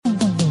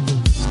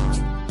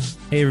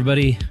Hey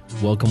everybody,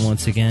 welcome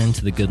once again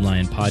to the Good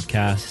Lion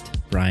Podcast.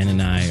 Brian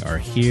and I are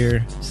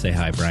here. Say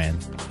hi, Brian.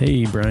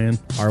 Hey, Brian.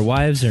 Our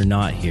wives are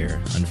not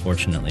here,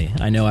 unfortunately.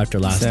 I know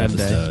after last Sad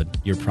episode,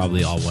 you're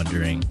probably all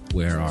wondering,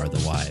 where are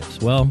the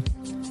wives? Well,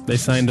 they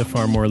signed a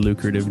far more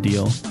lucrative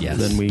deal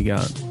than we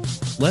got.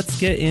 Let's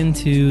get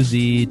into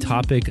the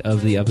topic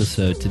of the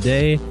episode.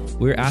 Today,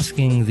 we're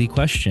asking the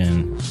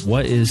question,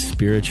 what is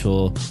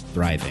spiritual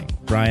thriving?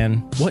 Brian,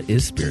 what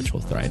is spiritual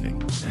thriving?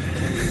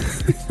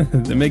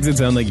 It makes it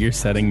sound like you're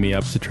setting me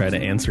up to try to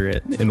answer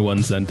it in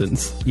one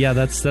sentence. Yeah,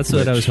 that's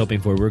what I was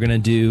hoping for. We're going to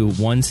do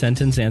one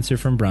sentence answer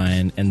from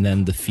Brian, and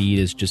then the feed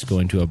is just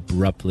going to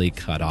abruptly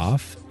cut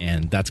off,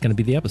 and that's going to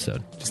be the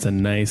episode. Just a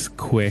nice,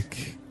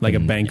 quick, like a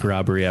bank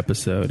robbery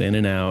episode, in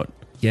and out.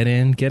 Get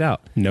in, get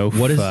out. No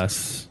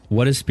fuss.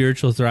 What is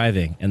spiritual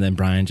thriving? And then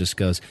Brian just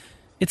goes,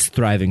 it's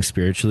thriving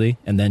spiritually,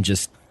 and then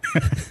just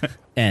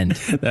end.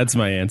 That's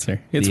my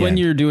answer. It's when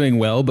you're doing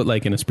well, but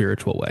like in a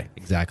spiritual way.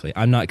 Exactly.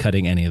 I'm not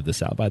cutting any of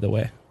this out, by the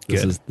way.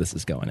 This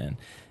is going in.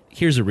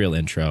 Here's a real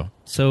intro.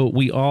 So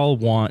we all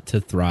want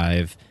to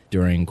thrive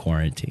during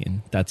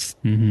quarantine. That's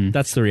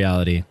the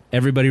reality.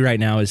 Everybody right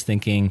now is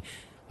thinking,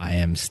 I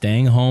am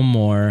staying home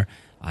more.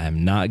 I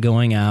am not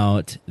going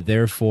out.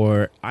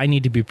 Therefore, I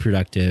need to be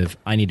productive.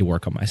 I need to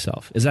work on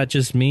myself. Is that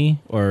just me,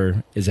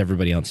 or is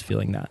everybody else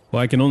feeling that?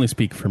 Well, I can only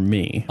speak for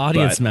me.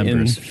 Audience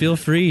members, feel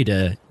free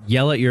to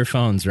yell at your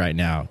phones right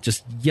now.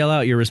 Just yell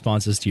out your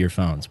responses to your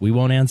phones. We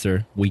won't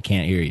answer. We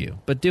can't hear you.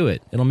 But do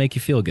it. It'll make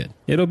you feel good.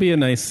 It'll be a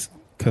nice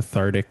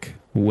cathartic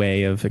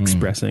way of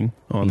expressing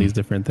all these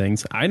different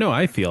things. I know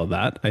I feel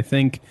that. I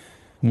think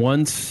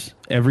once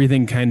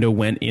everything kind of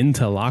went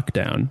into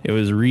lockdown, it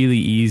was really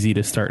easy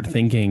to start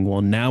thinking,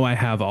 well, now I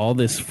have all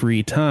this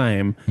free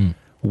time.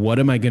 What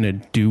am I going to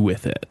do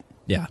with it?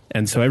 Yeah.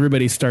 And so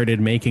everybody started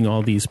making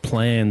all these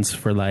plans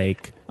for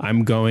like,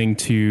 I'm going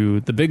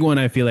to, the big one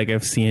I feel like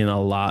I've seen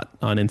a lot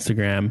on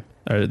Instagram,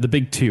 or the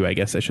big two, I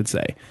guess I should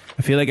say.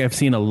 I feel like I've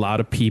seen a lot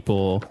of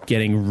people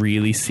getting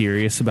really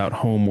serious about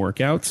home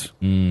workouts.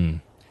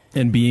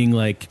 And being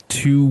like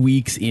 2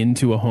 weeks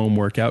into a home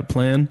workout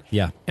plan.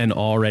 Yeah. And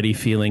already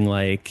feeling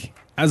like,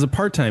 as a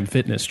part-time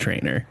fitness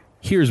trainer,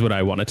 here's what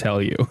I want to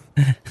tell you.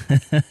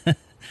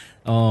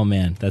 Oh,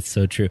 man, that's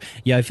so true.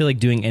 Yeah, I feel like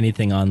doing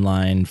anything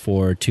online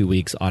for 2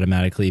 weeks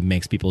automatically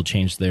makes people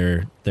change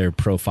their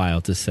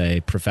profile to say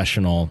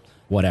professional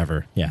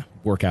whatever. Yeah,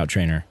 workout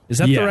trainer. Is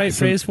that the right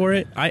phrase for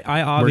it?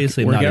 I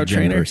obviously am not a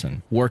gym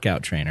person.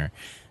 Workout trainer.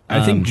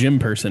 I think gym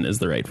person is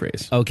the right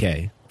phrase.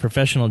 Okay.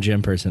 Professional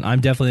gym person. I'm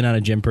definitely not a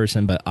gym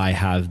person, but I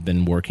have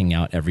been working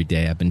out every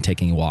day. I've been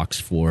taking walks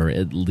for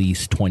at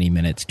least 20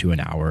 minutes to an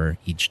hour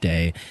each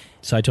day.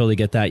 So I totally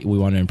get that. We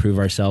want to improve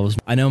ourselves.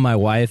 I know my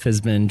wife has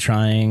been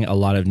trying a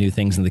lot of new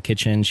things in the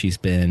kitchen. She's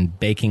been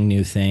baking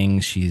new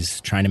things. She's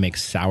trying to make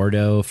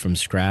sourdough from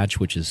scratch,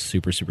 which is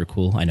super, super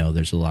cool. I know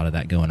there's a lot of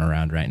that going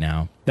around right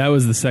now. That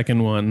was the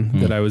second one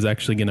that I was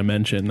actually going to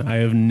mention. I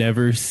have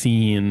never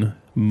seen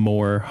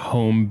more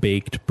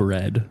home-baked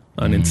bread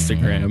on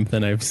Instagram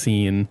than I've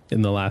seen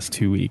in the last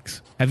 2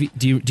 weeks.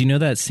 Do you know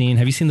that scene?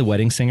 Have you seen The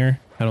Wedding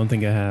Singer? I don't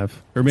think I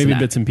have. Or maybe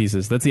bits and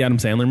pieces. That's the Adam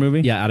Sandler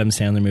movie? Yeah, Adam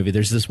Sandler movie.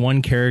 There's this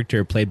one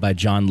character played by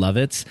John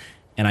Lovitz,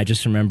 and I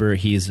just remember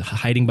he's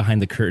hiding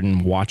behind the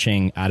curtain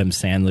watching Adam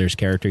Sandler's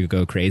character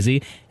go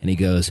crazy, and he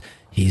goes,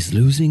 he's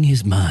losing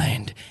his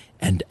mind,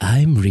 and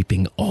I'm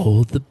reaping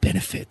all the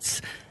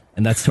benefits.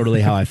 And that's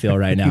totally how I feel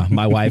right now.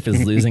 My wife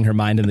is losing her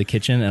mind in the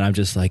kitchen, and I'm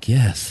just like,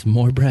 yes,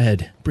 more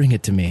bread. Bring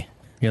it to me.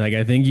 You're like,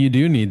 I think you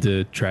do need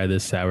to try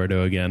this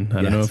sourdough again.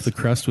 I don't know if the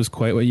crust was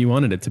quite what you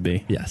wanted it to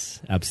be.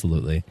 Yes,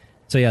 absolutely.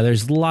 So yeah,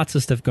 there's lots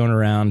of stuff going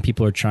around.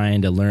 People are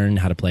trying to learn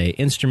how to play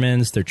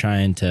instruments. They're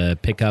trying to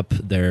pick up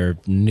their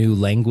new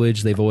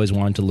language they've always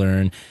wanted to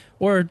learn.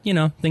 Or,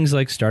 things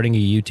like starting a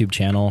YouTube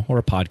channel or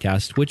a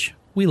podcast, which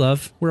we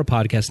love. We're a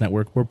podcast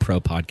network. We're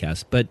pro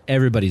podcast, but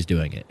everybody's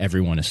doing it.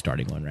 Everyone is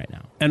starting one right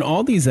now. And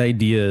all these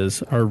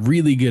ideas are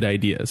really good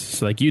ideas.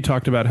 So like you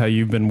talked about how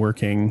you've been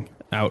working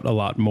out a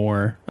lot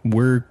more.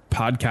 We're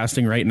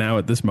podcasting right now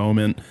at this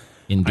moment.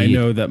 Indeed. I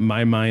know that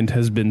my mind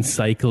has been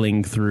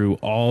cycling through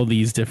all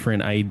these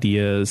different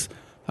ideas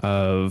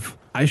of,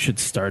 I should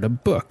start a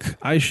book.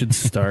 I should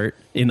start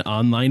an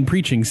online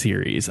preaching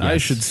series. Yes. I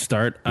should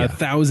start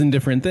 1,000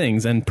 different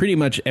things. And pretty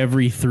much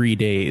every 3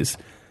 days,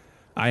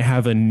 I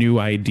have a new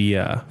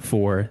idea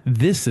for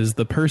this is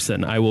the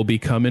person I will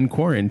become in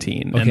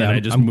quarantine. Okay, and then I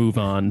just move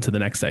on to the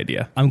next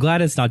idea. I'm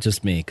glad it's not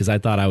just me, because I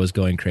thought I was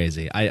going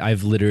crazy.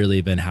 I've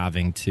literally been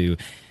having to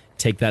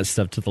take that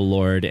stuff to the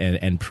Lord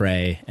and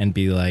pray and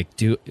be like,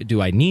 do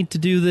I need to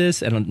do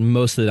this? And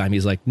most of the time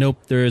he's like, nope,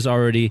 there's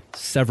already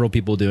several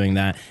people doing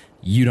that.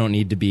 You don't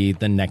need to be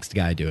the next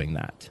guy doing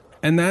that.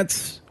 And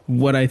that's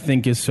what I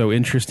think is so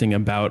interesting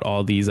about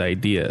all these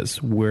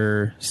ideas.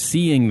 We're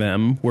seeing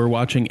them. We're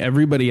watching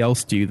everybody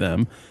else do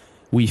them.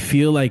 We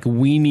feel like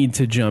we need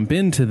to jump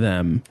into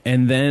them.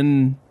 And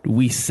then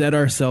we set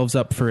ourselves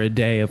up for a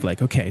day of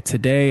like, okay,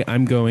 today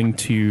I'm going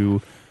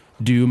to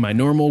do my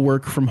normal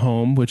work from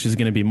home, which is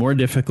going to be more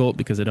difficult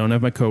because I don't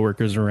have my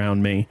coworkers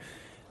around me.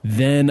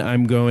 Then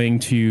I'm going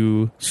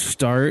to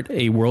start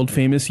a world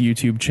famous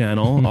YouTube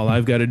channel. All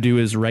I've got to do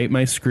is write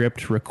my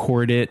script,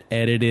 record it,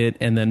 edit it,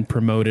 and then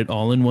promote it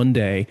all in one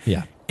day.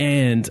 Yeah.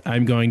 And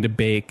I'm going to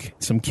bake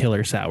some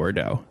killer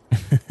sourdough.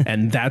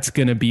 And that's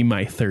going to be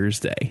my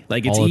Thursday.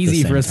 Like, it's All at the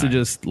easy same for us time. to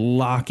just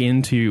lock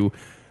into,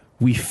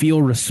 we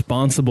feel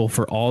responsible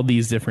for all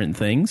these different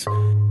things.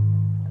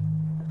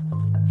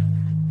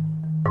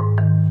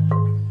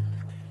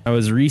 I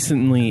was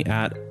recently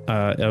at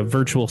a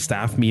virtual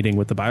staff meeting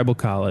with the Bible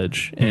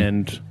College,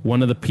 and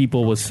one of the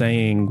people was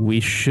saying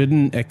we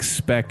shouldn't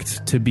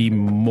expect to be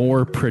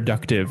more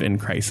productive in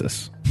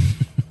crisis.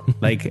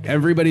 Like,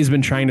 everybody's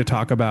been trying to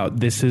talk about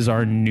this is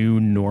our new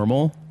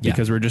normal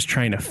because we're just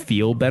trying to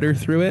feel better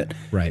through it.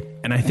 Right.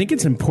 And I think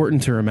it's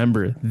important to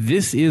remember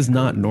this is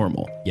not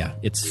normal. Yeah,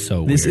 it's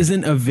so This weird.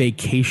 isn't a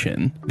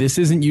vacation. This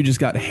isn't you just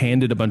got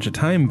handed a bunch of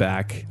time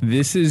back.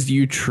 This is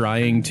you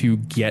trying to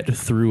get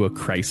through a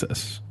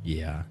crisis.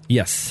 Yeah.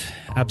 Yes,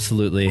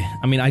 absolutely.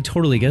 I mean, I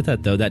totally get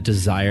that, though, that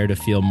desire to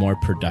feel more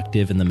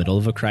productive in the middle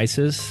of a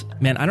crisis.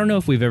 Man, I don't know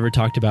if we've ever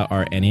talked about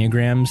our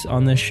Enneagrams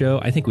on this show.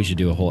 I think we should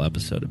do a whole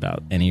episode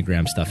about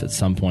Enneagram stuff at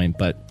some point.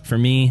 But for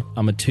me,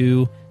 I'm a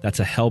 2. That's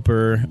a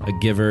helper, a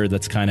giver.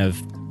 That's kind of,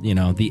 you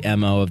know, the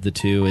MO of the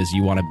 2 is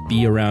you want to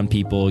be around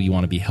people. You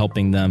want to be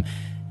helping them.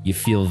 You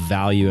feel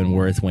value and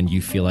worth when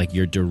you feel like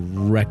you're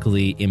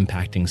directly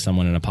impacting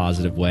someone in a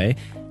positive way.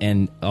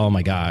 And oh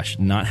my gosh,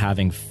 not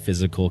having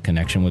physical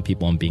connection with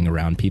people and being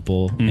around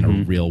people in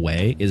a real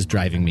way is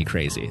driving me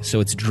crazy.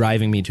 So it's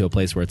driving me to a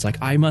place where it's like,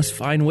 I must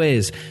find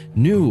ways,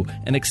 new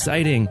and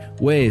exciting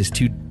ways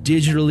to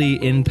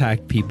digitally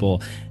impact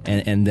people.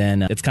 And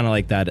then it's kind of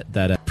like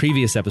that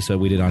previous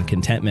episode we did on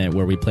contentment,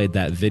 where we played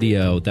that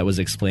video that was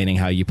explaining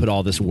how you put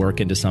all this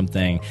work into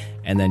something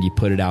and then you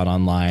put it out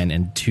online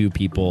and 2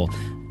 people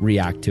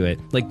react to it.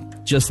 Like,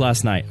 just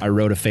last night, I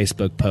wrote a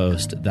Facebook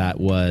post that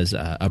was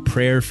a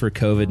prayer for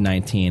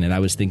COVID-19, and I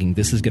was thinking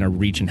this is going to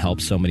reach and help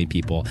so many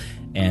people.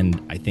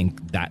 And I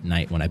think that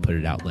night when I put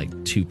it out,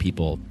 like 2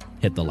 people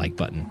hit the like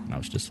button, and I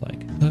was just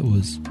like, that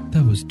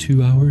was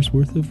 2 hours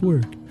worth of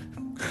work.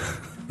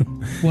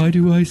 Why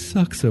do I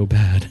suck so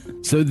bad?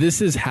 So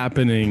this is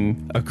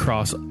happening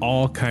across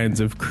all kinds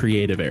of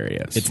creative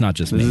areas. It's not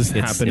just me. This is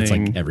happening. It's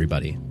like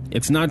everybody.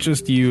 It's not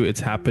just you. It's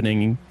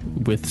happening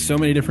with so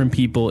many different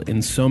people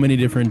in so many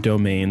different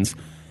domains.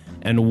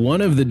 And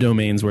one of the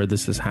domains where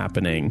this is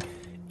happening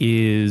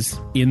is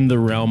in the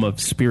realm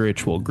of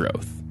spiritual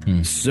growth.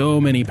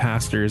 So many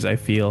pastors, I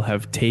feel,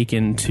 have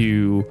taken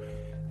to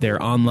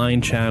their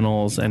online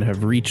channels and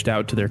have reached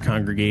out to their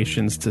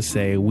congregations to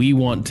say, we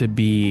want to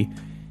be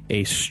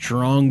a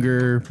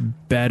stronger,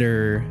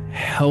 better,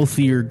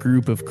 healthier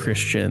group of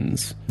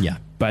Christians. Yeah.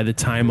 By the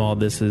time all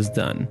this is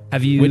done.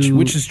 Have you...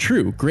 Which is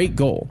true. Great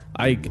goal.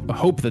 I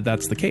hope that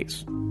that's the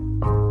case.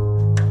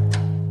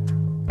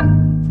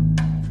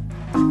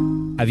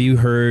 Have you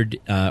heard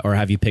or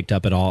have you picked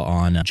up at all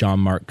on John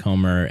Mark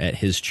Comer at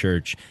his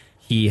church?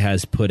 He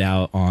has put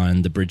out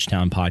on the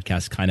Bridgetown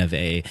podcast kind of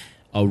a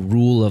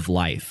rule of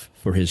life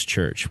for his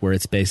church, where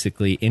it's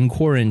basically, in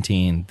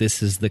quarantine,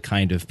 this is the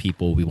kind of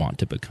people we want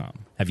to become.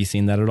 Have you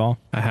seen that at all?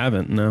 I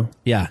haven't, no.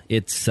 Yeah,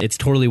 it's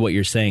totally what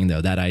you're saying,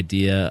 though, that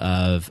idea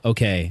of,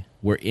 okay,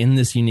 we're in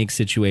this unique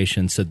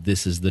situation, so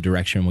this is the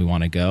direction we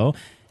want to go.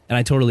 And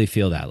I totally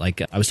feel that.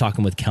 Like, I was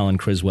talking with Kellen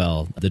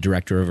Criswell, the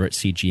director over at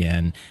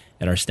CGN,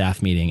 at our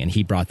staff meeting, and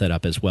he brought that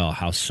up as well,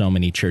 how so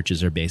many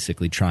churches are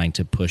basically trying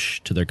to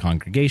push to their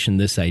congregation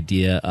this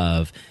idea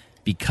of,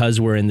 because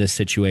we're in this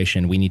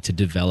situation, we need to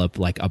develop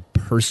like a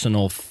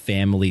personal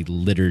family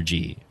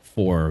liturgy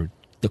for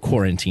the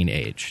quarantine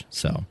age.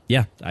 So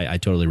yeah, I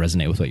totally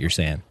resonate with what you're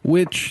saying.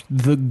 Which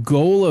the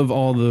goal of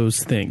all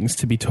those things,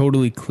 to be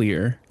totally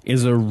clear,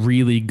 is a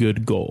really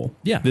good goal.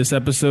 Yeah. This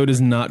episode is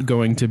not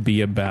going to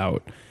be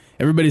about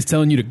everybody's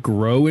telling you to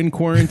grow in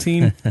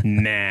quarantine.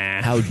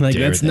 Nah. How like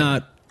dare that's they.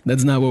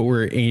 not what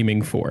we're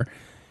aiming for.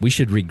 We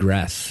should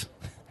regress.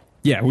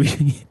 Yeah,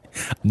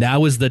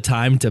 Now is the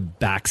time to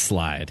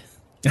backslide.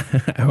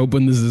 I hope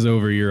when this is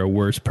over, you're a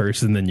worse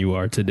person than you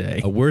are today.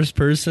 A worse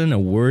person, a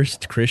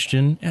worst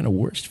Christian, and a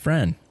worst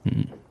friend.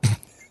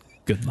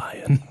 Good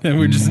lion. And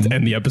we're just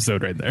end the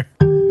episode right there.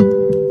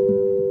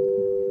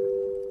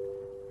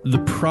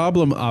 The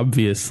problem,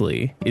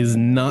 obviously, is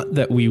not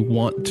that we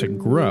want to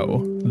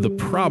grow. The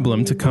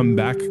problem, to come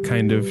back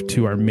kind of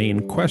to our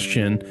main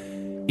question,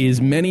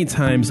 is many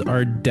times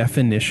our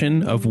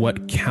definition of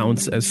what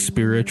counts as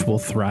spiritual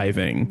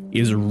thriving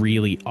is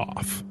really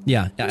off.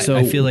 Yeah, So-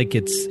 I feel like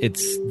it's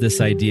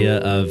this idea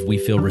of we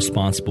feel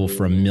responsible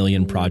for a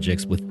million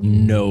projects with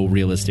no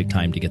realistic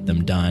time to get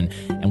them done.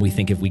 And we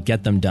think if we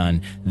get them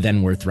done,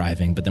 then we're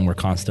thriving. But then we're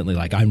constantly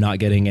like, I'm not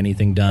getting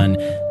anything done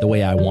the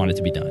way I want it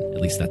to be done.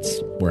 At least that's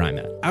where I'm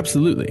at.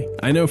 Absolutely.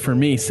 I know for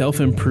me,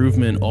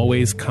 self-improvement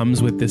always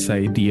comes with this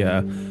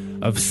idea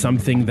of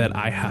something that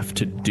I have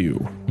to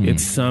do.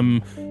 It's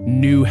some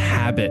new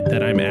habit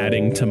that I'm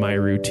adding to my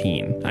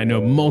routine. I know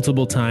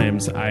multiple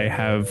times I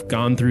have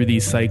gone through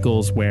these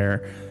cycles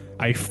where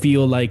I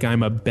feel like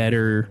I'm a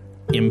better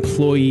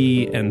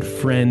employee and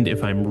friend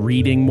if I'm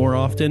reading more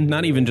often,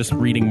 not even just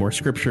reading more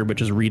scripture, but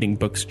just reading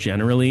books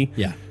generally.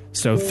 Yeah.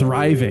 So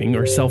thriving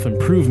or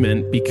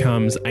self-improvement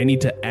becomes, I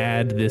need to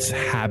add this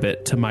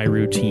habit to my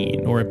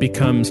routine, or it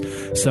becomes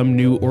some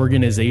new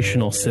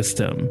organizational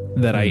system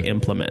that I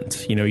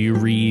implement. You know, you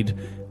read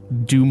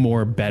Do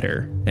More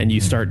Better, and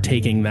you start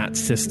taking that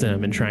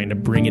system and trying to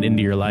bring it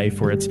into your life,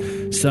 where it's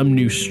some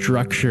new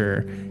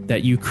structure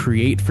that you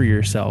create for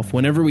yourself.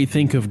 Whenever we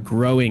think of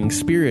growing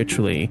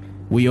spiritually,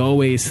 we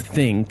always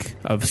think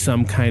of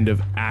some kind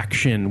of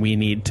action we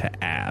need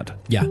to add.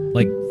 Yeah.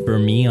 Like for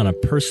me on a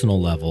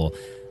personal level,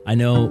 I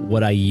know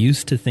what I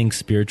used to think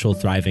spiritual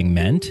thriving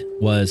meant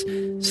was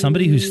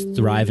somebody who's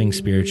thriving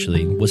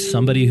spiritually was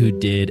somebody who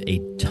did a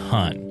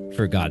ton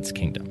for God's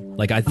kingdom.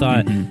 Like I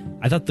thought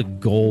the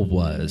goal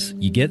was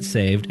you get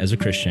saved as a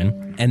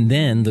Christian, and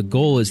then the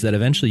goal is that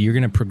eventually you're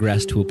going to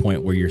progress to a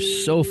point where you're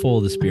so full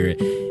of the Spirit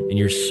and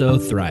you're so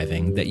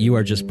thriving that you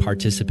are just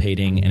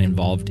participating and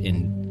involved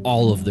in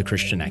all of the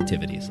Christian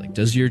activities. Like,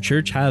 does your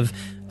church have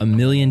a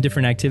million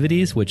different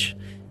activities? Which,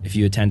 if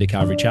you attend a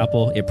Calvary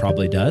Chapel, it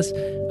probably does,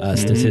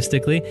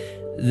 statistically.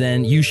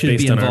 Then you should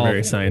Based be involved. on our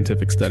very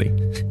scientific study.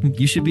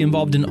 You should be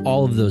involved in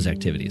all of those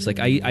activities. Like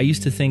I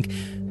used to think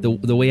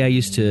the way I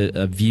used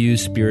to view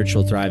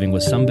spiritual thriving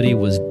was somebody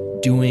was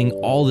doing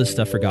all this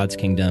stuff for God's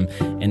kingdom,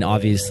 and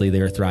obviously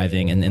they're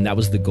thriving, and that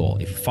was the goal.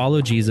 If you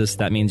follow Jesus,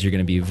 that means you're going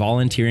to be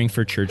volunteering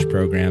for church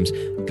programs,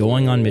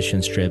 going on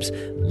mission trips,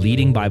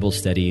 leading Bible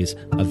studies,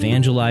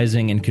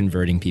 evangelizing and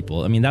converting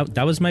people. I mean,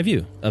 that was my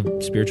view of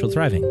spiritual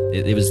thriving.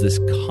 It was this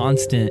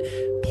constant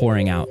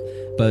pouring out.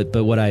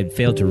 But what I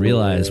failed to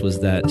realize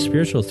was that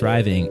spiritual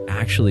thriving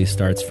actually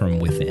starts from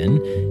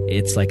within.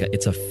 It's like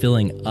it's a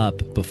filling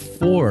up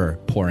before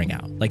pouring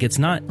out. Like it's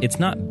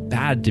not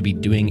bad to be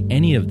doing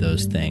any of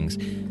those things,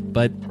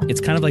 but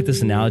it's kind of like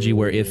this analogy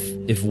where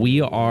if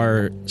we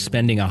are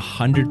spending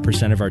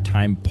 100% of our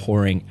time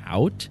pouring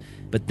out,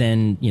 but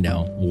then 1%,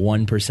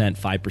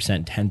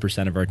 5%,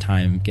 10% of our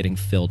time getting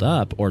filled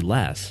up or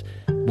less,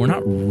 we're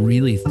not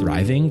really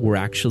thriving. We're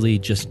actually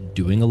just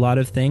doing a lot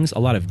of things, a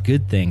lot of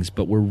good things,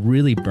 but we're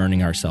really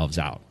burning ourselves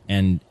out.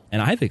 And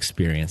I've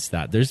experienced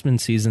that. There's been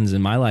seasons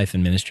in my life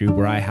and ministry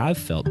where I have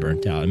felt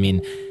burnt out. I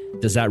mean,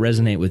 does that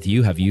resonate with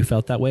you? Have you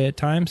felt that way at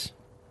times?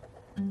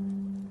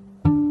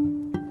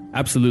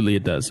 Absolutely,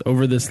 it does.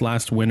 Over this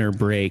last winter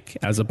break,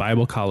 as a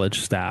Bible college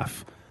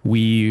staff,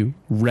 we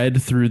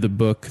read through the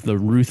book, The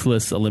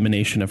Ruthless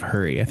Elimination of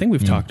Hurry. I think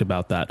we've talked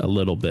about that a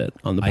little bit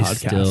on the podcast. I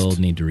still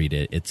need to read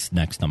it. It's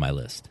next on my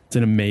list. It's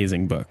an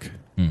amazing book.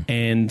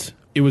 And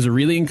it was a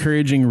really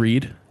encouraging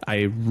read.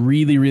 I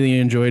really, really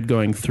enjoyed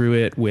going through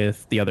it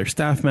with the other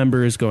staff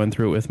members, going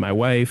through it with my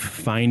wife,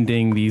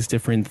 finding these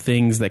different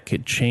things that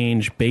could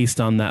change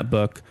based on that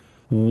book.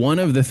 One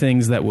of the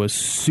things that was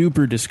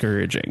super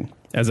discouraging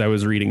as I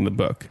was reading the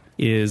book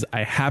is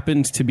I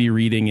happened to be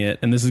reading it,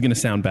 and this is going to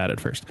sound bad at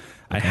first.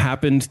 I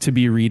happened to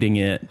be reading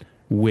it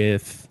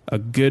with a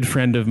good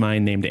friend of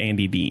mine named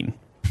Andy Dean,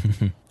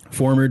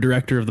 former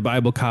director of the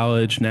Bible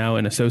College, now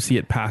an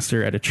associate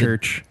pastor at a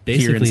church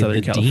here in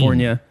Southern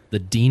California. The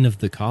dean of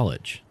the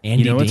college.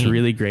 Andy You know what's Dean.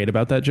 really great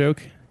about that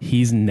joke?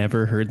 He's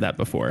never heard that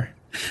before.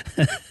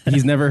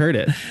 He's never heard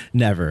it.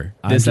 Never.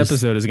 This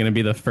episode is going to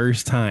be the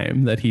first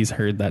time that he's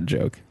heard that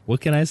joke.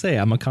 What can I say?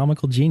 I'm a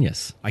comical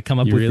genius. I come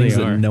up You with really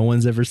things are. that no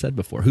one's ever said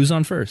before. Who's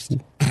on first?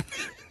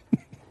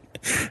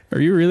 Are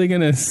you really going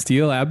to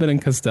steal Abbott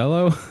and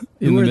Costello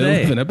in the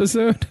middle of an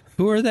episode?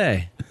 Who are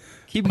they?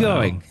 Keep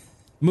going.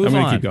 Move I'm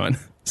on. going to keep going.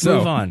 So,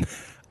 Move on.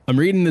 I'm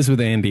reading this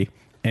with Andy,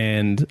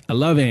 and I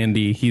love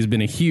Andy. He's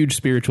been a huge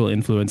spiritual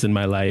influence in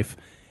my life.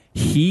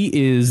 He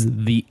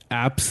is the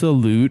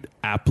absolute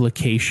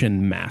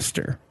application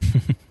master.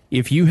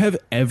 If you have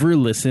ever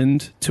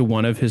listened to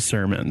one of his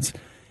sermons,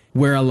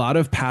 where a lot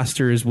of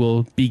pastors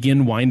will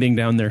begin winding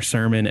down their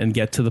sermon and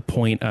get to the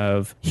point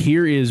of,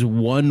 here is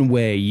one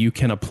way you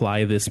can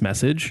apply this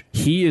message.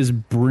 He is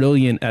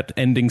brilliant at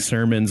ending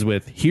sermons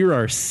with, here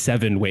are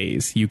 7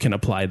 ways you can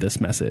apply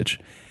this message.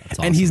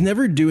 Awesome. And he's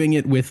never doing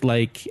it with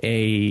like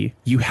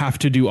you have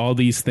to do all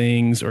these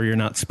things or you're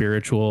not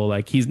spiritual.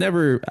 Like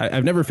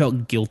I've never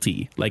felt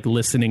guilty like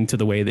listening to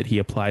the way that he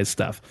applies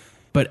stuff.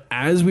 But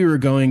as we were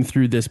going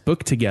through this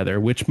book together,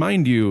 which,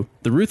 mind you,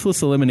 The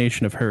Ruthless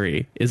Elimination of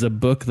Hurry is a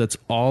book that's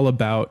all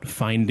about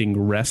finding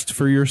rest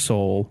for your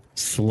soul,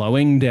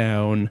 slowing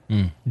down,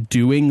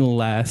 doing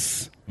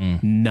less,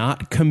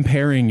 not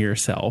comparing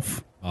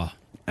yourself.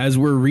 As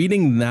we're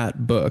reading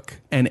that book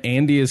and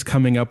Andy is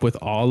coming up with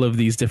all of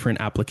these different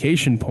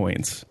application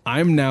points,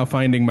 I'm now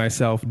finding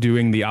myself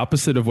doing the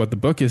opposite of what the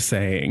book is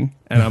saying.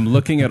 And I'm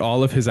looking at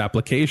all of his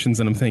applications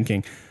and I'm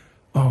thinking,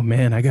 oh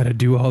man, I got to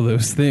do all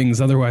those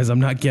things. Otherwise,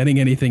 I'm not getting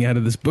anything out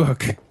of this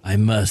book. I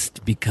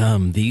must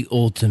become the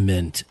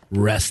ultimate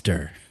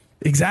rester.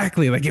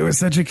 Exactly. Like it was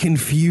such a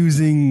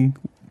confusing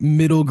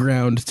middle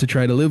ground to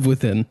try to live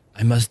within.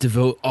 I must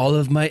devote all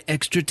of my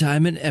extra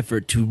time and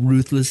effort to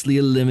ruthlessly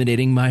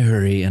eliminating my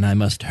hurry, and I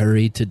must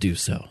hurry to do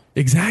so.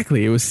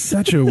 Exactly. It was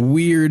such a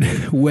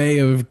weird way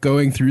of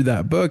going through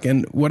that book.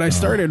 And what I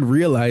started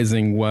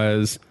realizing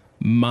was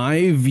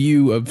my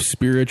view of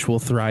spiritual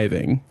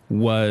thriving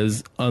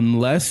was,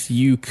 unless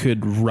you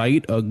could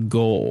write a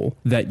goal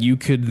that you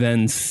could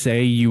then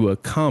say you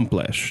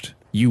accomplished,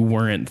 you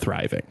weren't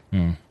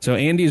thriving. So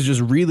Andy is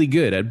just really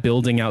good at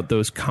building out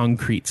those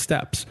concrete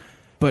steps.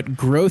 But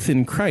growth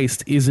in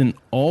Christ isn't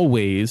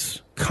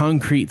always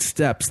concrete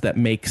steps that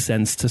make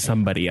sense to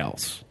somebody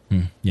else.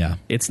 Yeah.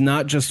 It's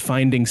not just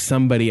finding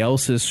somebody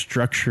else's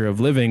structure of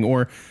living,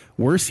 or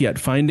worse yet,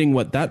 finding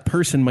what that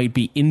person might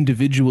be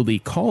individually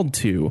called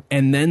to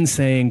and then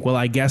saying, well,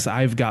 I guess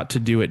I've got to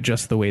do it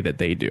just the way that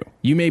they do.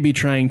 You may be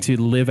trying to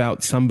live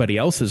out somebody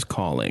else's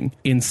calling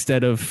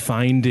instead of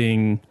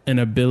finding an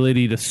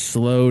ability to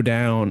slow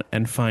down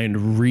and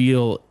find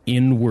real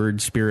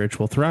inward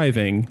spiritual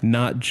thriving,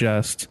 not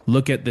just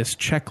look at this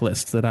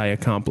checklist that I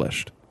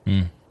accomplished.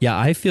 Yeah,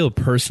 I feel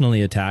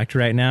personally attacked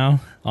right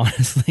now,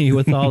 honestly,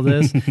 with all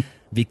this.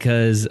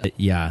 Because,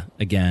 yeah,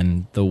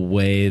 again, the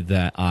way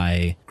that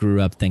I grew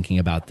up thinking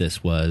about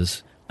this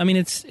was, I mean,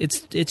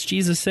 it's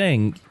Jesus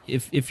saying,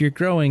 if you're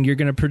growing, you're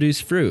going to produce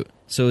fruit.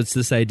 So it's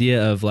this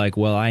idea of like,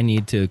 well, I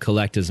need to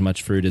collect as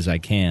much fruit as I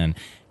can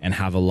and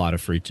have a lot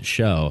of fruit to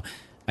show.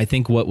 I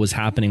think what was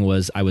happening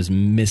was I was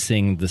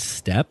missing the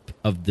step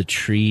of the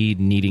tree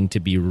needing to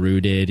be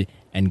rooted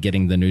and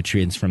getting the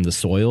nutrients from the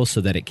soil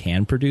so that it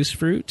can produce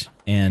fruit.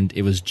 And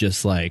it was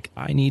just like,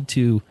 I need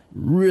to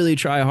really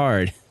try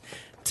hard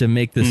to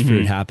make this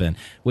fruit happen,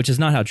 which is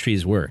not how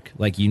trees work.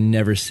 Like, you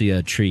never see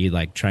a tree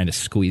like trying to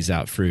squeeze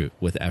out fruit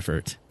with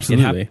effort.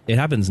 Absolutely. It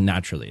happens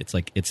naturally. It's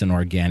like,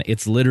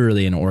 it's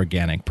literally an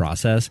organic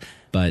process.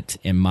 But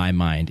in my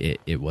mind,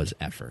 it was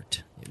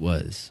effort. It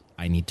was,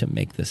 I need to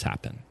make this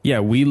happen.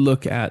 Yeah, we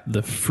look at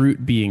the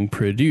fruit being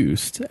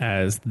produced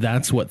as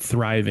that's what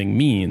thriving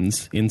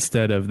means,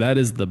 instead of that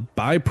is the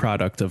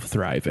byproduct of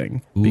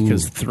thriving. Ooh.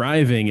 Because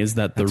thriving is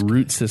that the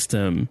root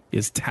system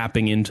is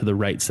tapping into the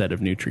right set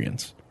of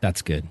nutrients.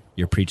 That's good.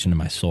 You're preaching to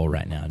my soul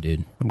right now,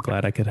 dude. I'm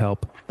glad I could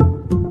help.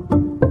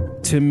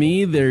 To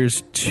me,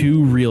 there's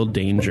two real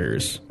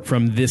dangers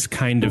from this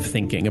kind of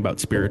thinking about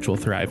spiritual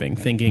thriving,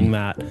 thinking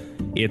that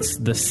it's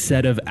the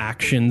set of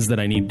actions that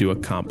I need to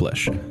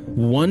accomplish.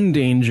 One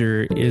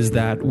danger is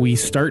that we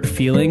start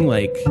feeling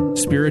like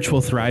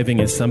spiritual thriving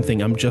is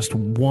something I'm just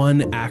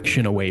one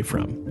action away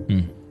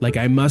from. Like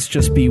I must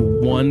just be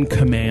one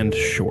command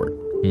short.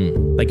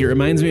 Like, it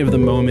reminds me of the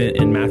moment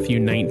in Matthew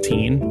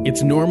 19.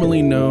 It's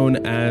normally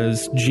known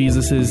as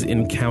Jesus's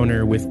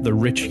encounter with the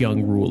rich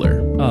young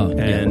ruler.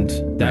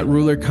 That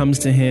ruler comes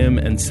to him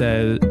and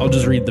says, I'll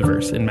just read the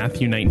verse in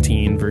Matthew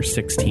 19, verse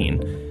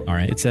 16. All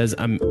right. It says,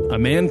 a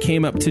man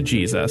came up to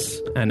Jesus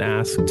and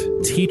asked,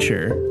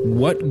 "Teacher,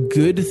 what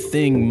good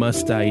thing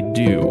must I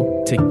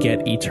do to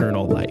get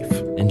eternal life?"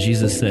 And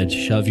Jesus said,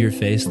 "Shove your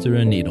face through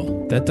a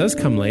needle." That does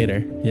come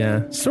later.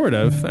 Yeah, sort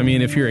of. I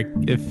mean, if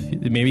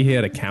maybe he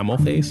had a camel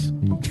face.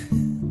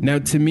 Now,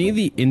 to me,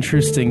 the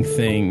interesting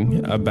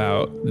thing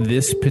about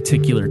this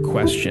particular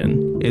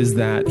question is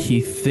that he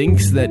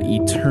thinks that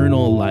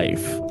eternal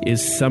life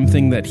is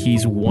something that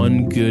he's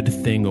one good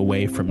thing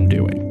away from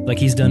doing. Like,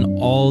 he's done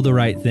all the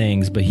right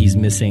things, but he's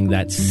missing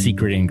that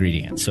secret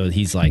ingredient. So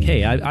he's like,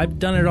 hey, I've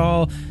done it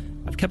all.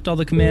 I've kept all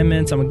the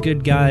commandments. I'm a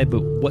good guy,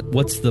 but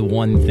what's the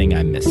one thing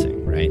I'm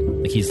missing, right?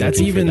 Like, he's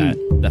looking for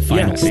that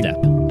final step.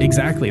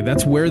 Exactly.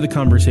 That's where the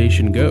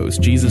conversation goes.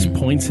 Jesus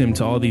points him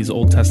to all these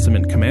Old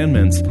Testament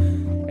commandments.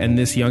 And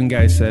this young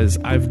guy says,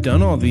 I've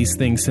done all these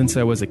things since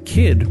I was a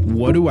kid.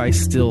 What do I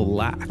still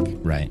lack?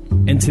 Right.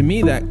 And to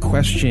me, that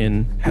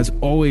question has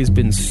always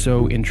been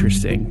so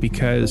interesting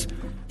because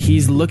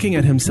he's looking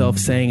at himself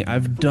saying,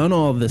 I've done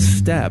all the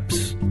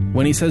steps.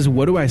 When he says,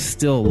 what do I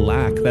still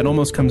lack? That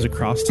almost comes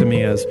across to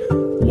me as,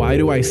 why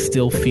do I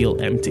still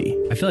feel empty?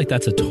 I feel like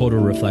that's a total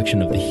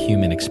reflection of the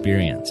human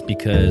experience,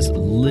 because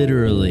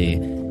literally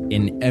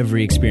in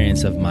every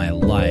experience of my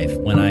life,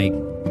 when I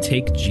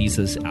take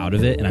Jesus out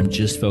of it and I'm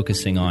just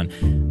focusing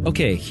on,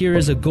 okay, here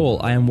is a goal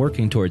I am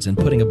working towards and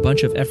putting a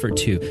bunch of effort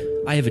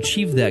to. I have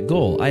achieved that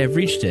goal. I have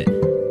reached it.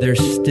 There's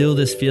still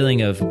this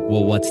feeling of,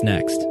 well, what's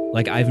next?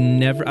 Like, I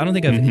don't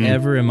think I've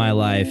ever in my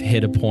life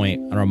hit a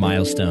point or a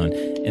milestone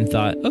and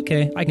thought,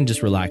 okay, I can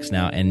just relax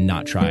now and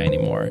not try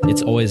anymore.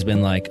 It's always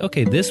been like,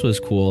 okay, this was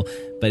cool,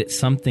 but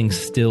something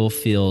still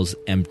feels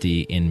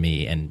empty in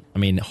me. And I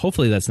mean,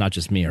 hopefully that's not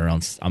just me, or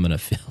else I'm going to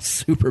feel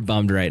super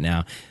bummed right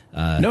now.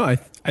 No,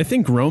 I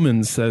think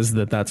Romans says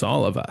that that's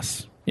all of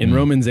us. In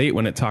Romans 8,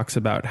 when it talks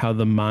about how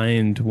the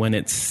mind, when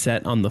it's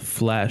set on the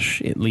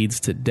flesh, it leads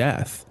to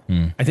death.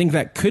 I think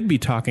that could be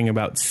talking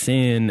about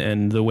sin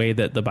and the way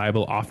that the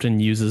Bible often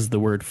uses the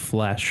word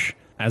flesh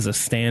as a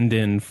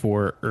stand-in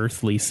for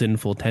earthly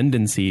sinful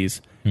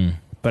tendencies.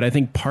 But I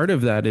think part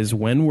of that is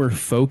when we're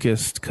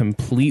focused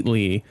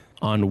completely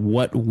on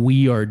what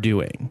we are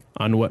doing,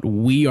 on what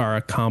we are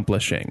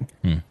accomplishing.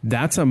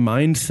 That's a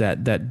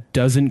mindset that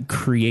doesn't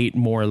create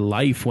more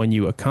life when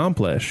you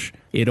accomplish.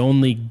 It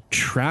only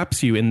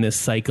traps you in this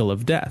cycle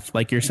of death.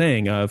 Like you're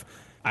saying, of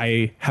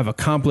I have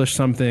accomplished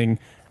something,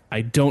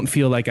 I don't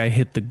feel like I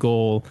hit the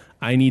goal,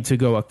 I need to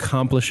go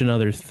accomplish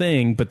another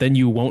thing, but then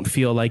you won't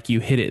feel like you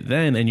hit it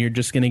then, and you're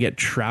just going to get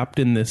trapped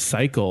in this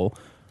cycle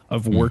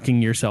of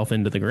working yourself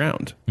into the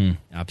ground.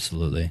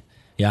 Absolutely.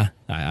 Yeah,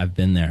 I've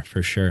been there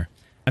for sure.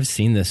 I've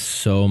seen this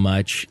so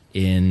much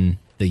in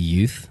the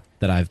youth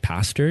that I've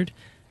pastored.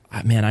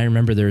 Man, I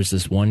remember there's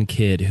this one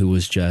kid who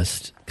was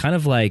just kind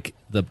of like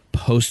the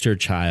poster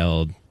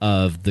child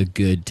of the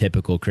good,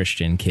 typical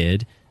Christian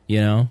kid, you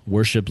know,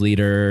 worship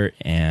leader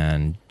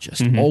and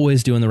just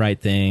always doing the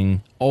right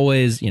thing,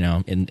 always, you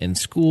know, in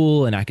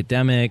school and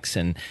academics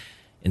and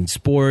in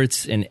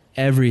sports and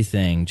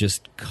everything,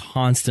 just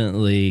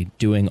constantly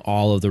doing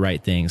all of the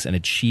right things and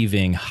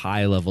achieving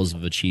high levels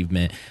of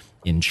achievement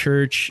in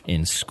church,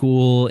 in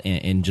school,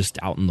 and just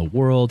out in the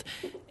world.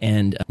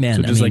 And man,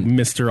 so just like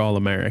Mr.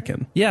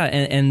 All-American. Yeah.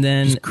 And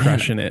then just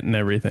crushing it and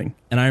everything.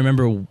 And I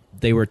remember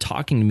they were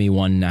talking to me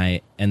one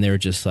night and they were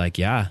just like,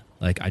 yeah,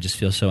 like I just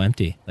feel so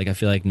empty. Like I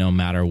feel like no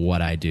matter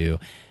what I do,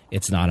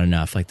 it's not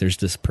enough. Like there's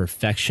this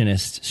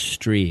perfectionist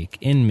streak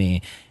in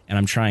me and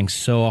I'm trying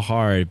so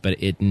hard,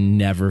 but it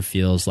never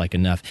feels like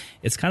enough.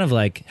 It's kind of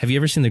like, have you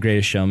ever seen The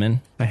Greatest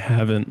Showman? I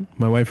haven't.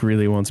 My wife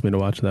really wants me to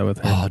watch that with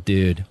her. Oh,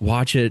 dude,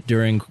 watch it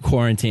during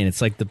quarantine. It's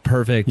like the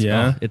perfect.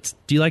 Yeah.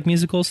 Do you like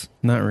musicals?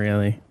 Not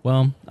really.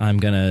 Well, I'm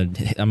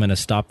gonna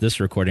stop this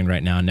recording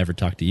right now and never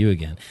talk to you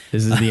again.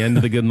 This is the end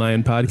of the Good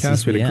Lion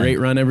podcast. We had a great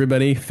run,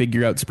 everybody.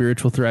 Figure out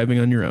spiritual thriving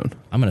on your own.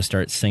 I'm gonna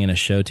start singing a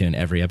show tune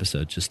every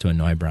episode just to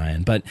annoy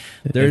Brian. But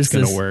there's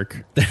gonna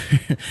work.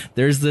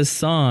 There's this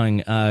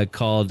song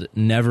called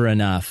 "Never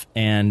Enough,"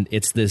 and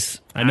it's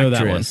this. I know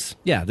actress. that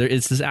one. Yeah,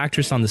 it's this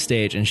actress on the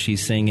stage, and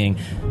she's singing.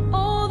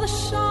 All the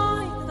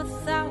shine of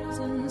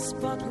 1,000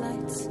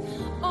 spotlights,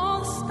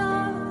 all the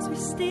stars we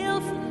steal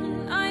from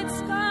the night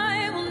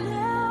sky will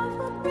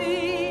never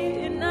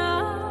be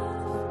enough,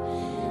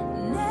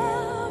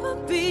 never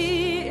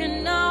be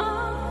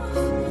enough.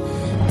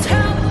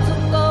 Towers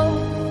of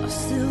gold are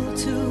still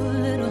too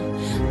little.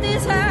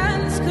 These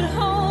hands could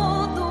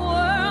hold the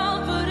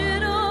world, but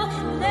it'll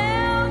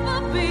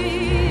never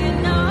be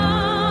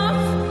enough,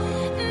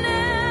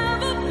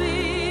 never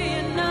be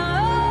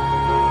enough.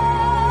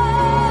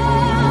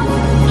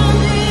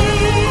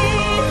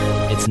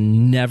 It's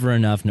never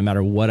enough. No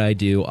matter what I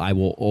do, I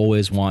will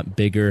always want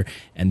bigger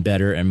and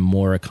better and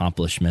more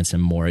accomplishments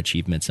and more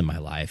achievements in my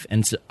life.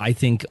 And so I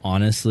think,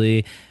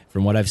 honestly,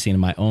 from what I've seen in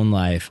my own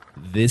life,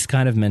 this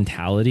kind of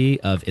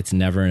mentality of it's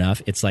never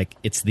enough, it's like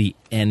it's the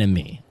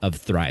enemy of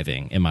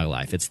thriving in my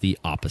life. It's the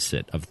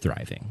opposite of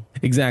thriving.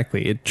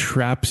 Exactly. It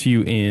traps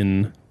you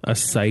in a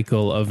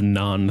cycle of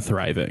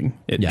non-thriving.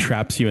 It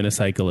traps you in a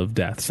cycle of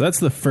death. So that's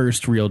the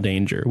first real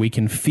danger. We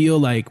can feel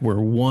like we're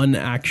one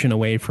action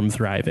away from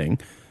thriving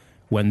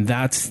when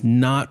that's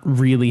not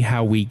really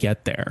how we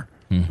get there.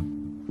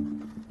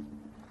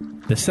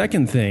 The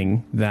second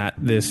thing that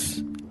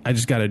I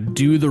just got to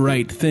do the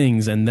right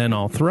things and then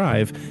I'll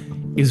thrive,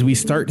 is we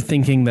start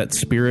thinking that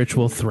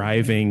spiritual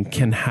thriving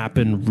can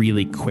happen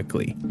really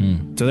quickly.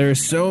 So there are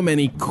so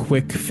many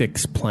quick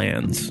fix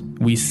plans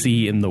we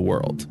see in the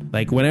world.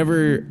 Like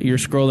whenever you're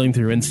scrolling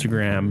through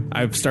Instagram,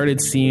 I've started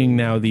seeing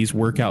now these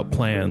workout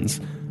plans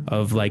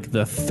of like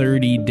the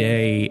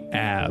 30-day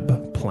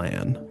ab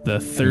plan, the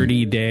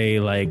 30-day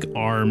like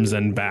arms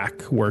and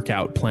back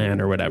workout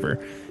plan or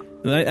whatever.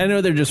 I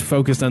know they're just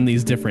focused on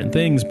these different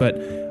things, but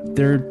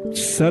they're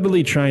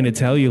subtly trying to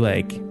tell you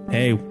like,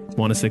 hey,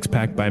 want a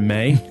six-pack by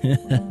May?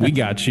 We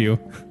got you.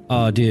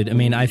 Oh, dude. I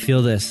mean, I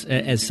feel this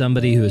as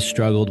somebody who has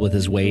struggled with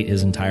his weight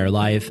his entire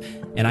life,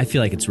 and I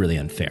feel like it's really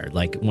unfair.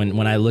 Like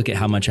when I look at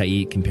how much I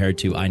eat compared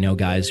to, I know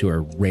guys who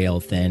are rail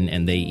thin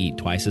and they eat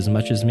twice as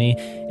much as me,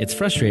 it's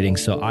frustrating.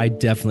 So I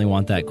definitely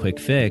want that quick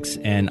fix.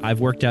 And I've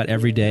worked out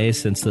every day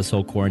since this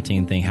whole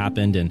quarantine thing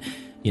happened. And,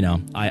 you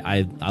know,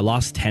 I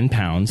lost 10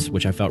 pounds,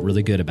 which I felt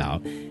really good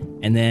about.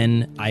 And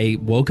then I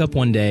woke up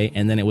one day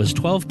and then it was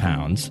 12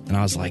 pounds. And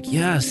I was like,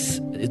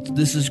 yes,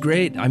 this is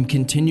great. I'm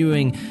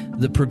continuing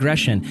the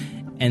progression.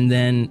 And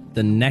then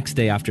the next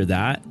day after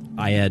that,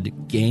 I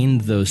had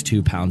gained those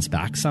 2 pounds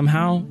back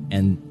somehow.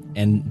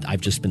 And I've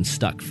just been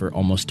stuck for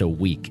almost a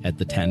week at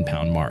the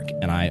 10-pound mark.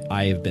 And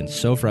I have been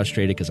so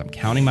frustrated because I'm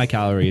counting my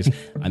calories,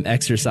 I'm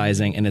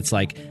exercising, and it's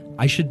like,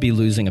 I should be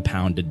losing a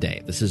pound a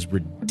day. This is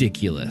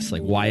ridiculous.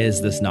 Like, why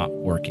is this not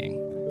working?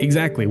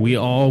 Exactly. We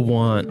all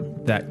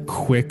want that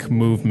quick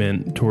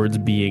movement towards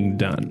being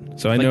done.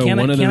 So I know can't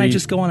I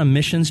just go on a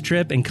missions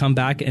trip and come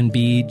back and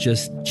be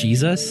just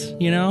Jesus?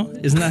 You know,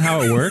 isn't that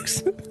how it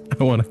works?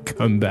 I want to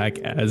come back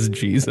as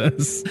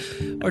Jesus,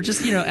 or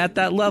just, you know, at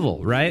that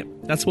level, right?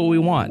 That's what we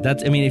want.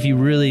 I mean, if you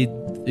really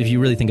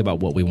think about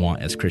what we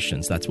want as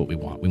Christians, that's what we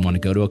want. We want to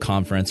go to a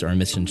conference or a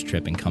missions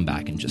trip and come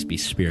back and just be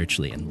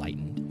spiritually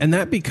enlightened. And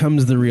that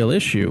becomes the real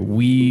issue.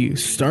 We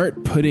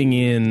start putting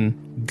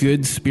in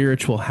good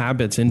spiritual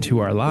habits into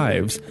our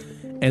lives,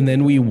 and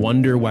then we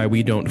wonder why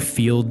we don't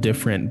feel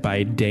different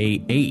by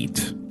day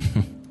 8.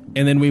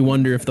 And then we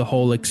wonder if the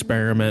whole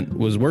experiment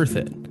was worth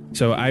it.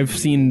 So I've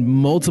seen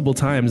multiple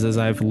times as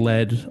I've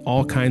led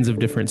all kinds of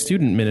different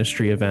student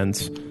ministry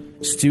events,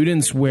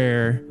 students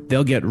where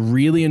they'll get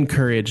really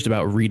encouraged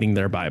about reading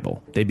their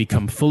Bible. They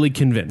become fully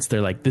convinced.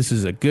 They're like, this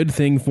is a good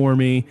thing for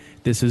me.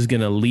 This is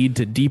going to lead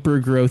to deeper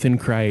growth in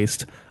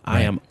Christ.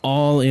 I am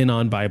all in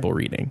on Bible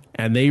reading.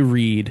 And they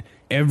read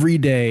every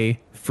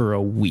day for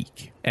a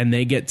week. And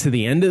they get to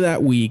the end of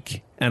that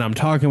week, and I'm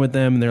talking with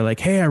them, and they're like,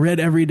 hey, I read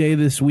every day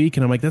this week.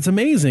 And I'm like, that's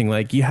amazing.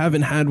 Like, you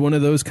haven't had one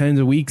of those kinds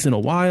of weeks in a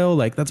while.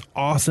 Like, that's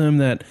awesome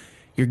that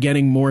you're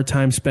getting more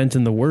time spent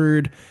in the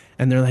Word.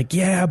 And they're like,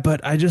 yeah, but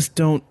I just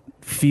don't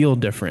feel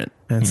different.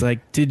 And it's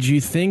like, did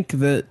you think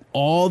that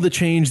all the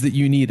change that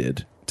you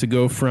needed to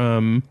go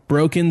from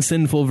broken,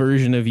 sinful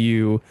version of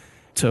you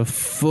to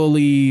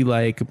fully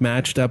like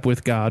matched up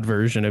with God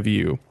version of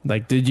you,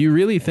 like, did you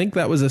really think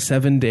that was a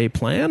 7-day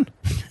plan?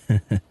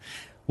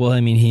 Well,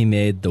 I mean, he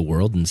made the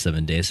world in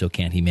 7 days, so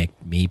can't he make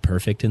me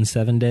perfect in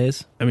 7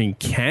 days? I mean,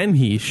 can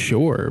he?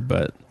 Sure,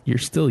 but you're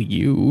still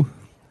you.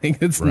 I think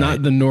it's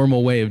not the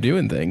normal way of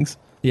doing things.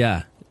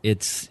 Yeah,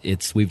 it's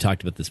we've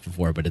talked about this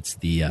before, but it's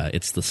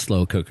the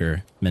slow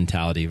cooker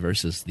mentality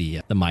versus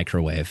the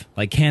microwave.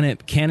 Like, can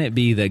it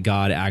be that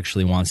God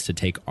actually wants to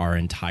take our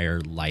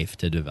entire life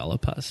to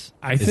develop us?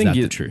 Is that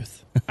the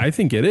truth? I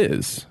think it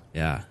is.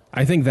 Yeah,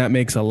 I think that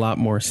makes a lot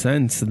more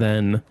sense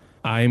than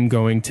I'm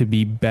going to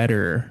be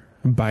better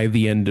by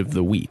the end of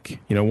the week.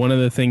 You know, one of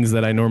the things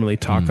that I normally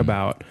talk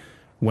about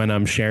when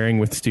I'm sharing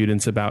with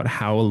students about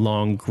how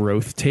long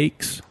growth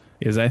takes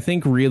is I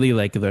think really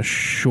like the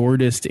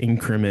shortest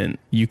increment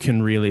you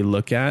can really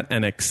look at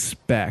and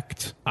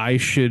expect I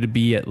should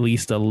be at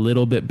least a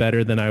little bit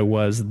better than I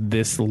was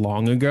this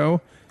long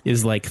ago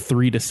is like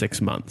 3 to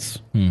 6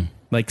 months.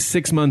 Like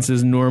 6 months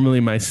is normally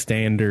my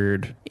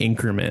standard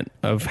increment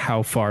of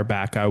how far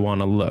back I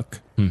want to look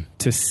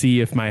to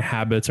see if my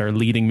habits are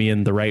leading me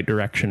in the right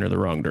direction or the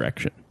wrong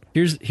direction.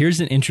 Here's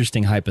an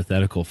interesting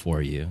hypothetical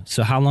for you.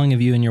 So how long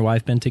have you and your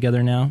wife been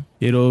together now?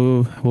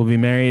 We'll be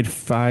married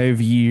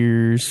 5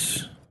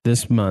 years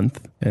this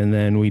month, and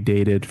then we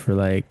dated for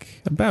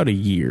like about a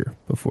year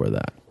before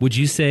that. Would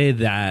you say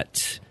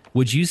that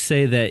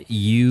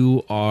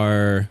you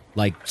are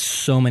like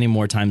so many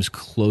more times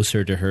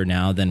closer to her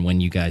now than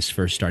when you guys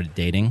first started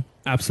dating?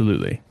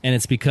 Absolutely. And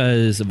it's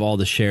because of all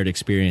the shared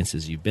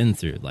experiences you've been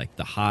through, like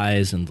the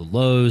highs and the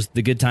lows,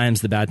 the good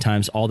times, the bad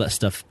times, all that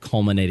stuff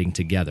culminating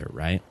together,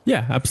 right?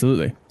 Yeah,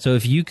 absolutely. So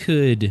if you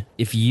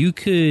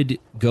could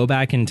go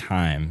back in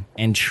time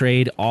and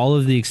trade all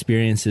of the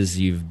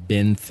experiences you've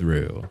been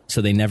through so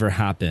they never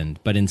happened,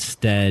 but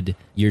instead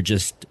you're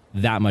just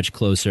that much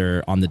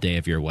closer on the day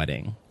of your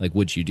wedding, like,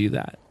 would you do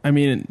that? I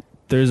mean,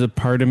 there's a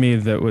part of me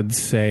that would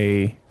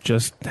say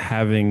just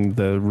having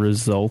the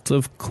result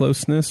of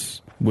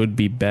closeness would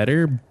be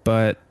better,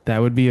 but that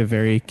would be a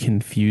very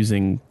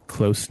confusing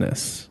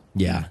closeness.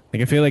 Yeah.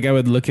 Like, I feel like I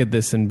would look at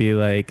this and be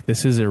like,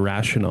 this is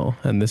irrational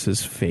and this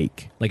is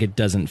fake. Like, it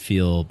doesn't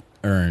feel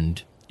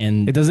earned.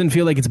 And it doesn't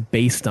feel like it's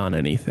based on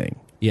anything.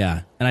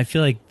 Yeah. And I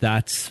feel like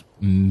that's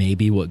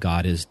maybe what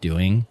God is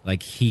doing.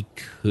 Like, he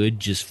could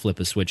just flip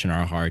a switch in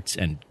our hearts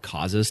and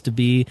cause us to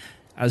be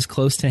as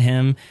close to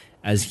him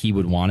as he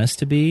would want us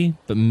to be,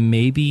 but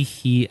maybe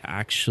he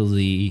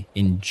actually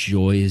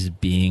enjoys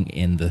being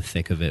in the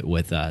thick of it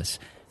with us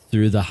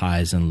through the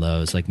highs and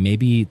lows. Like,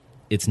 maybe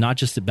it's not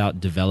just about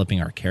developing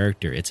our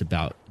character, it's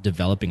about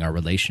developing our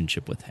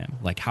relationship with him.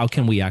 Like, how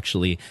can we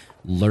actually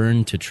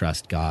learn to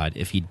trust God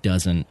if he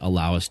doesn't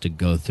allow us to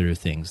go through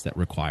things that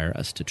require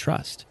us to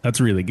trust? That's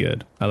really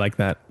good. I like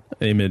that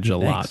image a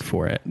lot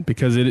for it,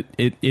 because it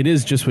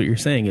is just what you're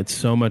saying. It's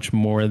so much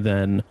more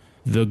than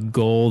the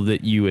goal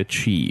that you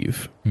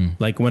achieve.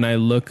 Like, when I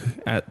look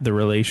at the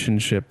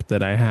relationship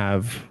that I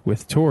have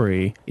with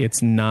Tori,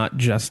 it's not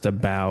just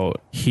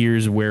about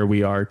here's where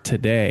we are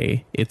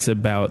today. It's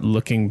about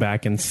looking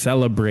back and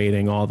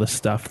celebrating all the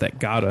stuff that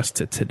got us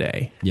to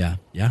today. Yeah.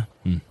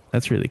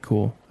 That's really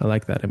cool. I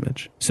like that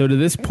image. So to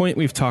this point,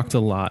 we've talked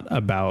a lot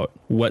about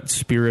what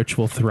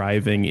spiritual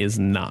thriving is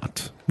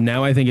not.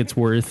 Now I think it's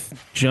worth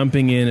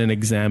jumping in and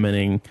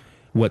examining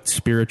what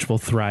spiritual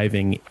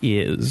thriving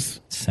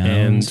is.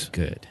 Sounds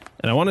good.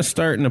 And I want to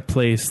start in a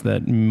place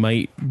that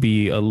might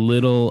be a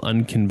little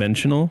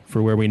unconventional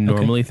for where we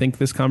normally think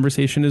this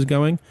conversation is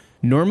going.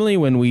 Normally,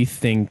 when we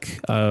think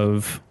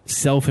of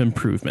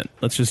self-improvement,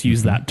 let's just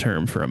use that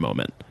term for a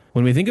moment.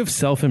 When we think of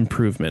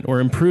self-improvement or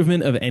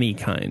improvement of any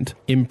kind,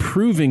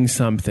 improving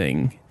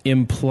something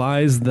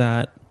implies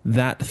that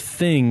that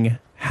thing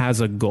has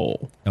a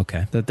goal.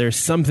 Okay. That there's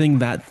something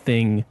that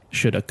thing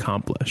should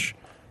accomplish.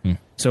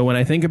 So when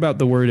I think about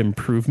the word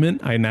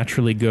improvement, I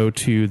naturally go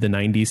to the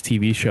 90s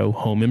TV show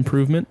Home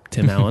Improvement,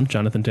 Tim Allen,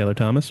 Jonathan Taylor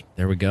Thomas.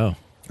 There we go.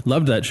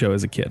 Loved that show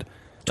as a kid.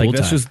 Tool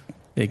that's time. just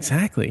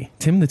exactly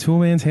Tim the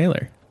Toolman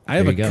Taylor. I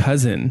have There a you go.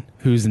 cousin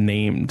who's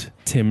named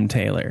Tim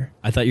Taylor.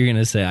 I thought you were going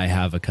to say I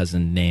have a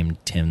cousin named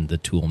Tim the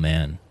Tool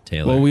Man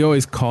Taylor. Well, we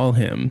always call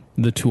him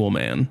the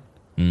Toolman.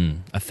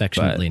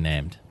 Affectionately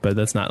named. but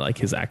that's not like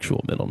his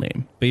actual middle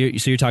name. But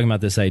you're talking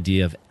about this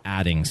idea of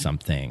adding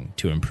something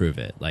to improve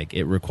it. Like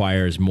it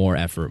requires more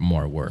effort,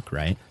 more work,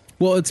 right?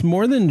 Well, it's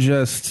more than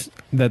just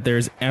that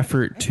there's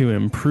effort to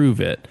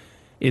improve it.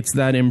 It's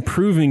that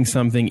improving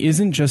something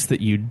isn't just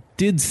that you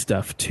did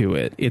stuff to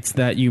it. It's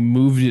that you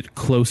moved it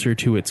closer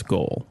to its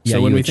goal. Yeah,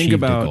 so when you we think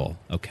achieved a about goal.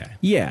 Okay.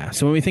 Yeah,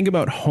 so when we think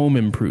about home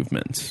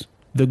improvements,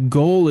 the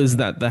goal is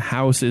that the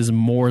house is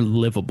more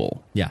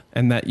livable. Yeah.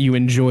 And that you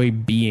enjoy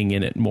being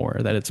in it more,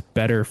 that it's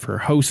better for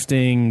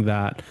hosting,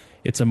 that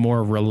it's a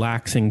more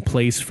relaxing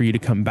place for you to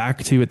come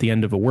back to at the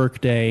end of a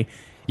workday.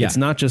 Yeah. It's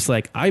not just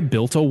like, I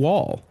built a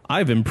wall,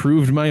 I've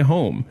improved my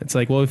home. It's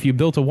like, well, if you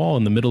built a wall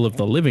in the middle of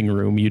the living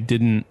room, you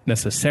didn't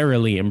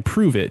necessarily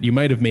improve it. You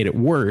might have made it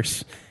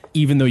worse,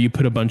 even though you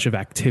put a bunch of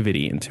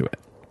activity into it.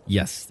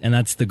 Yes, and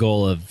that's the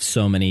goal of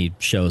so many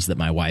shows that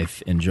my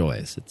wife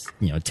enjoys. It's,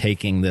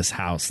 taking this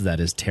house that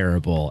is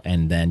terrible,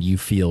 and then you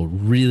feel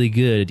really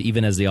good,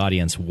 even as the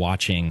audience,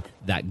 watching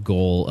that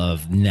goal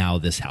of now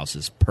this house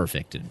is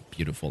perfect and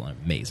beautiful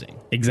and amazing.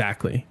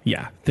 Exactly.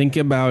 Yeah. Think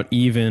about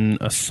even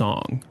a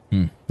song.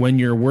 When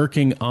you're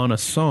working on a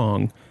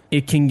song,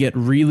 it can get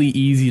really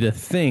easy to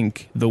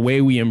think the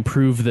way we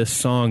improve this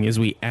song is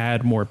we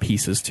add more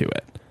pieces to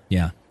it.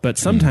 Yeah. But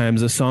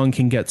sometimes a song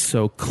can get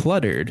so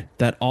cluttered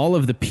that all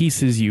of the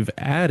pieces you've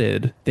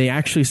added, they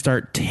actually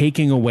start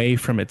taking away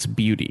from its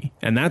beauty.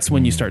 And that's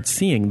when you start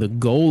seeing the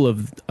goal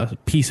of a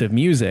piece of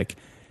music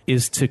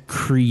is to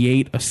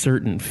create a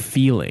certain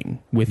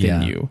feeling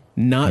within you,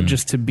 not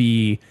just to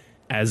be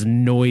as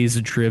noise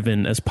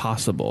driven as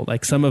possible.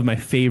 Like some of my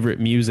favorite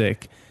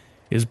music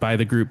is by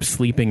the group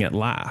Sleeping at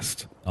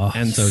Last. Oh,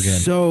 and so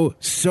good.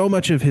 So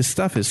much of his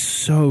stuff is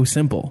so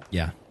simple.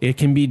 Yeah. It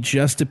can be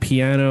just a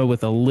piano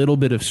with a little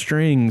bit of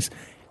strings,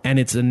 and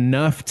it's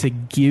enough to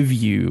give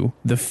you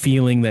the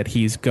feeling that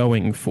he's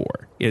going for.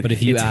 But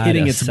if you it's add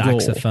hitting a its goal.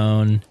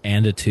 saxophone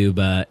and a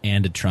tuba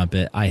and a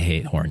trumpet, I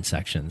hate horn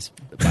sections,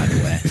 by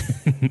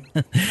the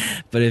way.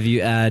 But if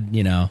you add,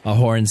 a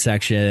horn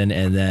section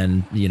and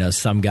then,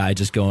 some guy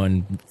just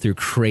going through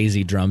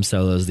crazy drum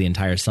solos the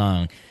entire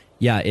song,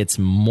 yeah, it's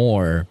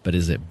more, but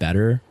is it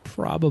better?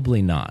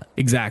 Probably not.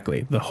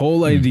 Exactly. The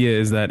whole idea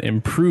is that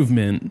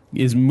improvement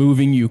is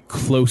moving you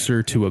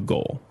closer to a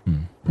goal.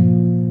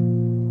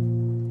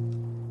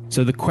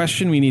 So the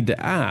question we need to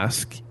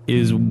ask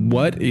is,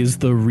 what is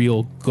the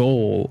real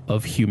goal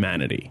of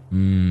humanity?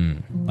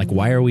 Like,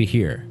 why are we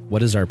here?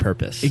 What is our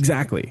purpose?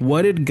 Exactly.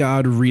 What did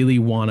God really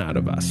want out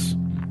of us?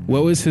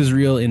 What was his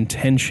real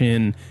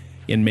intention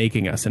in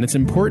making us? And it's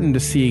important to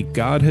see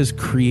God has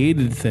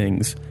created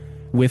things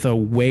with a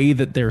way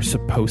that they're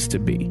supposed to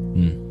be.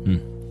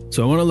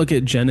 So I want to look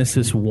at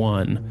Genesis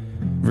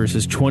 1,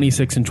 verses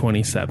 26 and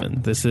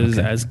 27. This is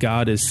as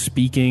God is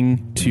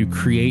speaking to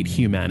create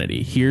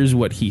humanity. Here's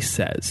what he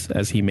says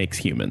as he makes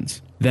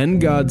humans. Then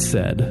God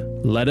said,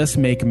 "Let us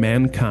make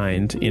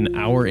mankind in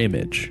our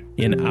image,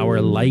 in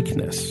our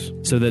likeness,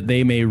 so that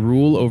they may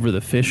rule over the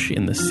fish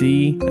in the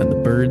sea and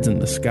the birds in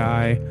the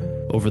sky,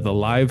 over the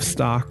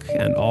livestock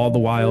and all the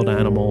wild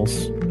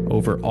animals,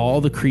 over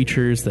all the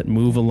creatures that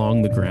move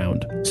along the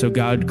ground." So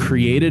God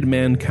created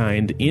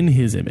mankind in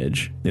his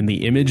image. In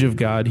the image of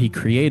God, he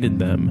created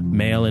them.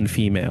 Male and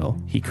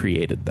female, he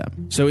created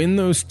them. So in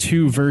those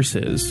two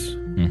verses,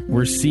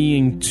 we're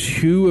seeing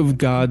two of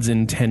God's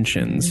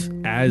intentions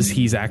as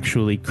he's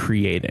actually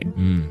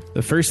creating.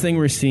 The first thing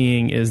we're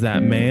seeing is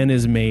that man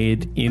is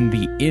made in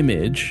the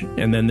image,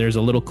 and then there's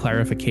a little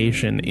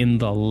clarification, in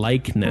the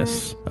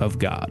likeness of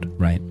God.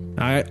 Right.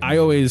 I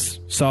always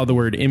saw the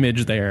word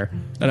image there,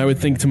 and I would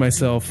think to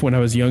myself when I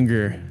was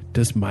younger,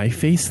 does my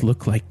face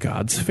look like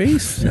God's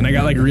face? And I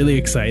got really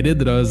excited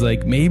that I was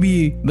like,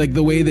 maybe like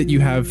the way that you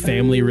have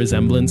family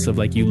resemblance of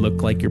you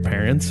look like your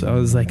parents. I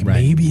was like,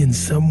 maybe in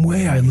some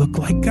way I look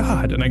like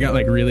God. And I got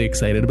really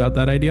excited about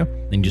that idea.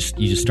 And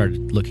you just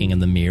started looking in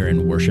the mirror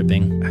and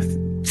worshiping.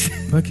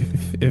 Look,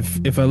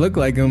 if I look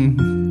like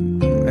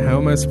him, how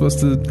am I supposed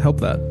to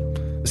help that?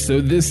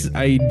 So this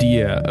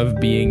idea of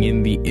being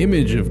in the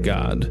image of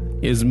God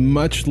is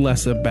much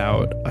less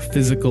about a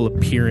physical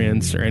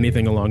appearance or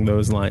anything along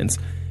those lines.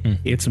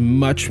 It's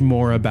much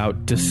more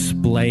about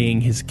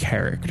displaying his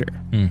character,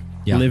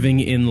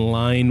 living in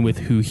line with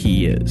who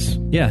he is.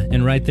 Yeah,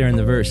 and right there in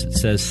the verse it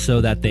says,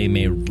 so that they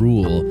may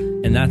rule.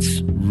 And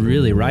that's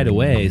really right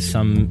away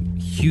some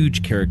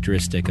huge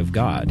characteristic of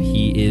God.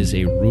 He is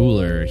a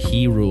ruler.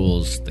 He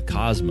rules the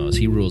cosmos.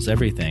 He rules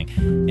everything.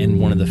 And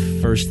one of the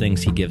first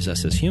things he gives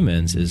us as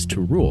humans is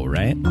to rule,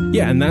 right?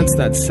 Yeah, and that's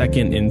that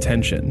second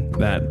intention,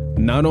 that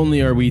not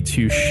only are we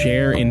to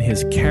share in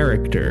his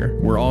character,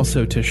 we're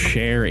also to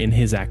share in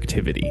his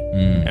activity.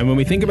 And when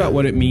we think about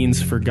what it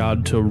means for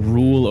God to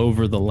rule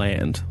over the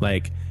land,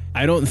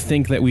 I don't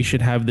think that we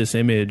should have this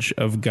image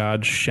of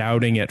God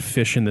shouting at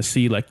fish in the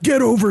sea,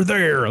 get over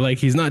there.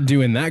 He's not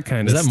doing that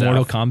kind of stuff. Is that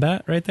Mortal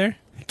Kombat right there?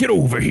 Get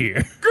over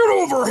here. Get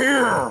over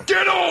here.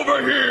 Get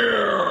over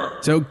here.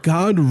 So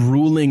God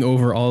ruling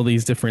over all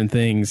these different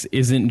things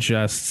isn't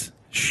just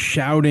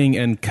shouting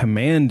and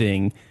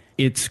commanding.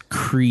 it's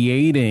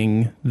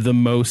creating the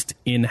most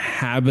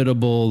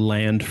inhabitable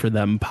land for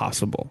them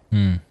possible.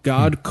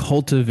 God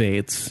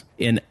cultivates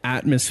an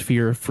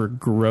atmosphere for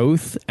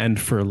growth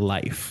and for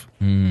life.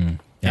 Yeah.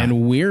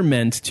 And we're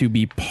meant to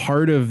be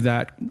part of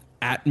that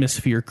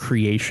atmosphere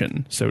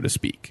creation, so to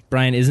speak.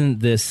 Brian,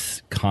 isn't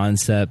this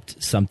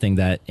concept something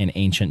that in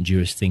ancient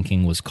Jewish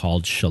thinking was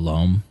called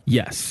shalom?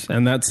 Yes,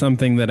 and that's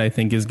something that I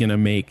think is going to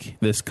make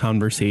this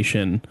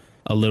conversation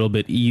a little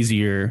bit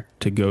easier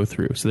to go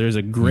through. So there's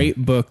a great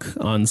book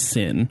on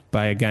sin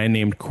by a guy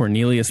named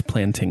Cornelius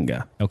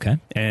Plantinga. Okay.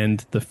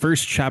 And the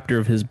first chapter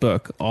of his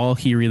book, all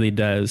he really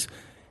does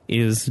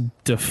is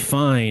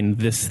define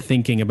this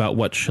thinking about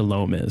what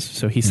shalom is.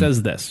 So he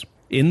says this: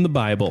 in the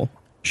Bible,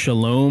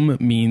 shalom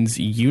means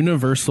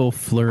universal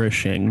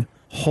flourishing,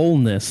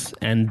 wholeness,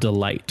 and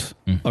delight,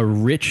 a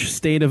rich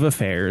state of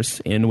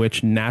affairs in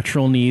which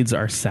natural needs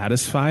are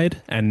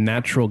satisfied and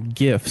natural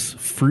gifts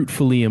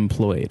fruitfully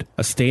employed,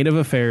 a state of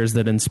affairs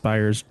that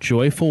inspires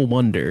joyful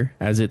wonder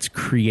as its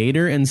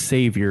creator and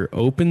savior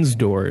opens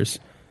doors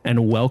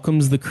and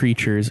welcomes the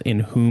creatures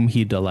in whom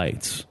he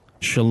delights.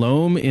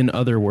 Shalom, in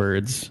other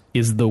words,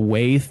 is the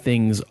way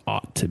things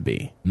ought to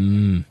be.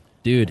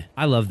 Dude,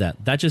 I love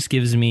that. That just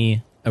gives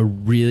me a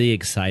really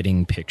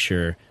exciting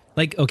picture.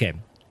 Like, okay,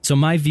 so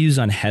my views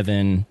on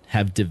heaven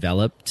have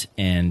developed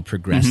and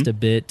progressed a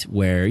bit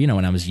where, you know,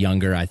 when I was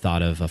younger, I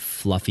thought of a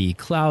fluffy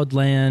cloud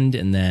land,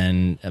 and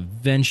then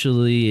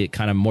eventually it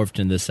kind of morphed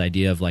into this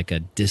idea of like a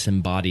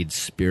disembodied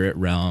spirit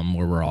realm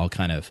where we're all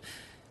kind of,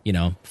 you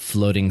know,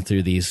 floating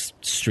through these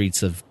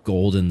streets of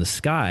gold in the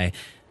sky.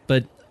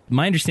 But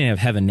my understanding of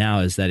heaven now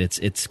is that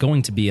it's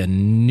going to be a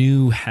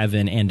new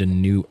heaven and a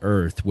new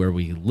earth where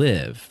we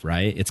live,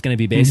 right? It's going to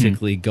be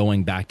basically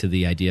going back to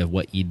the idea of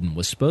what Eden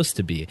was supposed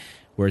to be,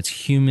 where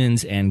it's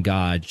humans and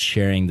God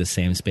sharing the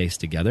same space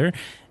together.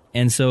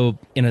 And so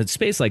in a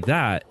space like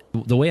that,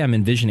 the way I'm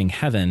envisioning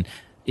heaven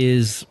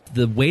is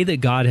the way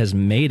that God has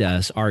made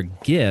us, our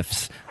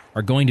gifts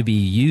are going to be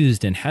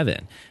used in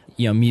heaven.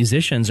 You know,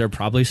 musicians are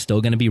probably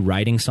still going to be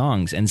writing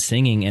songs and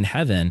singing in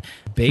heaven.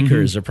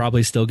 Bakers are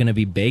probably still going to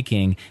be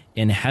baking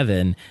in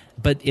heaven,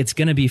 but it's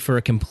going to be for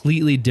a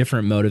completely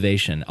different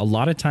motivation. A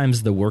lot of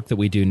times the work that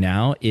we do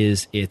now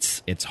is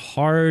it's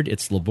hard,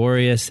 it's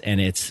laborious, and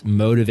it's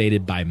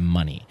motivated by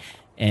money.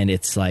 And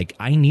it's like,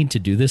 I need to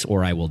do this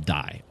or I will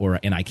die,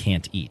 and I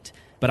can't eat.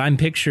 But I'm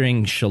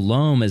picturing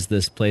Shalom as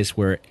this place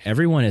where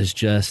everyone is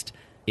just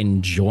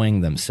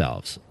enjoying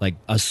themselves. Like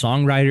a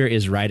songwriter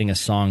is writing a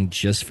song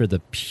just for the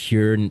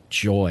pure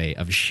joy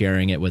of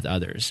sharing it with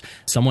others.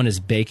 Someone is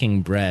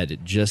baking bread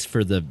just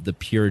for the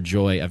pure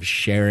joy of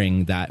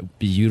sharing that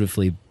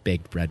beautifully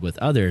baked bread with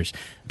others.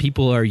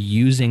 People are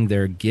using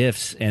their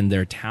gifts and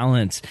their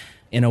talents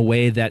in a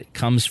way that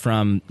comes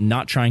from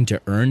not trying to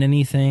earn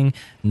anything,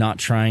 not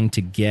trying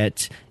to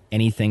get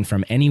anything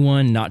from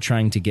anyone, not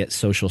trying to get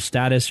social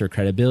status or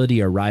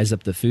credibility or rise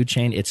up the food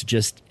chain. It's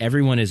just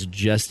everyone is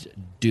just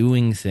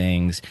doing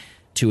things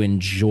to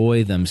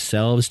enjoy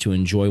themselves, to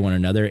enjoy one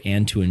another,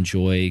 and to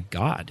enjoy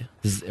God.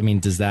 Does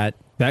that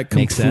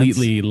make sense?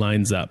 Completely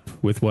lines up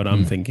with what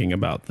I'm thinking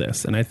about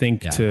this. And I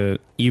think to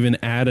even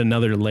add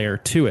another layer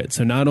to it,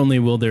 so not only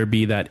will there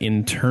be that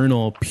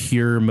internal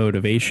pure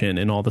motivation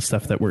in all the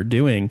stuff that we're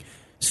doing,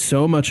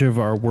 so much of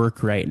our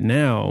work right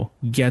now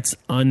gets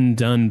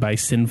undone by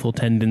sinful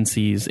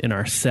tendencies in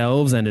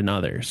ourselves and in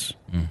others.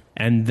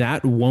 And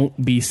that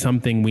won't be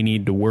something we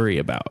need to worry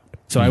about.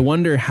 So I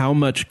wonder how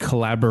much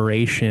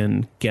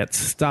collaboration gets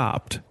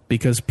stopped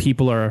because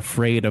people are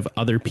afraid of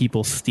other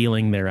people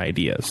stealing their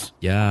ideas.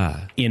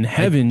 Yeah. In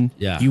heaven,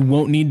 you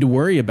won't need to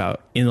worry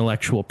about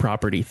intellectual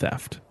property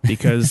theft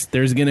because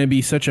there's going to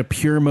be such a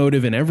pure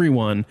motive in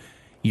everyone.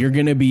 You're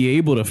going to be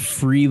able to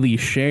freely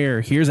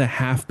share, here's a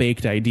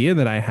half-baked idea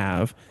that I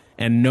have,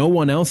 and no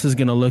one else is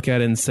going to look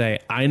at it and say,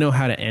 I know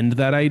how to end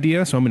that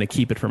idea, so I'm going to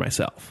keep it for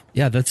myself.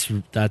 Yeah,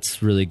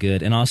 that's really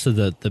good. And also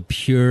the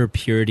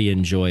purity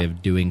and joy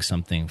of doing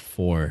something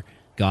for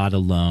God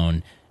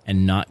alone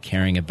and not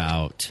caring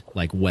about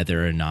like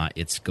whether or not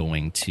it's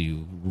going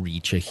to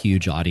reach a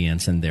huge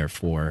audience and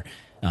therefore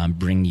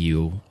bring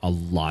you a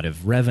lot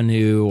of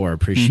revenue or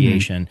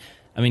appreciation.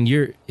 I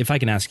mean, if I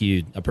can ask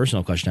you a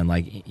personal question,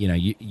 like, you know,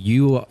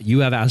 you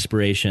have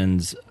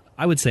aspirations.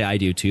 I would say I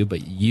do too,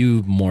 but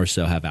you more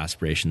so have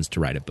aspirations to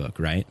write a book,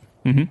 right?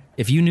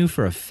 If you knew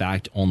for a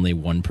fact only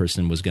one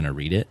person was going to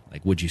read it,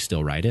 like, would you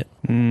still write it?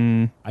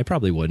 I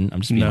probably wouldn't.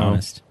 I'm just being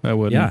honest. I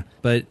wouldn't. Yeah,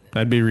 but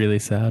I'd be really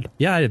sad.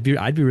 Yeah, I'd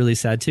be really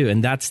sad too.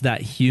 And that's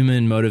that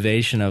human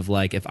motivation of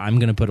like, if I'm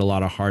going to put a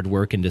lot of hard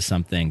work into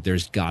something,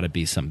 there's got to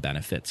be some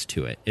benefits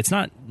to it. It's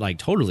not like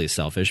totally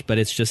selfish, but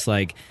it's just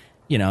like,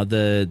 you know,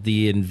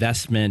 the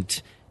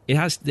investment, it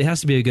has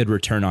to be a good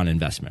return on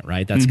investment,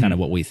 right? That's kind of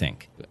what we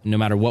think, no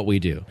matter what we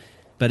do.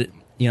 But,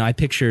 you know, I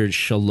picture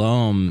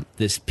Shalom,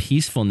 this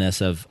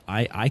peacefulness of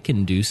I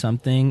can do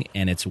something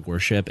and it's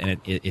worship. And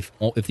if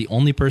the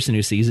only person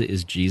who sees it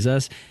is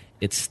Jesus,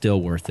 it's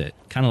still worth it.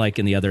 Kind of like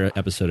in the other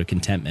episode of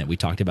Contentment, we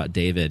talked about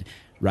David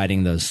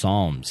writing those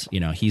Psalms.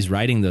 You know, he's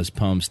writing those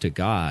poems to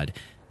God.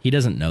 He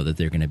doesn't know that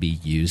they're going to be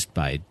used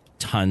by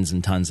tons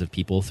and tons of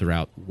people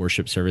throughout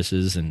worship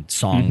services and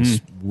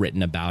songs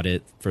written about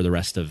it for the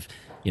rest of,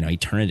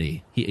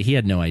 eternity. He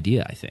had no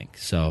idea, I think.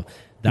 So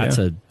that's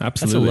a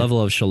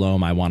level of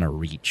shalom I want to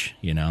reach,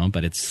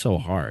 but it's so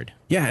hard.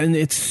 Yeah, and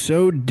it's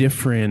so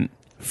different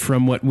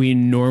from what we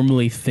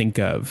normally think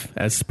of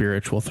as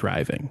spiritual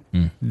thriving.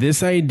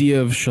 This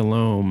idea of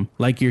shalom,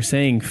 like you're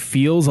saying,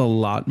 feels a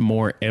lot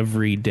more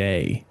every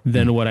day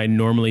than what I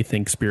normally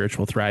think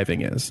spiritual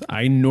thriving is.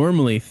 I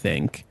normally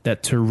think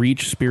that to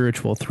reach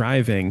spiritual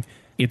thriving,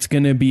 it's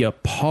going to be a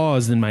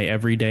pause in my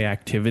everyday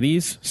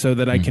activities so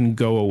that I can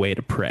go away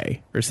to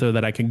pray, or so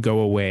that I can go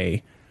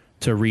away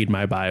to read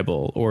my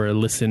Bible or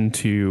listen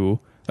to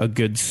a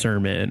good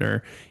sermon,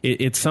 or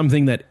it's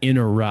something that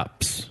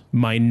interrupts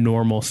my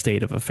normal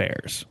state of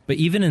affairs. But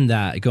even in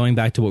that, going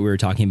back to what we were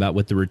talking about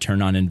with the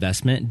return on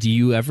investment, do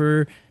you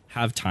ever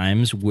have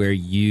times where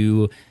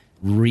you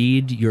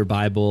read your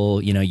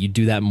Bible, you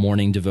do that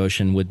morning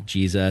devotion with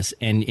Jesus,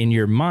 and in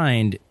your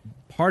mind,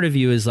 part of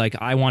you is like,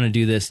 I want to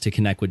do this to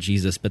connect with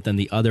Jesus, but then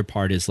the other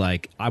part is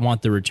like, I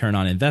want the return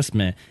on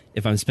investment.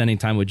 If I'm spending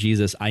time with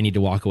Jesus, I need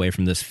to walk away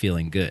from this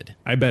feeling good.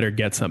 I better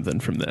get something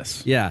from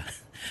this. Yeah.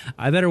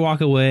 I better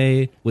walk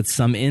away with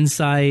some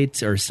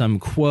insight or some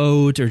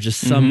quote or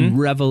just some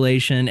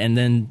revelation. And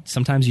then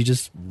sometimes you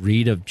just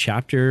read a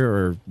chapter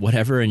or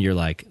whatever, and you're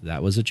like,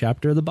 that was a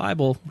chapter of the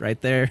Bible right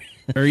there.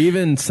 Or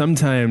even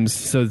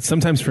sometimes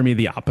for me,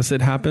 the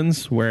opposite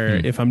happens, where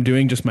if I'm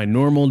doing just my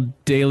normal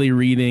daily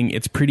reading,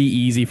 it's pretty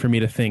easy for me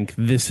to think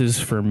this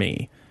is for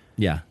me.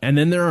 Yeah. And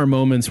then there are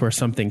moments where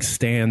something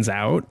stands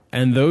out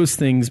and those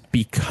things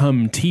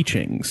become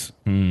teachings.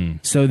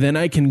 So then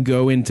I can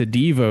go into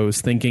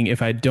Devos thinking,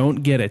 if I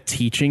don't get a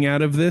teaching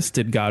out of this,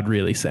 did God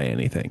really say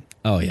anything?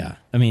 Oh, yeah.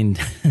 I mean,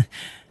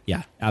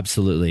 yeah,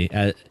 absolutely.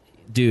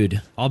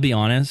 Dude, I'll be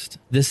honest.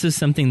 This is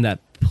something that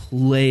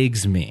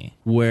plagues me,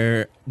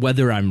 where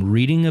whether I'm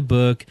reading a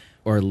book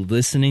or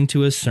listening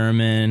to a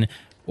sermon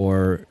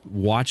or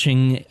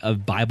watching a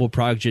Bible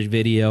Project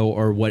video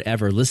or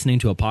whatever, listening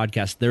to a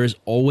podcast, there is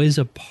always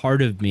a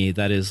part of me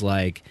that is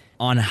like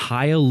on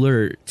high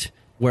alert,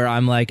 where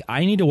I'm like,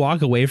 I need to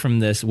walk away from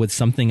this with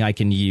something I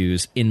can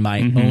use in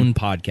my own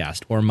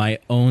podcast or my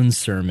own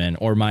sermon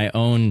or my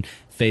own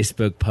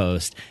Facebook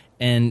post.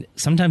 And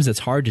sometimes it's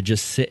hard to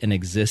just sit and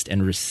exist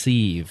and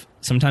receive.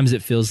 Sometimes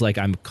it feels like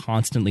I'm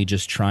constantly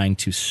just trying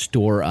to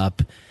store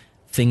up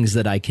things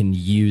that I can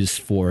use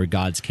for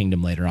God's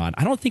kingdom later on.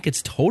 I don't think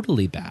it's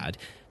totally bad,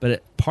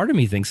 but part of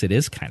me thinks it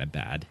is kind of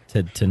bad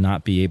to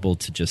not be able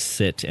to just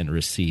sit and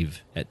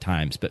receive at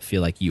times, but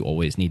feel like you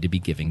always need to be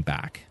giving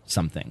back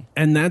something.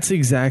 And that's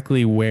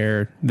exactly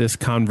where this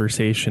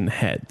conversation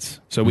heads.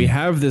 So we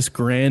have this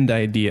grand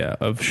idea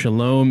of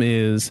shalom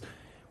is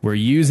we're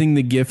using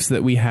the gifts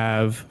that we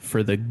have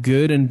for the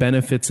good and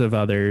benefits of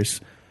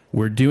others.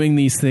 We're doing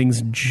these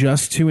things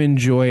just to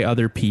enjoy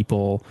other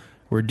people.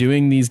 We're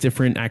doing these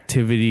different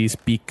activities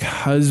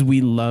because we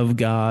love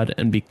God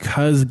and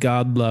because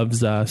God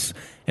loves us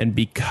and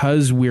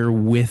because we're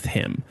with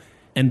him.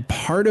 And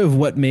part of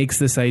what makes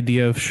this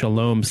idea of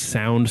shalom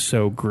sound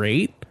so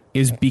great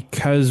is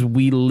because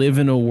we live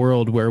in a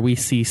world where we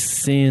see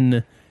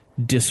sin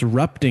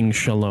disrupting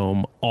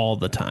shalom all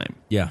the time.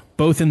 Yeah.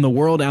 Both in the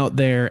world out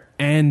there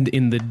and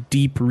in the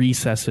deep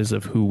recesses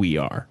of who we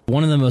are.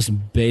 One of the most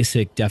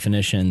basic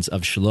definitions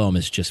of shalom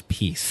is just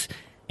peace.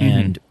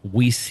 And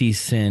we see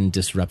sin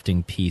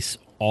disrupting peace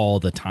all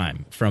the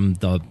time, from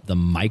the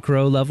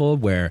micro level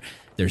where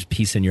there's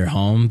peace in your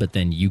home, but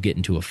then you get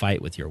into a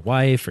fight with your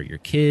wife or your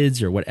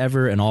kids or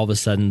whatever, and all of a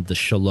sudden the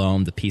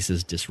shalom, the peace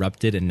is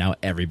disrupted, and now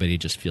everybody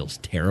just feels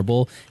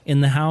terrible in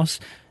the house.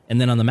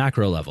 And then on the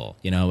macro level,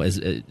 as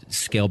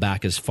scale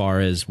back as far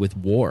as with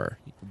war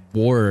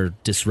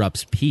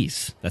disrupts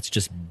peace. That's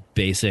just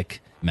basic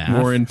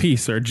math. War and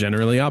peace are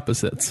generally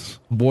opposites.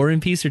 War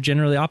and peace are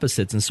generally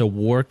opposites. And so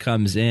war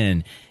comes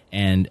in,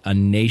 and a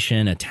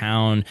nation, a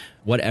town,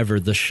 whatever,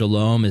 the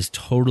shalom is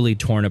totally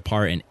torn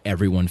apart, and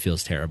everyone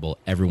feels terrible.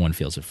 Everyone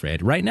feels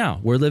afraid. Right now,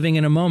 we're living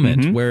in a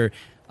moment where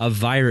a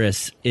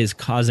virus is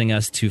causing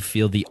us to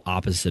feel the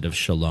opposite of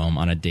shalom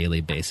on a daily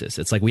basis.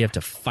 It's like we have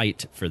to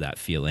fight for that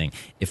feeling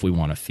if we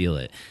want to feel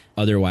it.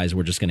 Otherwise,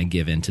 we're just going to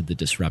give in to the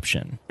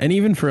disruption. And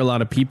even for a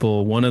lot of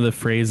people, one of the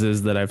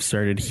phrases that I've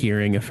started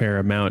hearing a fair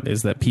amount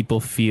is that people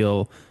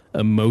feel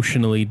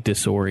emotionally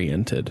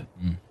disoriented.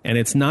 And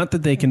it's not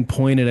that they can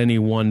point at any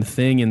one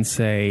thing and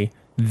say,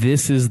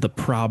 this is the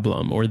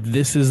problem or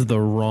this is the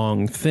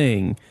wrong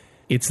thing.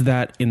 It's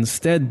that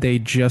instead they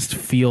just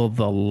feel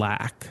the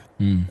lack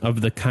of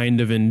the kind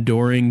of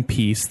enduring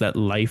peace that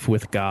life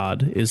with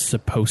God is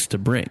supposed to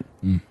bring.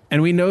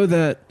 And we know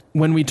that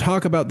when we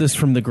talk about this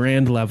from the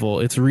grand level,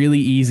 it's really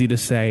easy to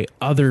say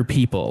other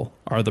people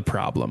are the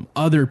problem.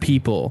 Other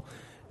people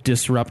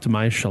disrupt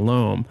my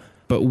shalom.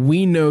 But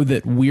we know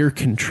that we're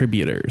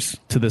contributors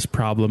to this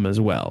problem as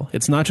well.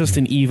 It's not just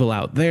an evil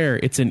out there,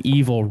 it's an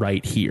evil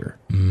right here.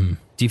 Do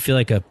you feel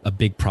like a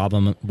big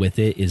problem with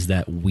it is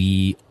that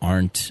we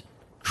aren't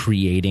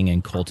creating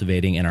and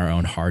cultivating in our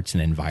own hearts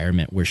an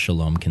environment where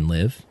shalom can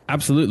live?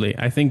 Absolutely.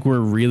 I think we're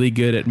really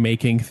good at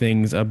making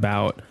things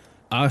about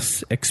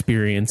us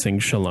experiencing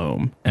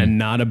shalom and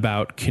not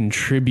about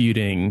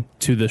contributing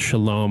to the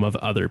shalom of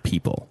other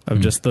people. Of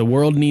just the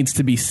world needs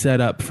to be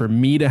set up for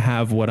me to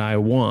have what I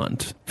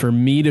want, for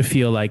me to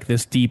feel like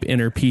this deep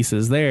inner peace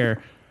is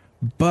there.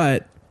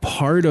 But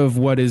part of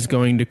what is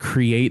going to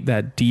create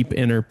that deep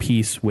inner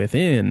peace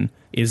within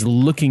is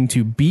looking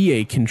to be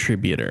a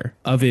contributor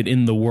of it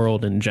in the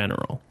world in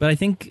general. But I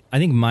think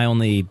my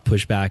only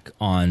pushback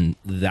on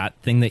that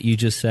thing that you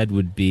just said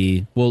would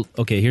be, well,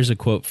 okay, here's a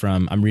quote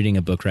from, I'm reading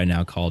a book right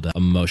now called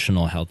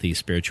Emotional Healthy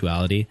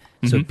Spirituality.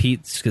 So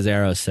Pete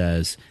Scazzaro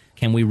says,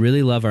 can we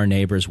really love our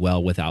neighbors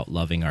well without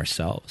loving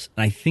ourselves?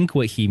 And I think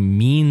what he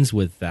means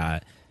with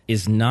that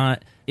is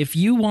not, if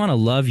you want to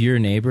love your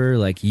neighbor,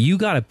 like, you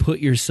got to put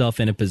yourself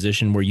in a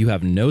position where you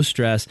have no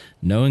stress,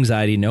 no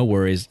anxiety, no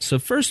worries. So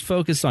first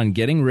focus on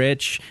getting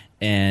rich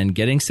and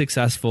getting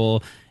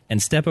successful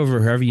and step over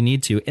whoever you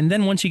need to. And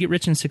then once you get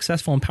rich and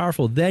successful and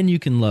powerful, then you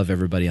can love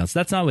everybody else.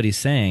 That's not what he's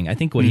saying. I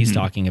think what he's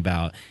talking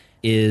about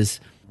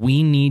is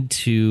we need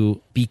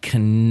to be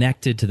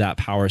connected to that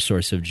power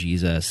source of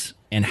Jesus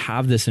and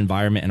have this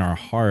environment in our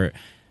heart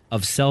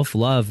of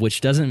self-love,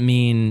 which doesn't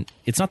mean,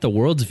 it's not the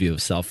world's view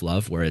of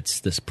self-love where it's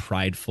this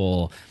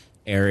prideful,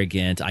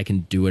 arrogant, I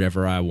can do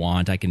whatever I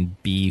want, I can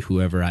be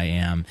whoever I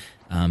am.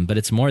 But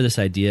it's more this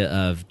idea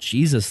of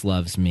Jesus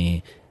loves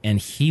me and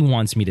he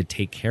wants me to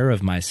take care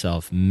of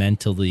myself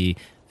mentally,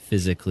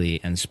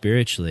 physically, and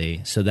spiritually,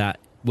 so that,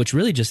 which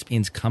really just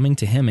means coming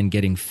to him and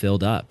getting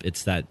filled up.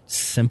 It's that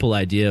simple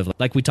idea of,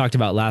 like we talked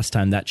about last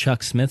time, that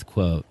Chuck Smith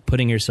quote,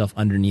 putting yourself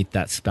underneath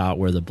that spout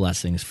where the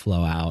blessings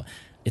flow out.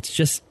 It's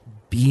just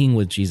being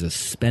with Jesus,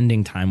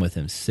 spending time with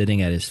him,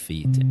 sitting at his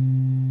feet.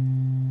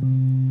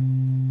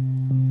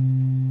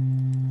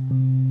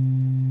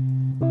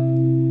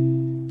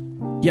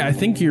 Yeah, I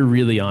think you're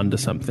really onto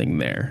something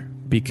there,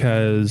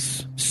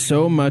 because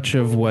so much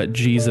of what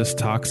Jesus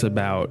talks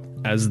about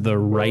as the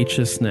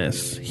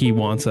righteousness he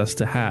wants us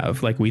to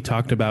have, like we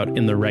talked about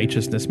in the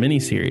Righteousness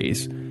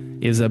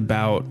miniseries, is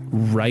about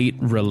right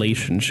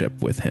relationship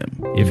with him.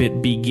 If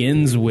it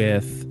begins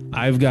with,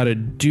 I've got to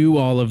do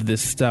all of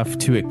this stuff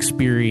to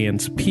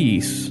experience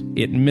peace,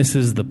 it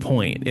misses the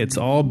point. It's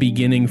all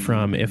beginning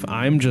from, if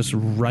I'm just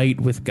right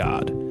with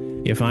God,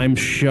 if I'm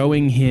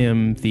showing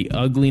him the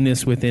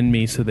ugliness within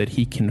me so that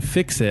he can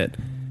fix it,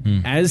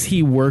 as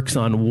he works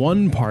on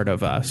one part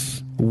of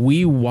us,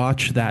 we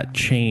watch that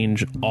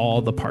change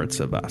all the parts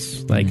of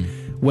us. Like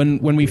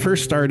when we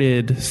first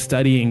started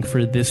studying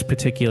for this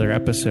particular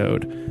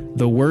episode,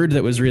 the word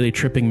that was really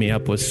tripping me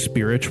up was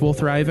spiritual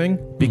thriving,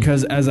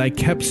 because as I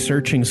kept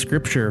searching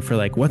scripture for,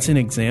 like, what's an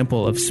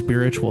example of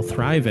spiritual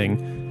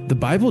thriving, the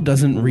Bible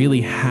doesn't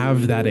really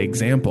have that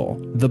example.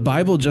 The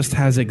Bible just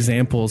has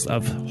examples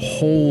of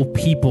whole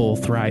people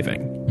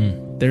thriving.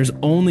 There's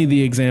only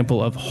the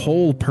example of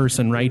whole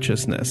person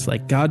righteousness.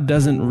 Like, God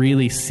doesn't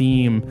really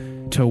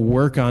seem to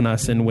work on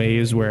us in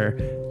ways where,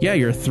 yeah,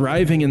 you're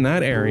thriving in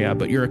that area,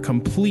 but you're a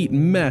complete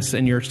mess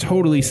and you're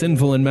totally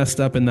sinful and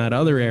messed up in that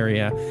other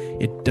area.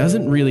 It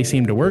doesn't really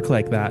seem to work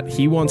like that.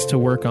 He wants to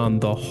work on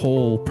the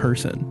whole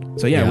person.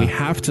 So yeah, we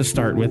have to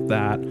start with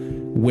that.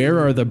 Where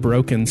are the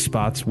broken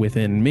spots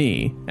within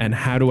me, and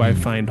how do I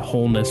find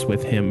wholeness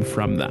with him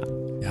from that?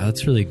 Yeah,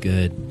 that's really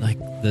good. Like,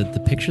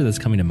 the picture that's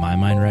coming to my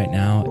mind right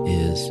now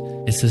is,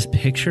 it's this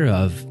picture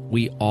of,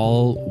 we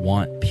all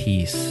want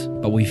peace,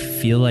 but we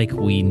feel like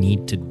we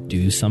need to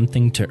do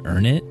something to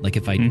earn it. Like,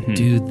 if I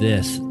do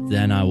this,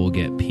 then I will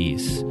get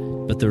peace.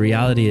 But the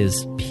reality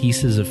is,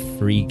 peace is a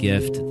free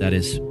gift that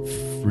is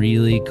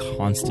freely,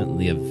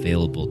 constantly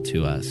available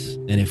to us.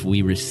 And if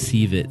we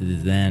receive it,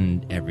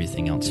 then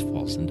everything else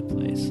falls into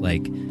place.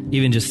 Like,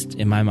 even just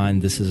in my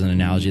mind, this is an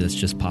analogy that's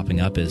just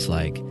popping up, is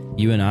like,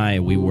 you and I,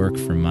 we work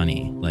for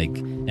money, like,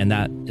 and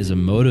that is a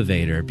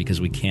motivator because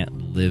we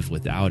can't live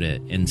without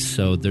it. And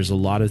so there's a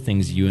lot of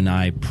things you and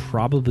I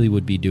probably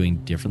would be doing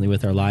differently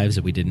with our lives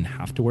if we didn't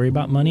have to worry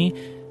about money.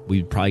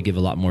 We'd probably give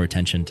a lot more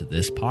attention to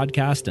this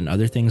podcast and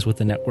other things with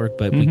the network,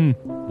 but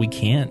we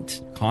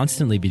can't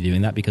constantly be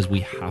doing that because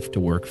we have to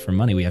work for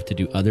money. We have to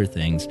do other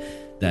things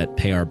that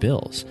pay our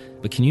bills.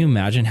 But can you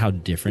imagine how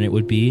different it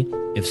would be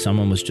if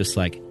someone was just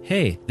like,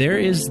 hey, there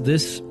is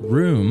this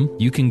room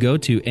you can go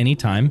to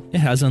anytime. It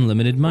has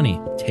unlimited money.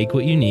 Take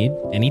what you need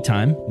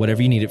anytime,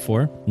 whatever you need it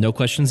for, no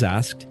questions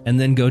asked, and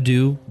then go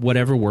do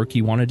whatever work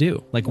you want to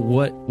do. Like,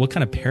 what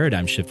kind of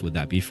paradigm shift would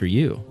that be for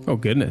you? Oh,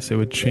 goodness. It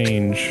would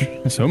change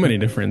so many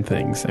different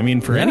things. I mean,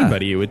 for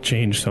anybody, it would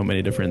change so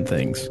many different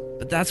things.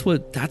 But that's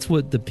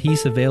what the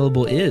peace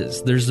available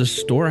is. There's a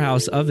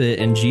storehouse of it,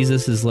 and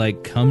Jesus is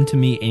like, come to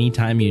me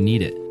anytime you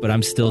need it. But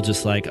I'm still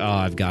just like, oh,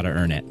 I've got to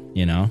earn it,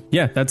 you know?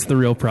 Yeah, that's the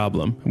real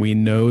problem. We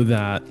know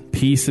that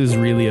peace is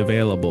really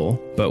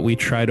available, but we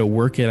try to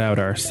work it out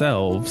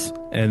ourselves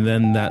And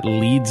then that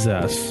leads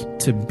us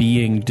to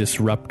being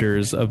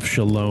disruptors of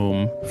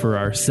shalom for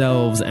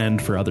ourselves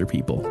and for other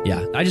people.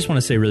 Yeah, I just want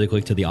to say really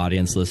quick to the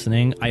audience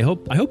listening, I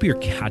hope you're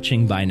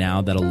catching by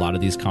now that a lot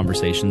of these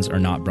conversations are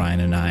not Brian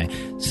and I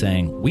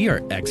saying we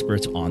are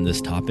experts on this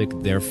topic,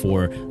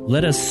 therefore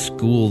let us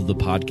school the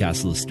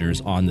podcast listeners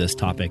on this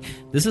topic.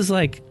 This is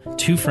like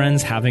two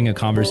friends having a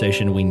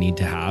conversation we need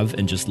to have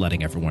and just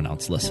letting everyone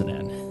else listen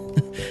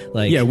in.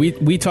 Like, yeah,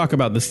 we talk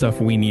about the stuff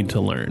we need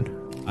to learn.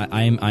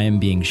 I am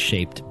being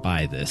shaped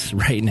by this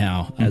right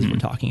now as we're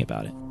talking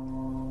about it.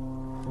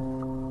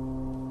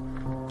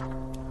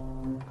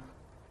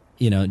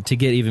 You know, to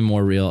get even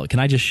more real, can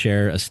I just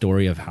share a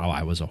story of how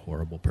I was a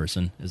horrible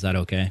person? Is that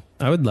okay?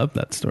 I would love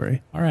that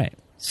story. All right.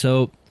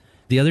 So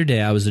the other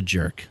day I was a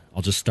jerk.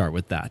 I'll just start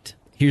with that.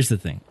 Here's the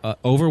thing.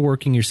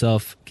 Overworking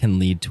yourself can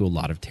lead to a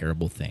lot of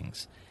terrible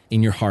things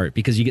in your heart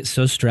because you get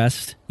so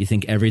stressed, you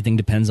think everything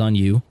depends on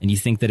you, and you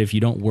think that if you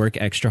don't work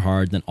extra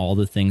hard, then all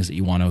the things that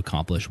you want to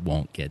accomplish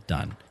won't get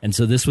done. And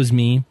so this was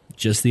me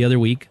just the other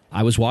week.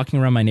 I was walking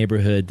around my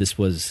neighborhood. This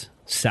was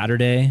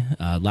Saturday,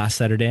 last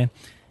Saturday, and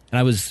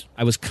I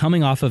was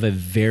coming off of a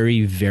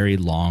very, very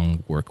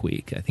long work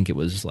week. I think it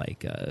was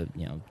like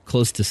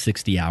close to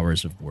 60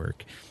 hours of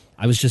work.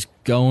 I was just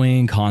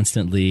going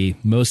constantly.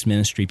 Most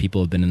ministry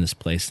people have been in this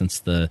place since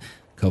the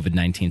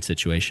COVID-19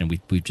 situation.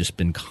 We've just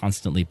been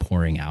constantly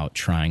pouring out,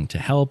 trying to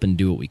help and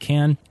do what we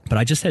can. But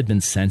I just had been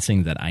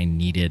sensing that I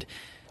needed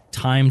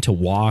time to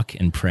walk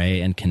and pray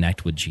and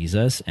connect with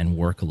Jesus and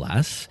work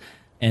less.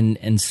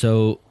 And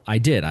so I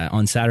did.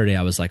 On Saturday,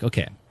 I was like,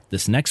 okay,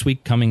 this next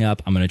week coming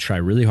up, I'm going to try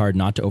really hard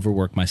not to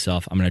overwork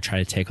myself. I'm going to try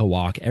to take a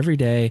walk every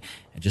day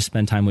and just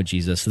spend time with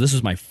Jesus. So this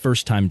was my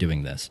first time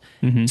doing this.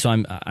 Mm-hmm. So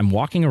I'm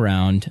walking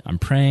around, I'm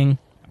praying,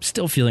 I'm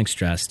still feeling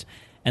stressed.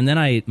 And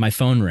then my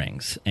phone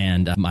rings,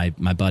 and my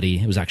buddy,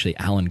 it was actually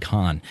Alan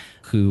Kahn,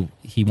 who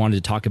he wanted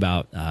to talk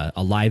about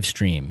a live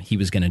stream he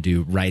was going to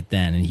do right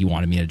then, and he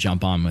wanted me to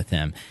jump on with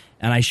him.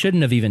 And I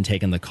shouldn't have even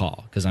taken the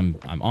call because I'm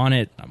on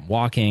it, I'm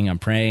walking, I'm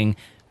praying,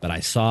 but I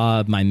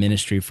saw my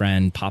ministry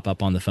friend pop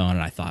up on the phone,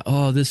 and I thought,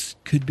 oh, this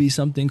could be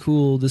something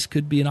cool. This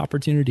could be an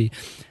opportunity.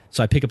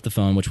 So I pick up the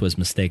phone, which was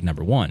mistake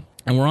number one.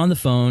 And we're on the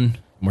phone,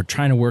 and we're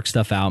trying to work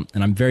stuff out,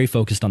 and I'm very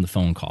focused on the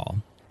phone call.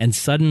 And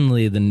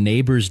suddenly the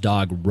neighbor's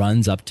dog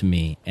runs up to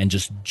me and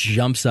just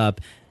jumps up.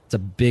 It's a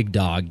big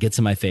dog, gets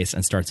in my face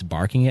and starts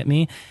barking at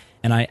me.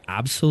 And I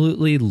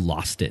absolutely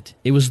lost it.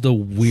 It was the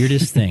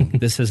weirdest thing.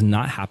 This has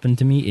not happened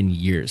to me in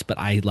years, but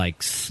I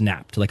like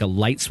snapped, like a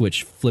light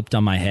switch flipped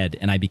on my head.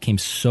 And I became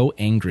so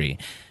angry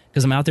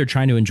because I'm out there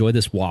trying to enjoy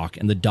this walk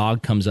and the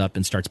dog comes up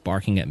and starts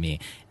barking at me.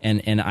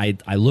 And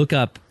I look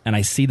up and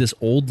I see this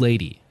old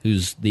lady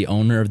who's the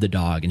owner of the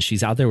dog. And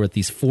she's out there with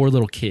these 4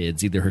 little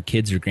kids, either her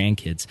kids or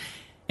grandkids.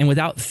 And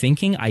without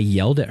thinking, I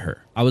yelled at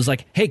her. I was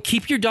like, hey,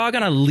 keep your dog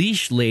on a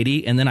leash,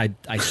 lady. And then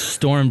I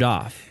stormed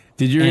off.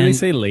 Did you really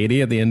say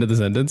lady at the end of the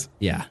sentence?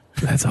 Yeah.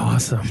 That's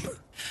awesome.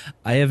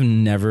 I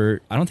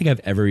don't think I've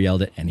ever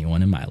yelled at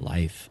anyone in my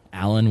life.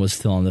 Alan was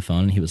still on the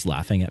phone. He was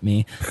laughing at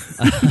me.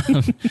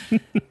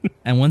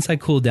 And once I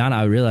cooled down,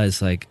 I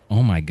realized like,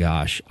 oh my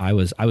gosh, I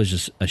was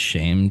just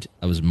ashamed.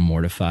 I was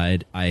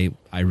mortified. I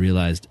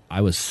realized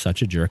I was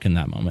such a jerk in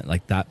that moment.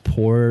 Like that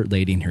poor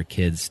lady and her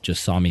kids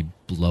just saw me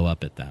blow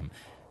up at them.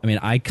 I mean,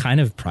 I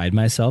kind of pride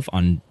myself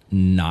on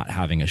not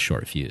having a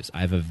short fuse. I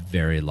have a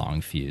very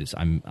long fuse.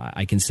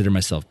 I consider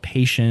myself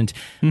patient.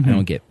 Mm-hmm. I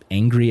don't get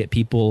angry at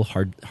people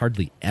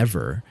hardly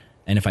ever.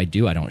 And if I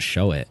do, I don't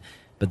show it.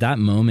 But that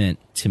moment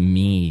to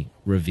me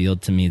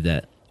revealed to me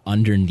that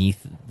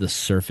underneath the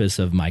surface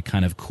of my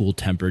kind of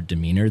cool-tempered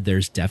demeanor,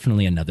 there's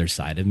definitely another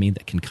side of me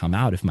that can come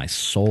out if my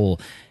soul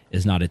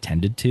is not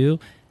attended to.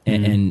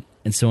 Mm-hmm.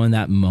 And so in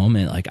that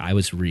moment, like I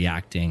was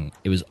reacting,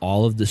 it was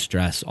all of the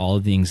stress, all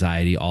of the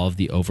anxiety, all of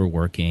the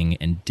overworking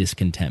and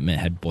discontentment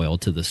had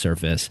boiled to the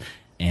surface.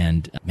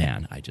 And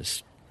man, I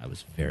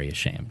was very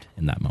ashamed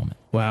in that moment.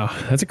 Wow.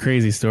 That's a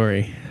crazy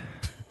story.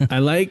 I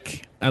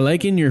like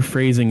in your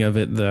phrasing of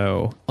it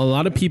though. A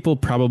lot of people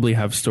probably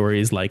have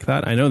stories like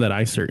that. I know that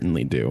I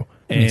certainly do.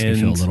 It makes me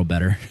feel a little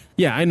better.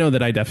 Yeah, I know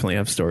that I definitely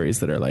have stories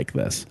that are like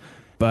this.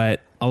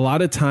 But a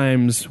lot of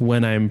times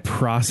when I'm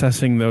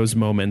processing those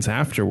moments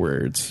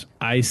afterwards,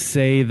 I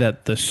say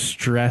that the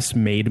stress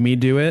made me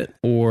do it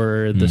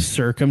or the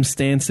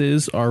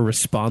circumstances are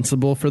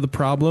responsible for the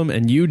problem.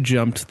 And you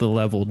jumped the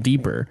level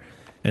deeper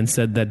and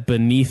said that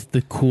beneath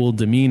the cool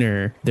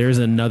demeanor, there's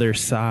another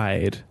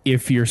side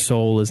if your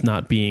soul is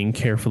not being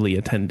carefully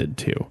attended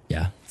to.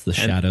 Yeah, it's the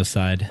shadow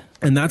side.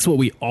 And that's what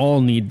we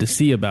all need to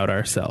see about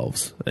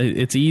ourselves.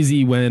 It's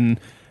easy when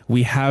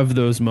we have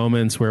those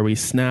moments where we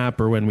snap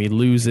or when we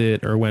lose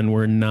it or when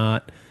we're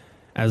not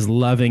as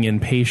loving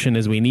and patient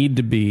as we need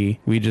to be.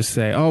 We just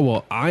say, oh,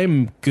 well,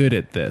 I'm good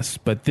at this,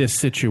 but this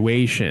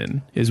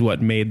situation is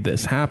what made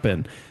this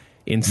happen.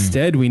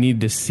 Instead, we need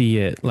to see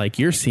it like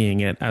you're seeing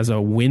it as a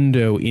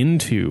window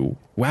into,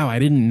 wow, I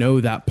didn't know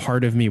that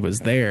part of me was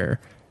there.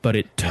 but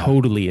it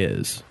totally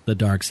is. The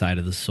dark side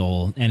of the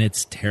soul. And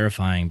it's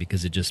terrifying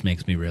because it just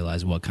makes me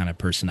realize what kind of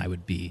person I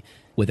would be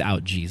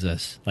without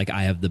Jesus. Like,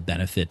 I have the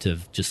benefit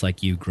of, just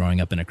like you, growing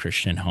up in a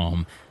Christian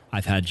home.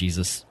 I've had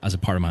Jesus as a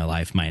part of my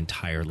life my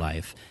entire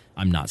life.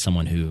 I'm not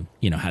someone who,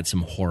 had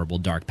some horrible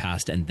dark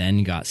past and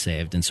then got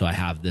saved. And so I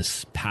have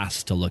this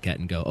past to look at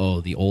and go,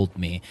 oh, the old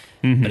me.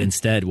 Mm-hmm. But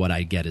instead what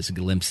I get is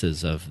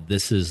glimpses of,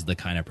 this is the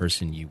kind of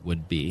person you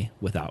would be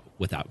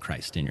without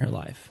Christ in your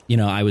life.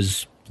 I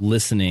was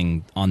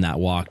listening on that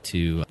walk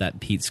to that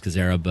Pete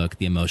Scazzero book,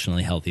 The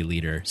Emotionally Healthy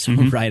Leader. So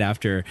right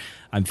after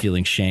I'm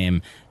feeling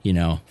shame,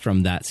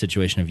 from that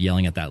situation of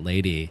yelling at that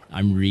lady,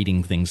 I'm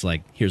reading things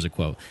like, here's a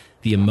quote: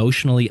 "The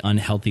emotionally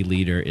unhealthy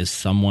leader is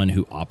someone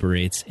who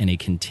operates in a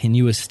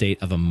continuous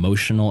state of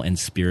emotional and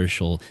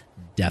spiritual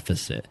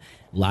deficit,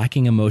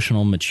 lacking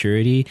emotional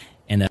maturity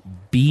and a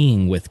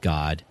being with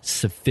God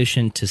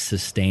sufficient to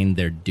sustain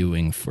their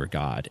doing for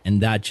God."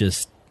 And that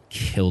just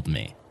killed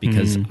me,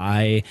 because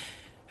I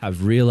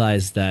have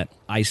realized that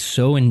I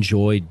so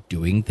enjoy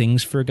doing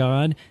things for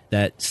God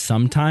that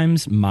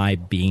sometimes my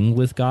being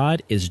with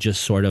God is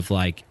just sort of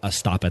like a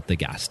stop at the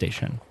gas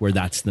station, where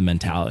that's the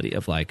mentality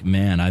of like,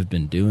 man, I've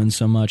been doing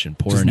so much and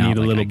pouring out. Just need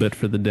a little bit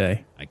for the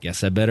day. I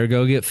guess I better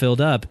go get filled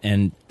up.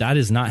 And that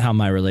is not how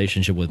my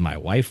relationship with my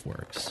wife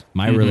works.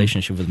 My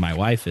relationship with my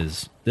wife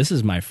is, this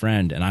is my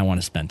friend and I want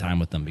to spend time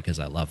with them because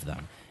I love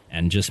them.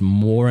 And just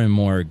more and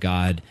more,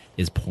 God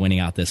is pointing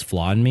out this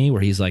flaw in me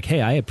where he's like, hey,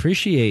 I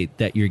appreciate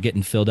that you're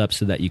getting filled up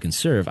so that you can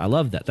serve. I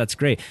love that. That's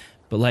great.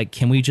 But like,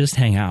 can we just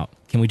hang out?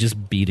 Can we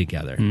just be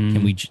together?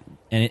 Can we?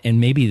 And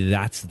maybe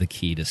that's the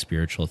key to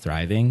spiritual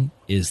thriving,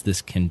 is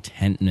this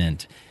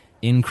contentment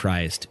in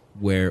Christ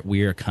where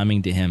we are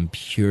coming to him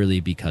purely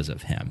because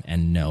of him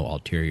and no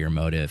ulterior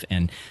motive.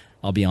 And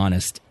I'll be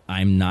honest,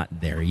 I'm not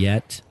there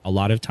yet a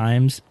lot of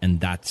times. And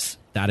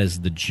that is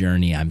the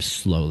journey I'm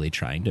slowly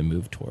trying to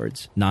move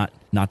towards. Not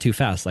too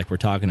fast, like we're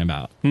talking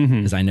about,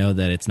 because I know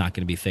that it's not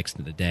going to be fixed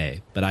in a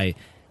day. But I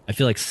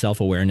feel like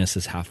self-awareness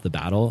is half the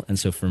battle. And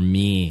so for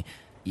me,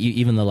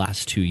 even the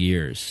last 2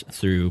 years,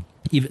 through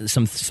even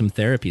some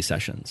therapy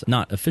sessions,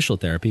 not official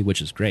therapy,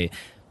 which is great,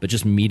 but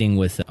just meeting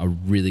with a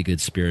really good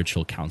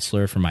spiritual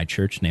counselor from my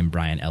church named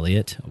Brian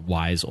Elliott, a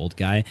wise old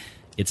guy,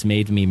 it's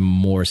made me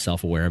more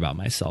self-aware about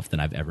myself than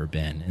I've ever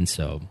been. And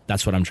so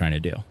that's what I'm trying to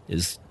do,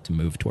 is to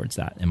move towards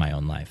that in my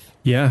own life.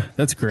 Yeah,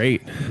 that's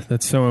great.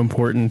 That's so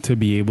important to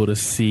be able to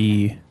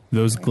see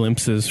those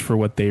glimpses for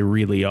what they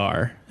really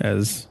are,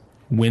 as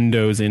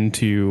windows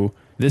into,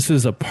 this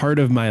is a part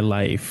of my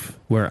life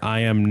where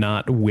I am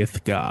not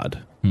with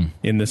God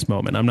in this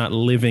moment. I'm not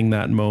living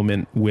that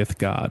moment with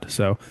God.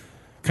 So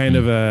kind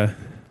of a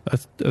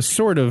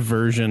sort of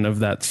version of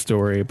that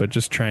story, but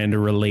just trying to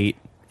relate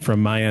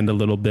from my end a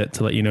little bit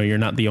to let you know you're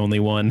not the only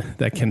one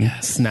that can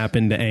snap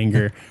into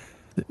anger.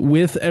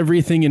 With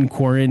everything in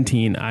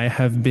quarantine, I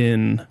have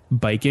been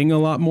biking a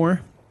lot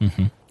more.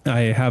 I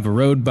have a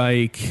road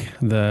bike.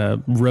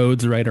 The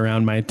roads right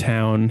around my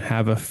town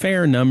have a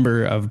fair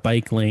number of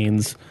bike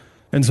lanes.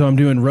 And so I'm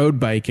doing road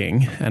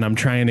biking and I'm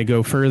trying to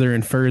go further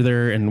and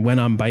further. And when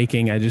I'm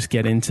biking, I just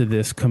get into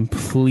this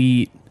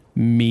complete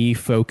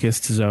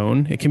me-focused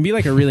zone. It can be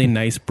like a really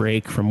nice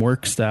break from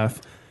work stuff.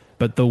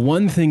 But the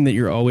one thing that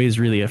you're always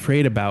really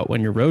afraid about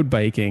when you're road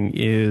biking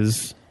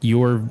is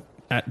you're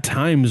at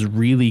times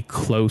really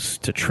close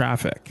to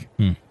traffic.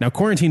 Now,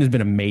 quarantine has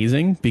been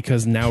amazing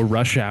because now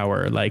rush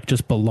hour like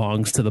just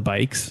belongs to the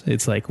bikes.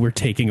 It's like we're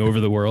taking over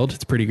the world.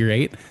 It's pretty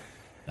great.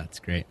 That's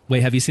great.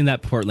 Wait, have you seen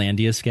that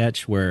Portlandia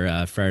sketch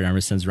where Fred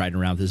Armisen's riding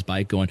around with his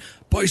bike going,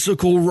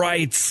 bicycle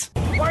rights?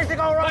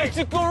 Bicycle rights!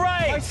 Bicycle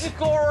rights!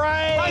 Bicycle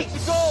rights!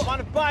 Bicycle! On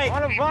a bike!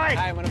 On a bike!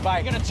 I'm on a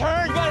bike. You're gonna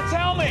turn? You gotta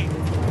tell me!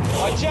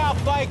 Watch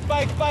out! Bike,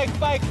 bike, bike,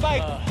 bike,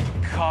 bike!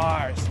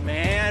 Cars,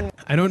 man.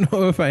 I don't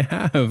know if I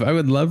have. I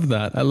would love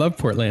that. I love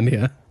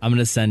Portlandia. I'm going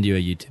to send you a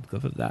YouTube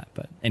clip of that.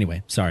 But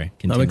anyway, sorry.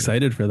 Continue. I'm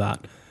excited for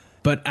that.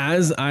 But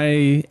as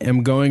I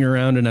am going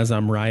around and as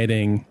I'm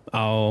riding,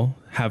 I'll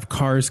have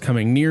cars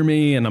coming near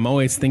me. And I'm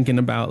always thinking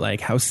about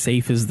like, how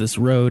safe is this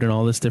road and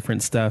all this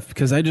different stuff.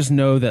 Because I just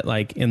know that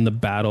like in the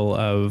battle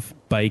of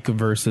bike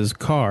versus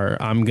car,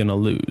 I'm going to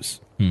lose.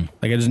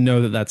 Like I just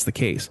know that that's the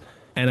case.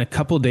 And a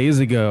couple days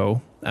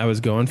ago, I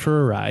was going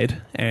for a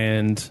ride,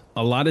 and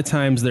a lot of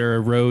times there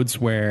are roads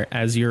where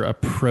as you're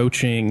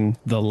approaching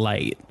the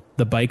light,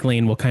 the bike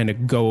lane will kind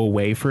of go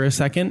away for a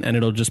second and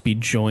it'll just be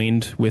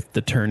joined with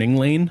the turning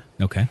lane.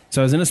 Okay.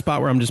 So I was in a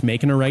spot where I'm just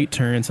making a right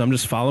turn. So I'm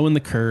just following the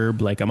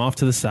curb. Like I'm off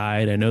to the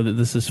side. I know that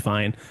this is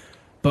fine.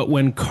 But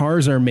when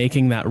cars are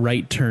making that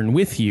right turn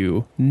with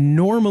you,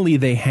 normally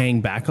they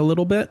hang back a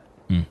little bit.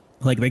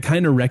 Like they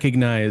kind of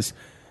recognize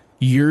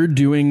you're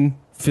doing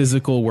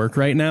physical work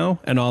right now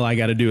and all I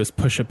got to do is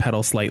push a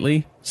pedal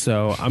slightly.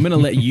 So I'm going to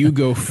let you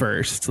go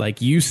first. Like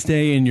you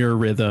stay in your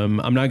rhythm.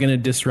 I'm not going to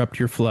disrupt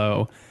your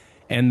flow.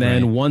 And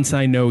then once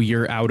I know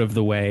you're out of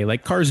the way,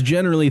 like cars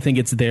generally think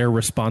it's their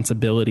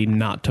responsibility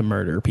not to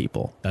murder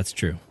people. That's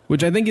true.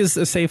 Which I think is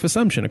a safe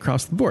assumption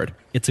across the board.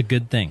 It's a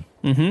good thing.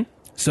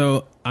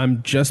 So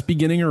I'm just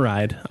beginning a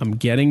ride. I'm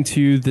getting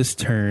to this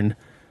turn.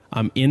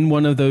 I'm in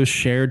one of those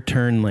shared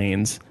turn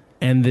lanes,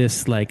 and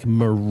this like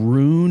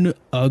maroon,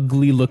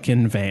 ugly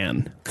looking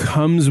van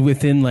comes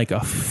within like a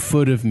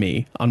foot of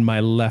me on my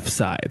left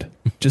side,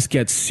 just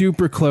gets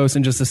super close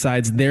and just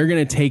decides they're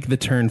going to take the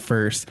turn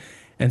first.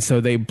 And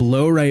so they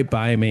blow right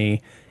by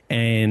me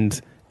and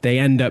they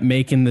end up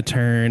making the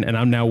turn, and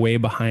I'm now way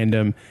behind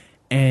them.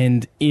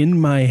 And in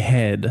my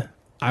head,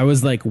 I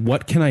was like,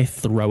 what can I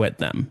throw at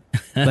them?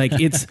 Like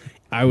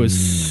I was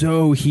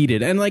so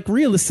heated. And like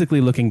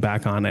realistically looking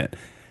back on it,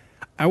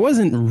 I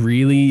wasn't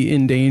really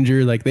in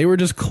danger. Like they were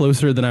just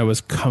closer than I was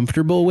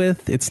comfortable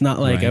with. It's not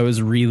like Right. I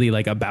was really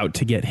like about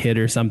to get hit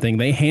or something.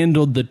 They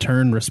handled the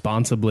turn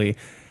responsibly,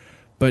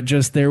 but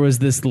just there was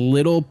this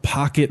little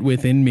pocket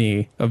within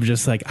me of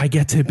just like, I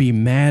get to be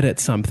mad at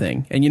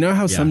something. And you know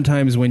how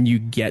sometimes when you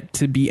get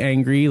to be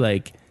angry,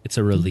 like, It's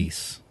a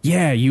release.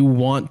 yeah, you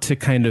want to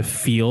kind of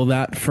feel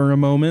that for a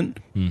moment.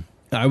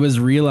 I was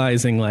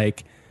realizing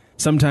like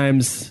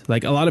sometimes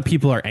like a lot of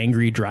people are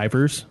angry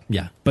drivers.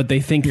 Yeah. But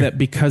they think that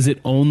because it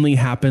only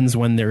happens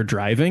when they're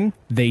driving,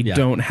 they Yeah.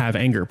 don't have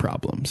anger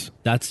problems.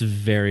 That's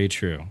very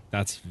true.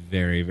 That's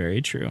very,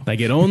 very true.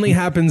 Like it only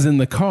happens in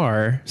the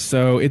car.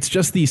 So it's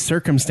just these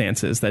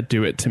circumstances that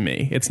do it to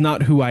me. It's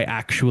not who I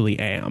actually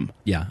am.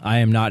 Yeah, I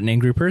am not an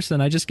angry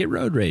person. I just get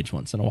road rage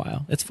once in a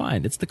while. It's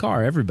fine. It's the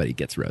car. Everybody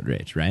gets road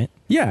rage, right?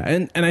 Yeah.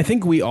 And I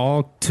think we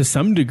all to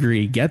some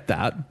degree get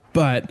that.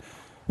 But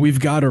we've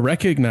got to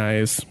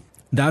recognize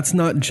that's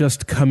not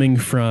just coming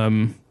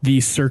from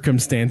these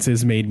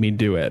circumstances made me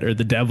do it or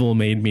the devil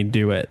made me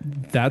do it.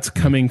 That's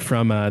coming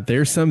from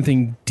there's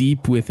something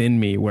deep within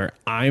me where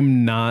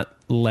I'm not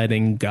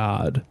letting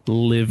God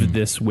live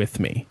this with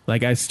me.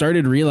 Like I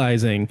started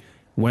realizing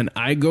when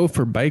I go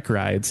for bike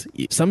rides,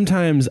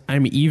 sometimes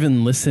I'm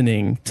even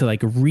listening to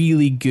like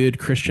really good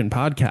Christian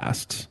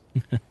podcasts.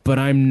 But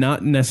I'm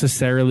not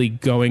necessarily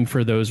going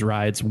for those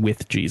rides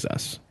with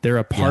Jesus. They're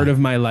a part of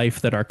my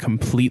life that are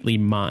completely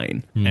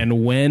mine.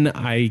 And when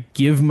I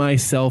give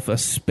myself a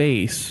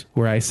space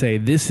where I say,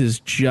 this is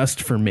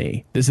just for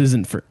me, this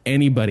isn't for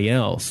anybody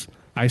else,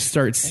 I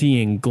start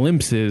seeing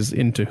glimpses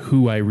into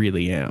who I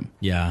really am.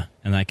 Yeah,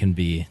 and that can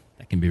be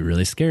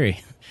really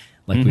scary.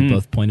 Like we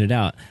both pointed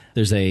out.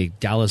 There's a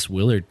Dallas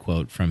Willard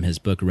quote from his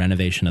book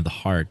Renovation of the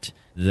Heart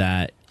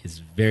that is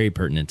very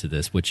pertinent to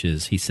this, which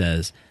is he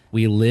says,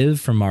 "We live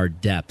from our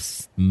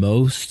depths,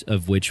 most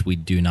of which we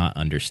do not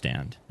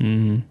understand."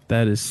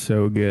 That is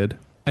so good.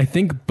 I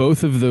think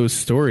both of those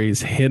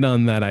stories hit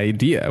on that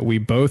idea. We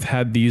both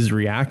had these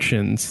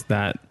reactions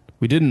that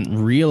we didn't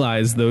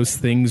realize those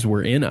things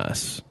were in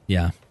us.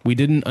 Yeah. We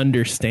didn't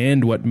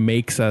understand what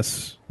makes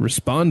us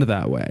respond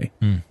that way,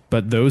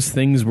 but those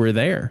things were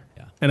there.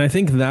 Yeah. And I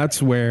think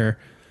that's where,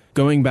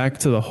 going back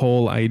to the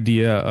whole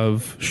idea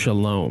of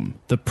shalom,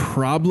 the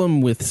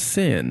problem with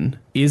sin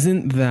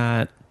isn't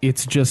that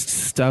it's just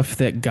stuff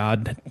that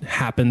God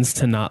happens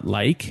to not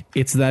like.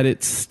 It's that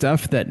it's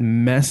stuff that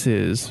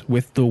messes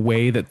with the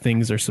way that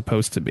things are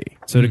supposed to be.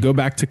 So to go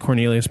back to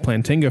Cornelius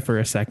Plantinga for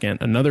a second,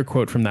 another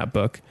quote from that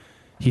book,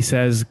 he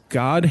says,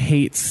 God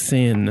hates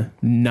sin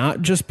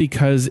not just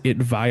because it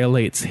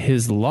violates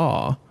his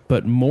law,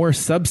 but more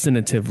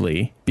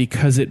substantively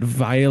because it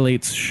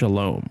violates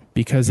shalom,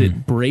 because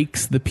it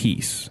breaks the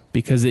peace,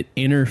 because it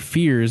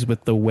interferes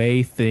with the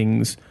way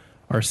things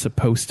are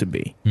supposed to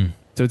be.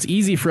 So it's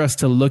easy for us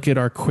to look at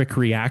our quick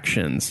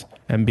reactions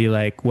and be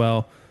like,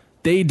 well,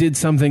 they did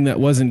something that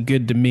wasn't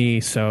good to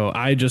me, so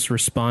I just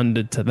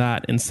responded to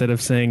that, instead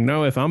of saying,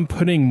 no, if I'm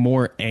putting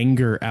more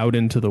anger out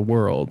into the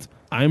world,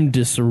 I'm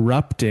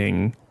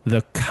disrupting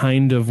the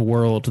kind of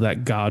world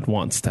that God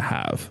wants to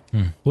have.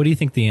 What do you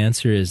think the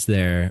answer is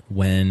there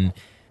when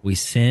we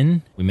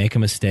sin, we make a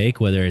mistake,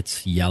 whether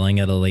it's yelling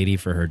at a lady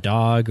for her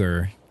dog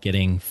or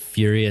getting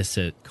furious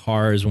at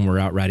cars when we're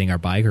out riding our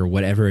bike or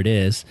whatever it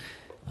is?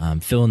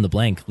 Fill in the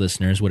blank,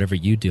 listeners, whatever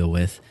you deal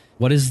with.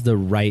 What is the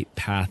right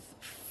path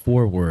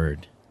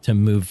forward to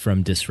move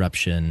from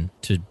disruption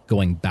to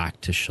going back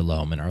to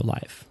shalom in our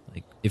life?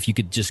 Like, if you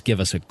could just give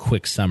us a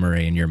quick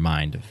summary in your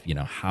mind of,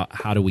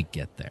 how do we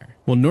get there?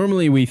 Well,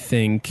 normally we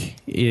think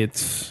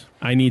it's,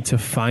 I need to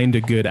find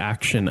a good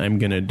action I'm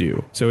going to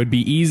do. So it'd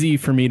be easy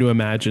for me to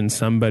imagine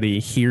somebody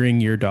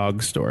hearing your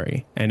dog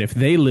story, and if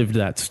they lived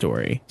that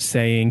story,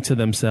 saying to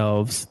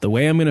themselves, the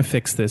way I'm going to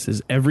fix this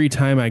is every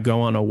time I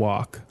go on a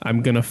walk,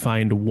 I'm going to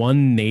find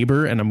one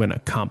neighbor and I'm going to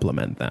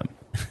compliment them.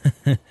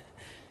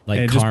 Like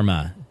And just-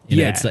 karma.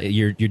 It's like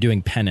you're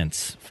doing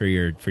penance for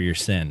your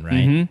sin,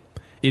 right?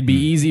 It'd be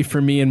easy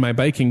for me in my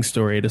biking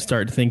story to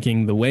start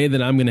thinking the way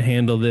that I'm going to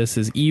handle this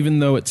is, even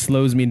though it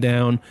slows me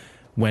down,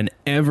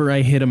 whenever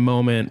I hit a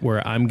moment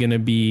where I'm going to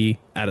be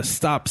at a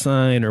stop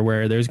sign or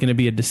where there's going to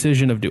be a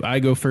decision of, do I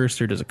go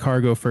first or does a car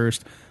go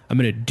first? I'm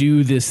going to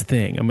do this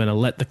thing. I'm going to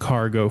let the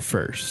car go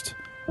first.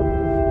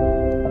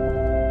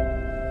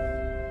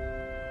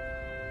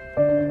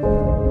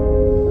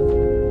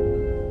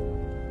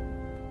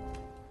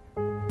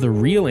 The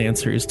real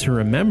answer is to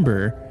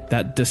remember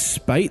that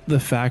despite the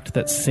fact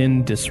that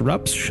sin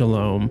disrupts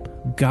shalom,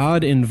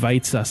 God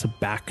invites us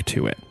back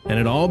to it. And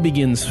it all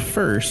begins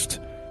first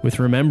with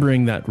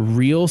remembering that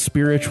real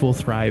spiritual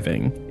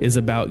thriving is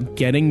about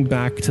getting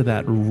back to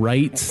that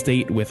right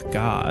state with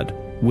God,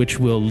 which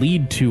will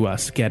lead to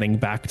us getting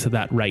back to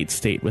that right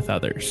state with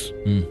others.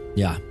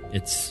 Yeah,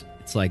 it's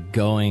like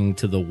going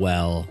to the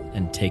well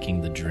and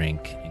taking the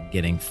drink and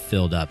getting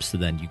filled up so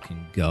then you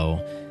can go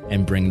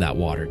and bring that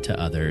water to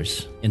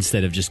others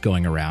instead of just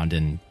going around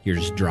and you're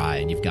just dry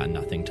and you've got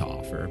nothing to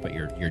offer, but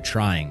you're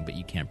trying, but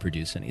you can't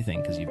produce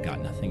anything because you've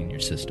got nothing in your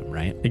system,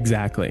 right?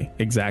 Exactly.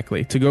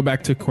 To go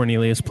back to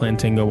Cornelius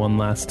Plantinga one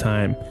last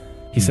time,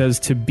 he says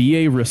to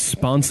be a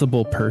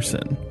responsible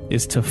person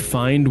is to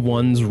find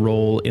one's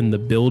role in the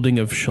building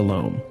of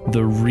shalom, the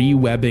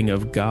rewebbing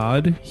of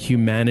God,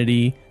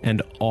 humanity,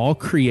 and all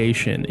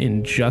creation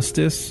in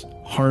justice,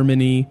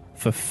 harmony,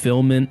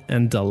 fulfillment,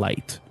 and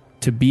delight.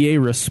 To be a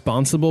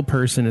responsible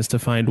person is to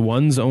find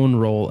one's own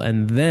role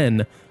and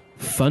then,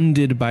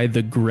 funded by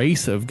the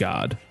grace of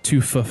God,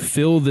 to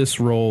fulfill this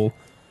role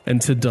and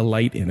to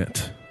delight in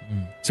it.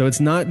 So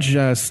it's not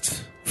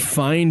just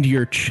find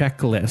your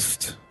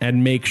checklist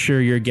and make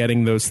sure you're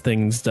getting those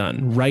things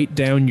done. Write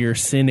down your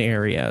sin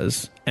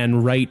areas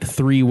and write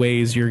 3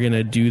 ways you're going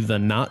to do the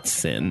not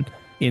sin.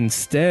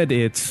 Instead,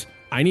 it's,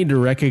 I need to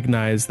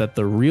recognize that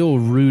the real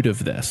root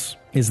of this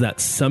is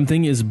that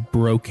something is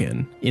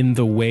broken in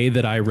the way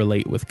that I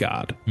relate with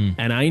God.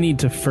 And I need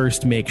to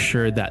first make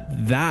sure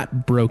that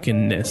that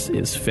brokenness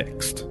is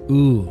fixed.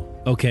 Ooh,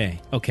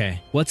 okay.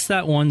 What's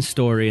that one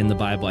story in the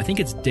Bible? I think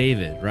it's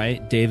David,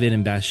 right? David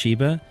and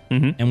Bathsheba.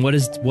 And what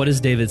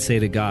does David say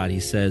to God? He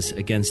says,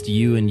 against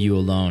you and you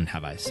alone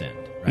have I sinned,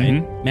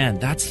 right? Man,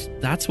 that's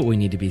what we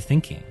need to be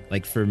thinking.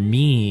 Like for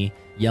me,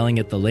 yelling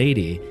at the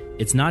lady,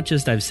 it's not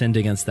just I've sinned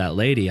against that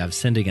lady, I've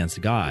sinned against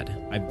God.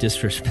 I've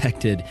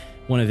disrespected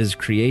one of his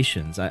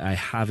creations. I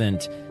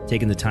haven't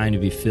taken the time to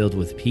be filled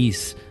with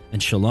peace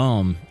and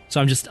shalom. So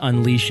I'm just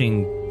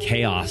unleashing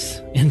chaos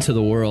into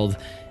the world.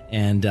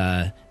 And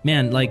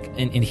man, like,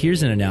 and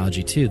here's an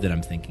analogy too that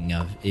I'm thinking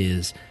of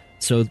is,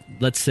 so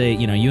let's say,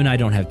 you and I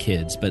don't have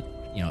kids, but,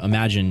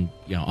 imagine,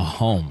 a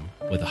home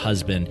with a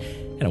husband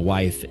and a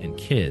wife and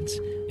kids.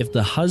 If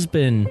the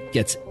husband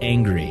gets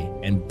angry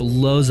and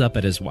blows up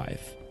at his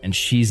wife, and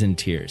she's in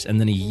tears, and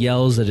then he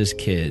yells at his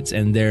kids,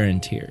 and they're in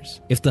tears.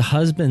 If the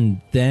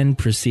husband then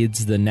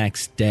proceeds the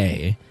next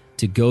day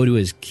to go to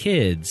his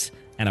kids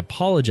and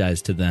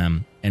apologize to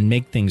them and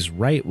make things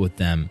right with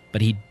them,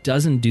 but he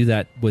doesn't do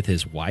that with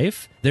his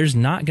wife, there's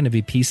not going to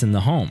be peace in the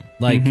home.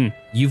 Like,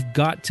 you've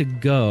got to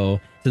go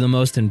to the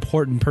most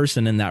important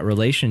person in that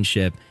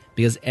relationship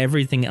because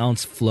everything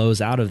else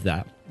flows out of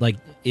that. Like,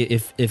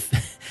 if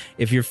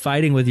you're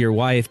fighting with your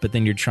wife, but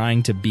then you're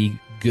trying to be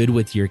good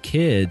with your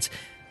kids,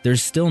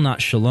 there's still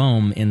not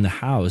shalom in the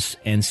house.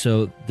 And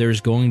so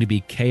there's going to be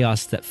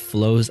chaos that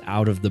flows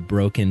out of the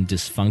broken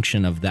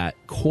dysfunction of that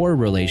core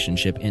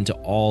relationship into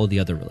all the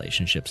other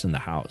relationships in the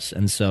house.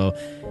 And so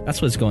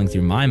that's what's going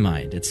through my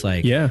mind. It's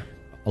like, a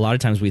lot of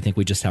times we think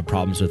we just have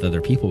problems with other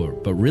people,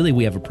 but really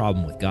we have a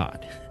problem with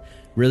God.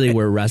 Really,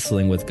 we're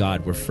wrestling with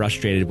God. We're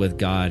frustrated with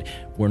God.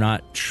 We're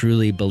not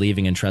truly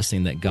believing and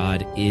trusting that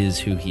God is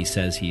who he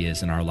says he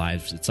is in our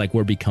lives. It's like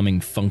we're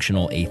becoming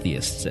functional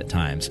atheists at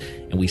times.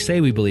 And we say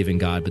we believe in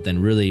God, but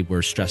then really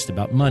we're stressed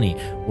about money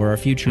or our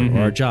future or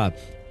our job.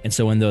 And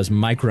so in those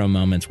micro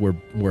moments,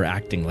 we're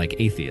acting like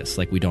atheists,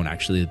 like we don't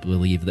actually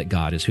believe that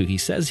God is who he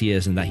says he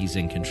is and that he's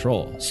in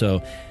control.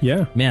 So,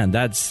 man,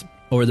 that's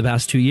over the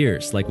past 2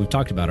 years, like we've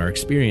talked about our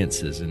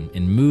experiences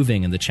in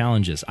moving and the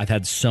challenges. I've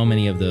had so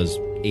many of those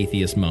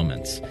atheist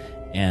moments,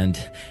 and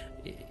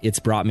it's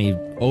brought me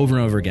over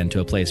and over again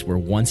to a place where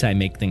once I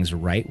make things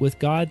right with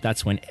God,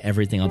 that's when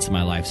everything else in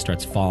my life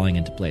starts falling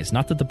into place.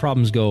 Not that the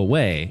problems go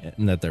away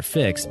and that they're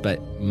fixed, but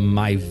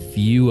my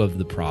view of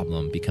the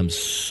problem becomes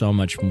so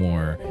much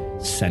more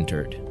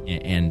centered,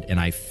 and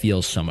I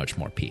feel so much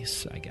more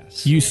peace, I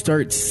guess. You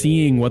start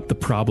seeing what the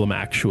problem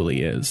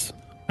actually is,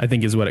 I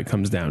think, is what it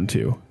comes down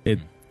to.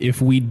 If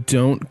we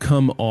don't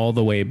come all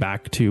the way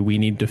back to we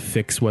need to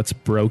fix what's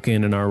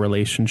broken in our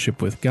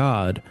relationship with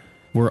God,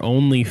 we're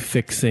only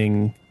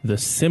fixing the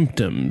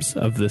symptoms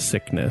of the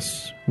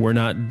sickness. We're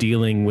not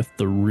dealing with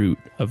the root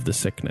of the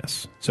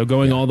sickness. So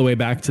going all the way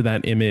back to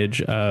that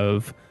image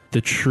of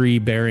the tree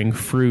bearing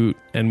fruit,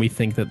 and we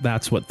think that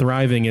that's what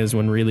thriving is,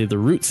 when really the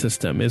root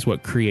system is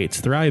what creates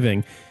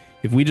thriving.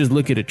 If we just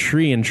look at a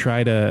tree and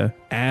try to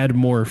add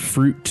more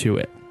fruit to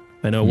it,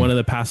 I know one of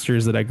the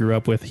pastors that I grew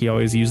up with, he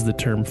always used the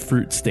term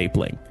fruit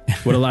stapling.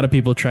 What a lot of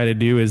people try to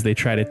do is they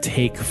try to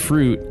take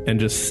fruit and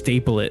just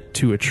staple it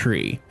to a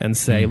tree and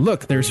say,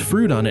 look, there's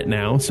fruit on it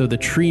now, so the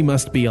tree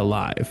must be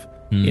alive.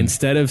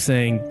 Instead of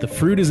saying, the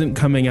fruit isn't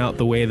coming out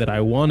the way that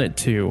I want it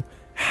to,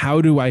 how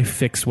do I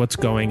fix what's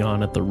going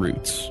on at the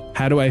roots?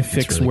 How do I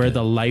fix where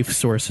the life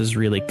source is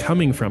really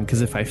coming from?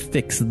 Because if I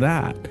fix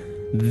that,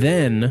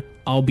 then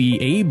I'll be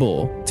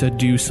able to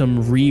do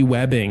some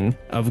rewebbing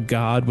of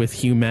God with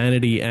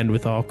humanity and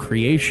with all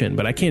creation.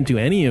 But I can't do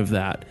any of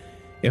that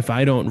if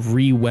I don't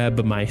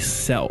reweb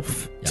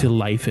myself to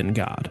life in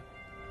God.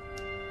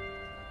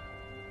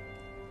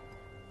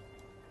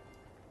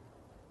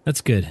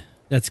 That's good.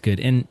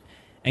 And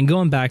And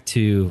going back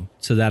to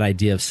that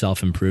idea of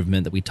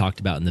self-improvement that we talked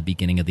about in the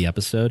beginning of the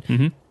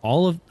episode,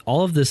 all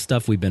of this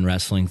stuff we've been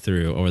wrestling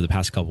through over the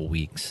past couple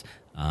weeks,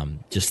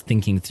 just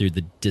thinking through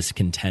the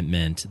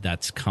discontentment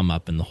that's come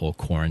up in the whole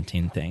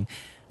quarantine thing.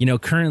 You know,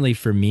 currently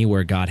for me,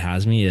 where God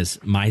has me is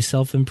my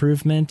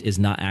self-improvement is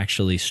not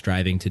actually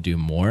striving to do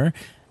more,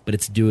 but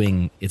it's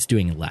doing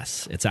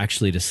less. It's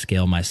actually to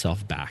scale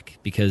myself back,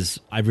 because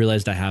I've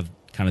realized I have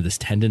kind of this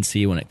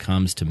tendency when it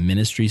comes to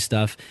ministry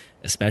stuff,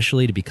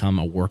 especially to become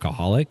a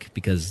workaholic,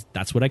 because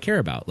that's what I care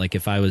about. Like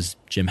if I was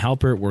Jim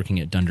Halpert working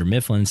at Dunder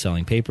Mifflin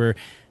selling paper,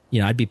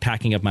 you know, I'd be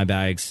packing up my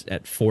bags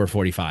at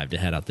 4:45 to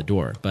head out the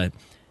door. But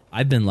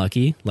I've been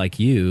lucky, like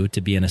you,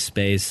 to be in a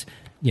space,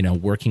 you know,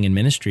 working in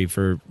ministry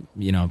for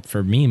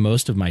me,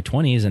 most of my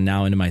 20s and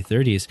now into my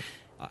 30s.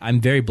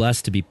 I'm very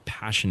blessed to be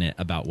passionate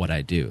about what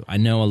I do. I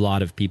know a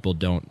lot of people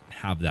don't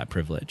have that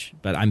privilege,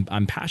 but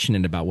I'm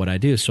passionate about what I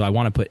do. So I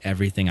want to put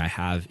everything I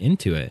have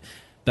into it.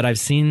 But I've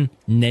seen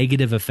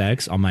negative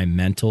effects on my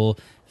mental,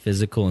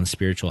 physical, and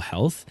spiritual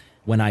health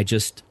when I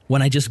just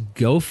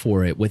go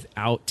for it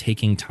without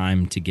taking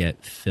time to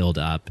get filled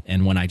up,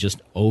 and when I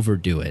just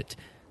overdo it.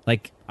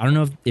 Like, I don't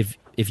know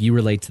if you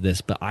relate to this,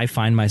 but I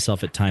find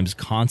myself at times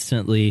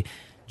constantly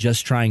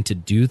just trying to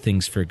do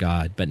things for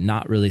God, but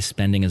not really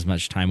spending as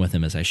much time with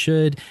him as I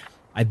should.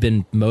 I've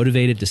been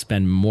motivated to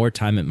spend more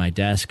time at my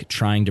desk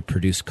trying to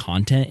produce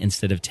content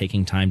instead of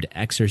taking time to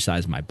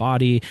exercise my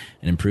body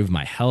and improve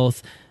my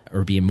health,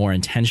 or be more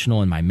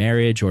intentional in my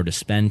marriage, or to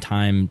spend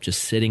time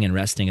just sitting and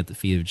resting at the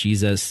feet of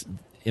Jesus.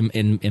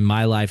 In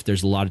my life,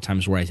 there's a lot of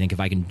times where I think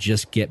if I can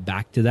just get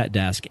back to that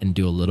desk and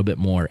do a little bit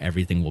more,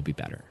 everything will be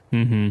better.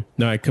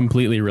 No, I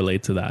completely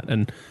relate to that.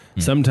 And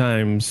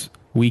sometimes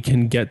we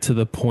can get to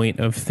the point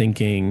of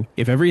thinking,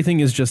 if everything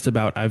is just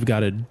about I've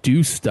got to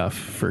do stuff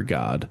for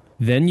God,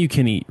 then you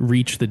can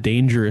reach the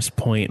dangerous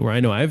point where, I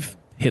know I've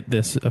hit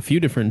this a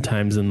few different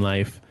times in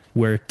life,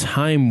 where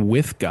time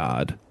with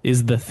God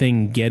is the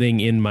thing getting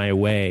in my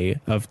way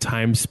of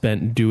time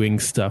spent doing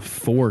stuff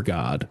for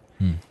God.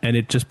 And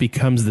it just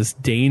becomes this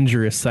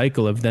dangerous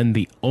cycle of then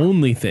the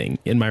only thing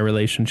in my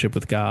relationship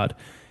with God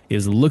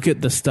is, look at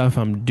the stuff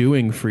I'm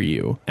doing for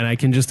you. And I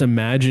can just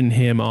imagine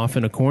him off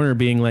in a corner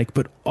being like,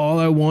 but all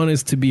I want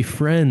is to be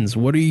friends.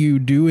 What are you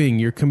doing?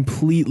 You're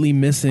completely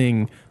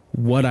missing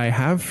what I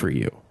have for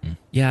you.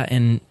 Yeah.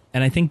 And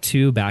I think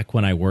too, back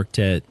when I worked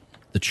at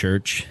the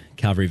church,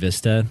 Calvary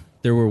Vista,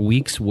 there were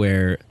weeks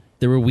where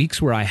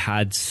I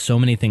had so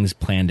many things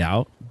planned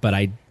out, but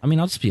I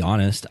mean, I'll just be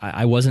honest.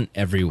 I wasn't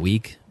every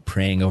week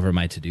praying over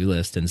my to-do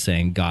list and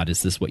saying, God,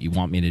 is this what you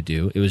want me to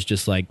do? It was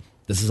just like,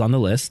 this is on the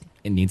list.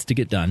 It needs to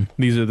get done.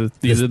 These are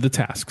the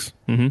tasks.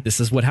 This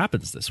is what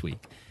happens this week.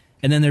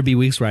 And then there'd be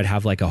weeks where I'd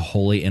have like a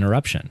holy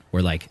interruption,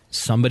 where like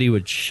somebody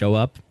would show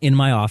up in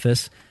my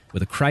office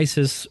with a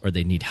crisis, or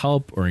they need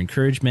help or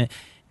encouragement,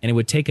 and it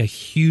would take a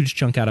huge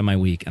chunk out of my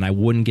week, and I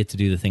wouldn't get to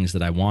do the things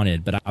that I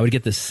wanted. But I would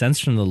get this sense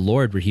from the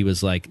Lord where he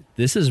was like,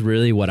 this is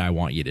really what I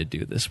want you to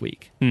do this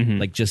week.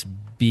 Like just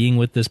being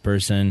with this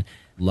person,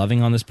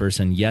 loving on this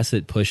person. Yes,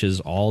 it pushes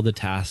all the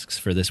tasks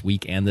for this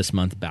week and this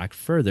month back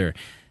further,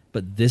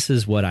 but this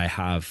is what I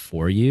have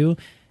for you.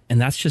 And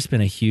that's just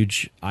been a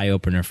huge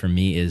eye-opener for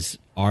me, is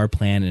our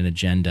plan and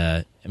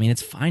agenda. I mean,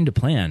 it's fine to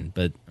plan,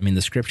 but I mean,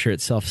 the scripture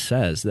itself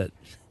says that,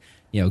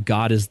 you know,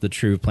 God is the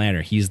true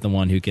planner. He's the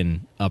one who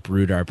can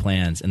uproot our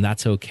plans, and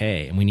that's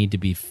okay. And we need to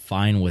be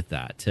fine with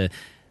that,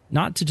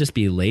 not to just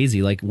be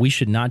lazy. Like, we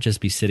should not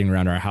just be sitting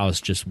around our house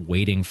just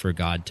waiting for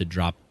God to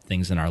drop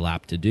things in our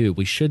lap to do.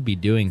 We should be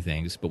doing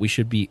things, but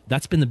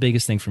that's been the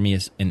biggest thing for me,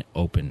 is an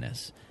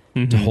openness,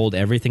 to hold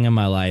everything in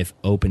my life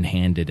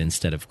open-handed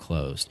instead of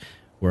closed,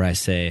 where I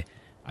say,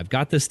 I've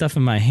got this stuff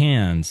in my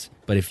hands,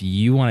 but if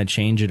you want to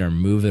change it or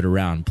move it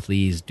around,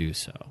 please do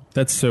so.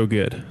 That's so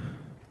good.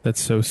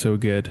 That's so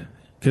good.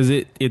 Because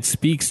it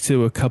speaks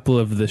to a couple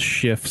of the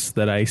shifts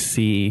that I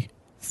see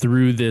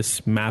through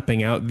this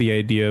mapping out the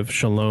idea of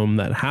shalom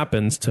that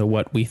happens to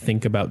what we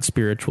think about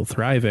spiritual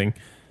thriving.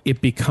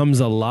 It becomes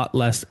a lot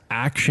less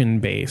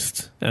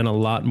action-based and a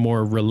lot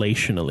more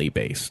relationally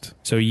based.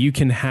 So you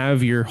can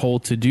have your whole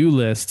to-do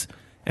list,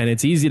 and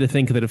it's easy to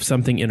think that if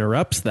something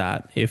interrupts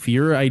that, if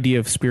your idea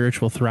of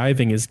spiritual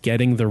thriving is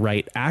getting the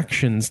right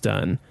actions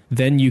done,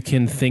 then you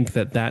can think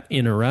that that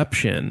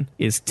interruption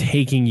is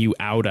taking you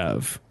out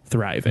of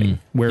thriving,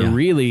 where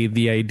really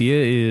the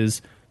idea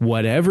is,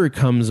 whatever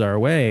comes our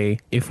way,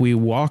 if we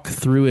walk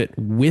through it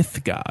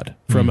with God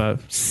from a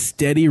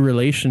steady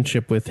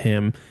relationship with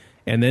him,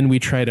 and then we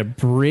try to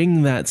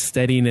bring that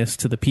steadiness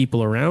to the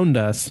people around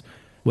us,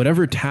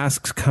 whatever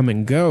tasks come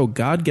and go,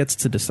 God gets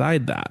to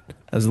decide that.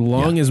 As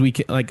long as we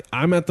can, like,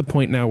 I'm at the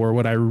point now where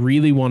what I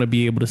really want to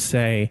be able to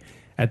say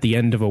at the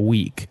end of a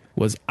week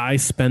was, I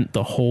spent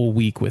the whole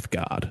week with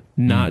God,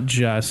 not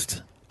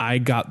just I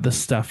got the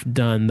stuff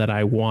done that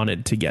I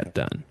wanted to get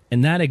done.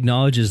 And that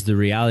acknowledges the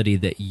reality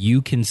that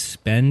you can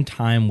spend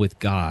time with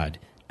God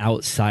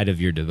outside of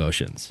your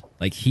devotions.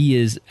 Like, he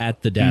is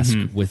at the desk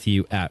with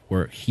you at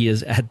work. He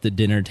is at the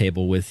dinner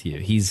table with you.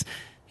 He's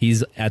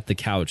He's at the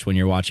couch when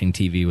you're watching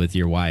TV with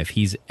your wife.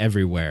 He's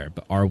everywhere.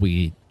 But are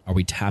we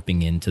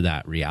tapping into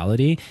that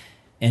reality?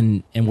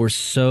 And we're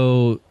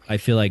so, I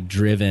feel like,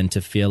 driven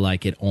to feel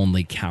like it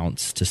only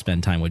counts to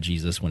spend time with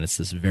Jesus when it's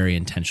this very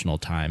intentional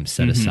time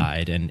set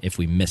aside. And if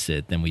we miss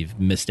it, then we've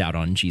missed out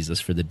on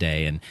Jesus for the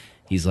day. And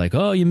he's like,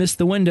 oh, you missed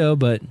the window,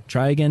 but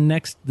try again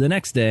the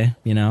next day,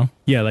 you know?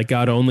 Yeah, like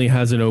God only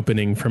has an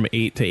opening from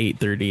 8 to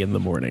 8:30 in the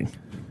morning.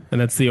 And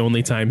that's the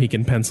only time he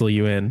can pencil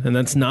you in. And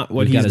that's not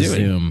what he's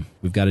doing.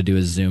 We've got to do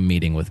a Zoom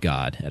meeting with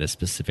God at a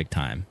specific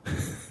time.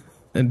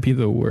 And be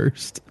the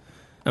worst.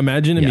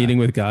 Imagine a meeting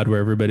with God where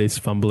everybody's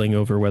fumbling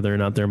over whether or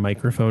not their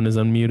microphone is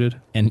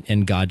unmuted.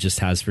 And God just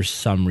has, for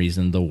some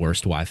reason, the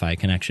worst Wi-Fi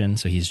connection,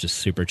 so he's just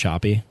super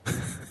choppy.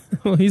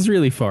 Well, he's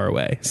really far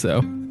away, so.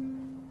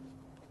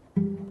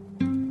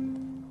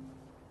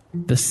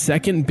 The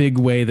second big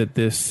way that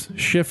this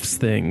shifts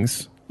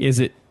things is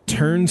it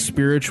turns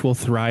spiritual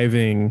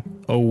thriving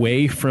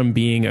away from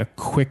being a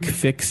quick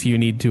fix you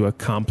need to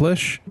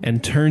accomplish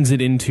and turns it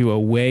into a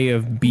way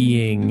of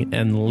being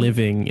and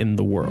living in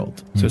the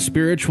world. So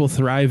spiritual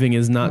thriving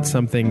is not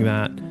something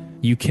that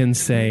you can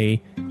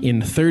say,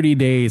 in 30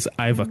 days,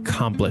 I've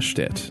accomplished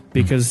it.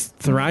 Because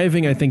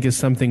thriving, I think, is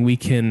something we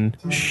can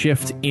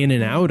shift in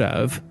and out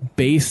of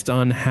based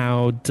on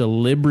how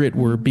deliberate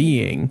we're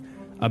being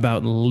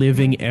about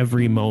living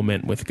every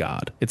moment with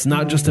God. It's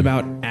not just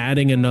about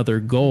adding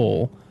another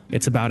goal.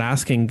 It's about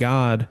asking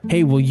God,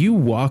 hey, will you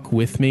walk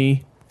with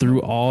me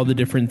through all the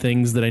different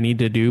things that I need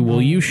to do?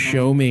 Will you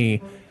show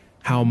me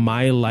how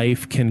my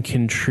life can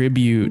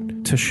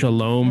contribute to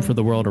shalom for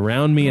the world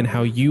around me and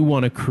how you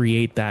want to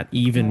create that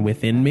even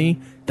within me?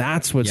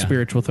 That's what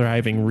spiritual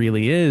thriving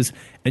really is.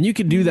 And you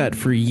could do that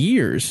for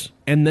years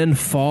and then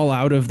fall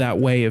out of that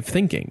way of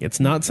thinking.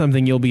 It's not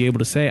something you'll be able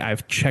to say,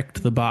 I've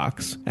checked the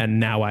box and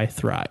now I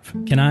thrive.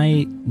 Can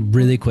I,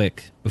 really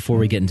quick, before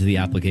we get into the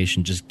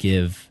application, just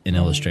give an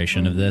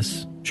illustration of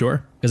this?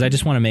 Sure. Because I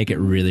just want to make it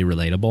really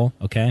relatable,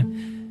 okay?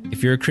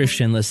 If you're a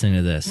Christian listening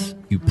to this,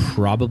 you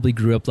probably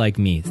grew up like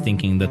me,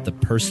 thinking that the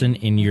person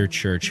in your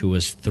church who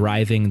was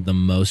thriving the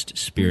most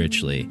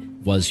spiritually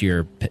was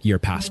your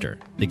pastor,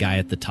 the guy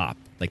at the top.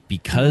 Like,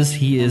 because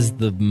he is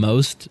the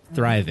most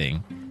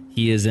thriving,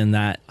 he is in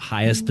that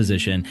highest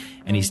position,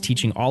 and he's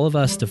teaching all of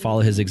us to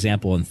follow his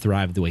example and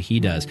thrive the way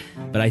he does.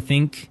 But I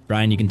think,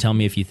 Brian, you can tell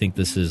me if you think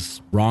this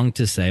is wrong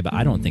to say, but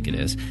I don't think it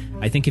is.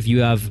 I think if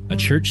you have a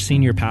church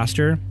senior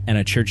pastor and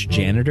a church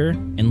janitor,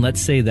 and let's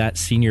say that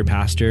senior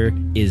pastor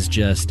is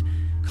just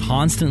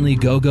constantly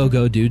go,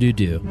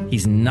 do.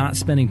 He's not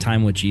spending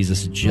time with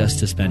Jesus just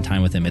to spend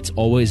time with him. It's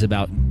always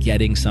about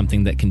getting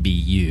something that can be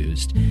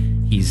used.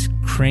 He's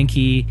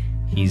cranky,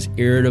 he's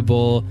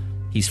irritable,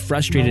 he's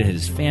frustrated at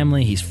his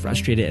family, he's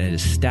frustrated at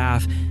his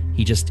staff.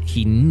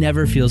 He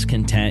never feels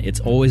content. It's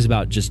always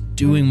about just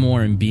doing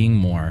more and being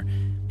more.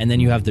 And then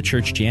you have the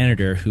church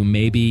janitor who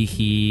maybe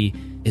he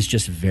is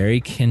just very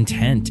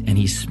content and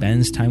he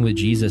spends time with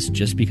Jesus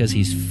just because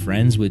he's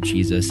friends with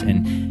Jesus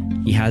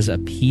and he has a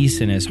peace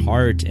in his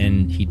heart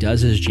and he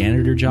does his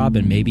janitor job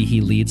and maybe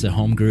he leads a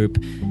home group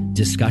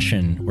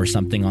discussion or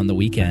something on the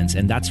weekends.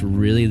 And that's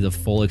really the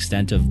full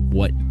extent of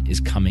what is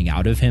coming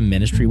out of him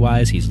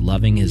ministry-wise. He's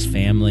loving his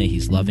family,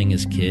 he's loving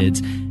his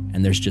kids,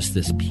 and there's just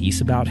this peace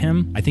about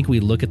him. I think we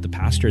look at the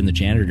pastor and the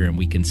janitor and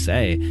we can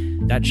say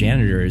that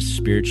janitor is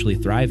spiritually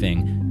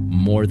thriving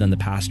more than the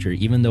pastor,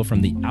 even though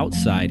from the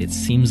outside it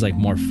seems like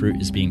more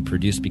fruit is being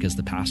produced because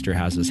the pastor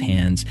has his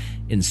hands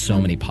in so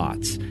many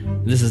pots.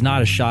 This is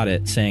not a shot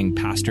at saying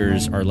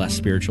pastors are less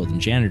spiritual than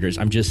janitors.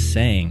 I'm just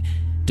saying,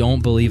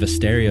 don't believe a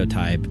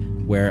stereotype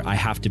where I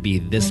have to be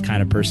this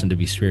kind of person to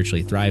be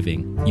spiritually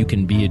thriving. You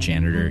can be a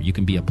janitor, you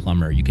can be a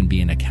plumber, you can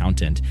be an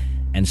accountant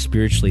and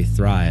spiritually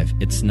thrive.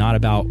 It's not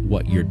about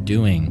what you're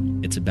doing.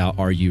 It's about,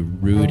 are you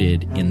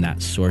rooted in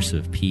that source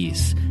of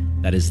peace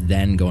that is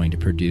then going to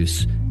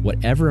produce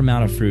whatever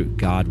amount of fruit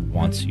God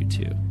wants you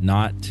to.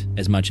 Not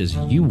as much as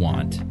you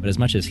want, but as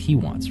much as he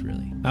wants,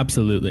 really.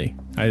 Absolutely.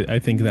 I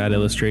think that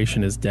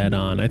illustration is dead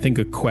on. I think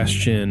a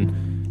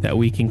question that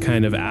we can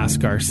kind of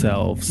ask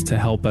ourselves to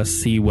help us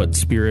see what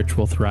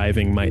spiritual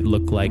thriving might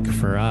look like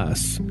for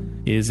us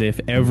is, if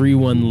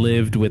everyone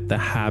lived with the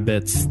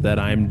habits that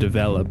I'm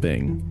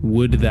developing,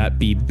 would that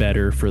be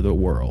better for the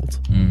world?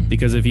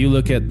 Because if you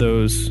look at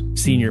those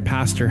senior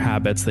pastor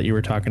habits that you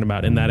were talking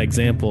about in that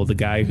example, the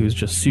guy who's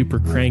just super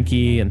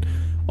cranky and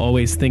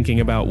always thinking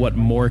about what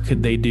more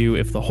could they do,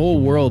 if the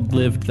whole world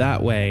lived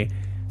that way,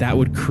 that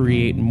would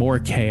create more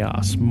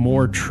chaos,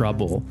 more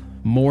trouble,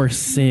 more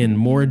sin,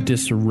 more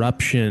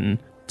disruption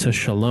to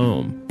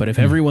shalom. But if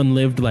everyone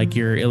lived like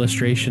your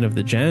illustration of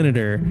the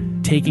janitor,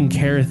 taking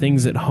care of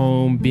things at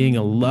home, being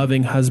a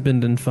loving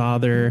husband and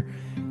father,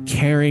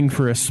 caring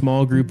for a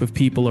small group of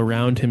people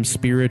around him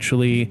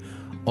spiritually,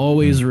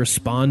 always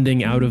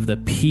responding out of the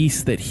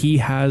peace that he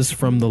has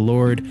from the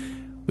Lord,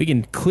 we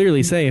can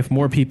clearly say if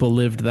more people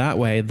lived that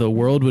way, the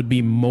world would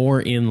be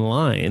more in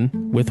line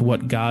with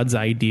what God's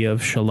idea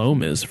of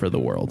shalom is for the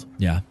world.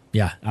 Yeah,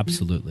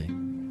 absolutely.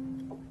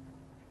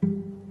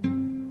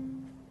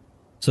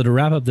 So to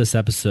wrap up this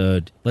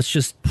episode, let's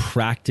just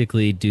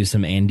practically do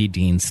some Andy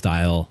Dean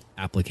style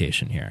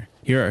application here.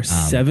 Here are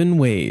 7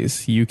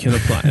 ways you can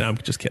apply. No, I'm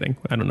just kidding.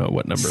 I don't know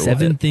what number.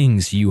 7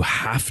 things you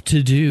have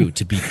to do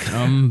to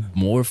become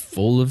more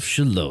full of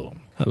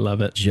shalom. I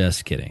love it.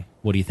 Just kidding.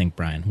 What do you think,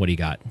 Brian? What do you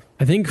got?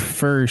 I think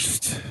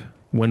first,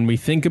 when we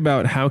think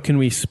about how can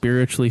we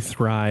spiritually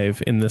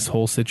thrive in this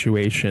whole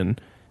situation,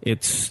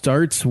 it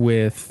starts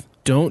with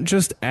don't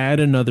just add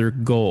another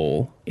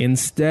goal.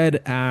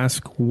 Instead,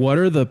 ask what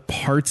are the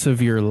parts of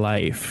your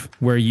life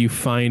where you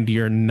find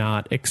you're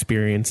not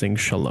experiencing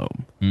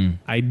shalom.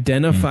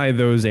 Identify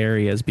those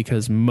areas,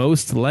 because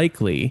most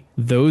likely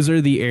those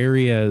are the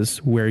areas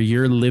where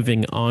you're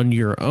living on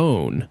your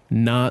own,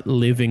 not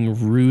living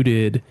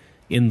rooted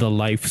in the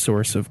life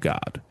source of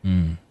God.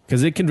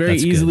 Because it can very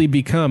easily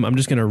become, I'm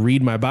just going to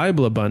read my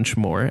Bible a bunch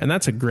more. And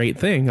that's a great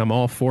thing. I'm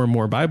all for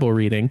more Bible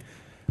reading.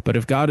 But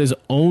if God is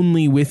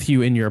only with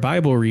you in your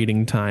Bible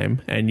reading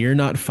time and you're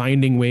not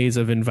finding ways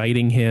of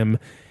inviting him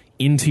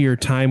into your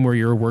time where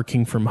you're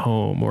working from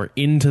home or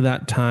into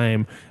that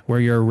time where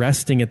you're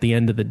resting at the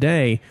end of the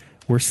day,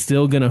 we're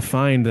still going to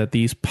find that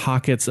these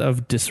pockets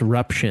of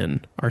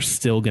disruption are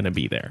still going to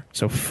be there.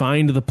 So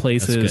find the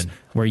places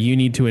where you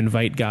need to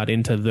invite God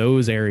into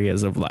those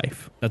areas of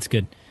life. That's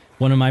good.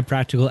 One of my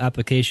practical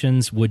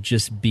applications would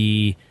just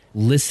be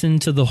listen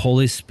to the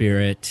Holy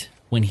Spirit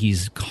when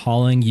he's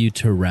calling you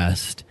to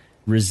rest.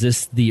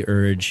 Resist the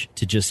urge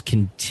to just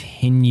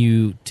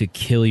continue to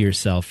kill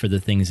yourself for the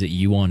things that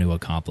you want to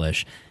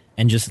accomplish,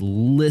 and just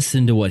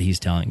listen to what he's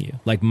telling you.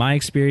 Like my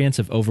experience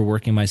of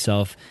overworking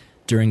myself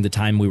during the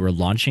time we were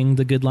launching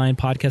the Good Lion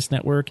Podcast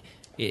Network,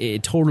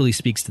 it totally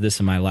speaks to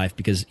this in my life,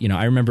 because, you know,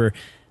 I remember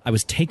I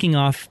was taking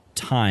off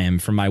time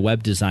from my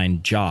web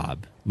design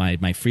job,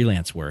 my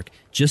freelance work,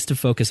 just to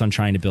focus on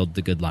trying to build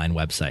the Good Lion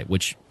website,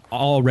 which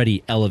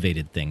already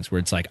elevated things where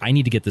it's like, I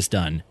need to get this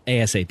done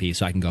ASAP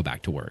so I can go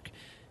back to work.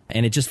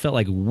 And it just felt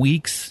like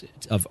weeks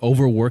of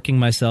overworking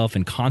myself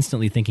and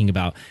constantly thinking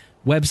about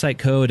website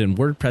code and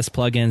WordPress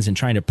plugins and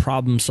trying to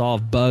problem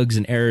solve bugs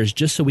and errors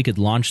just so we could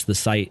launch the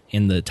site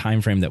in the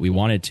time frame that we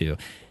wanted to.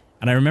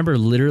 And I remember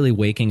literally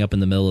waking up in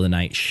the middle of the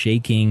night,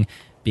 shaking,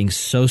 being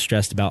so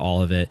stressed about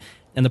all of it.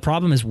 And the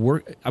problem is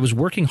I was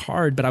working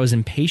hard, but I was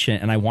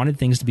impatient and I wanted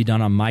things to be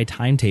done on my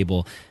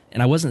timetable.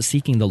 And I wasn't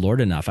seeking the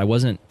Lord enough. I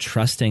wasn't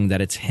trusting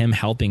that it's him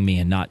helping me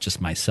and not just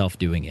myself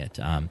doing it.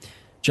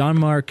 John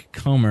Mark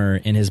Comer,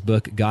 in his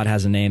book, God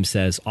Has a Name,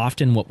 says,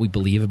 often what we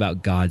believe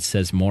about God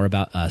says more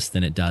about us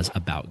than it does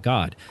about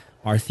God.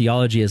 Our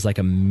theology is like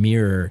a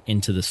mirror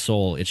into the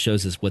soul. It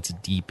shows us what's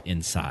deep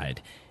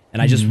inside.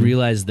 And I just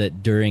realized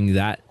that during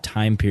that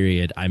time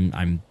period,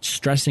 I'm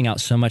stressing out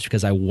so much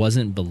because I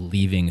wasn't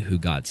believing who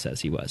God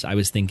says he was. I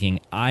was thinking,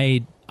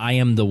 I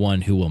am the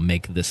one who will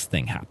make this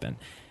thing happen.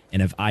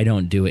 And if I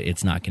don't do it,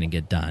 it's not going to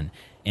get done.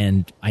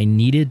 And I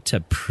needed to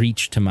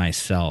preach to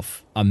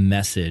myself a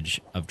message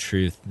of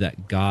truth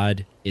that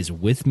God is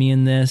with me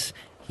in this.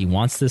 He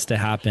wants this to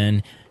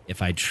happen.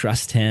 If I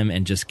trust him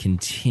and just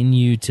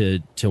continue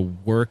to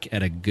work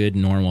at a good,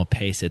 normal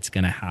pace, it's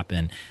going to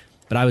happen.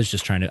 But I was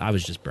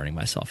just burning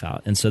myself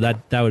out. And so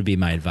that would be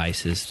my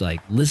advice, is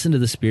like, listen to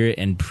the Spirit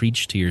and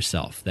preach to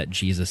yourself that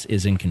Jesus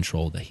is in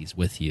control, that he's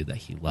with you, that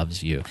he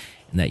loves you,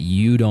 and that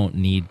you don't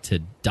need to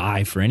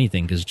die for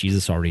anything because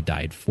Jesus already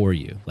died for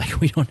you.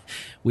 Like we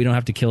don't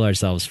have to kill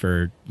ourselves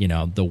for, you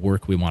know, the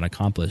work we want to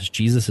accomplish.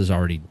 Jesus is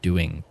already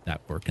doing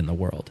that work in the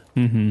world.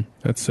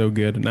 That's so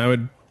good. And I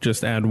would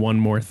just add one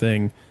more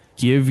thing.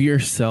 Give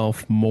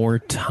yourself more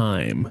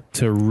time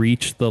to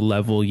reach the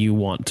level you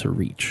want to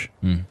reach.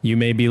 You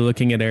may be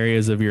looking at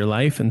areas of your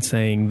life and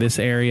saying, this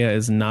area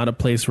is not a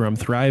place where I'm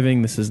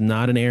thriving. This is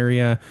not an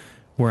area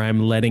where I'm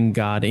letting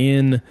God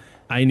in.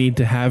 I need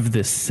to have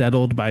this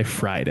settled by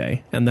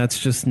Friday. And that's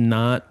just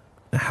not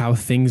how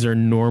things are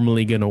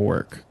normally going to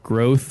work.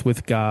 Growth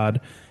with God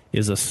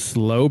is a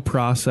slow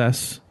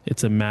process.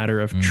 It's a matter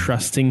of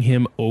trusting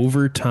him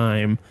over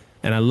time.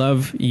 And I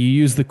love, you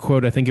used the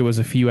quote, I think it was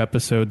a few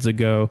episodes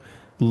ago,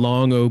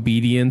 long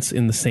obedience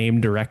in the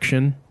same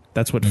direction.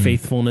 That's what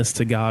faithfulness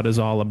to God is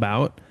all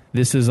about.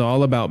 This is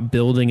all about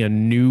building a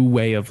new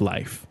way of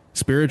life.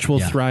 Spiritual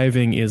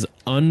thriving is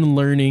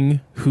unlearning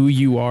who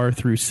you are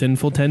through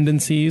sinful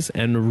tendencies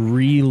and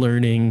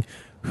relearning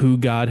who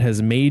God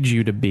has made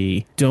you to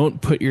be. Don't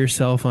put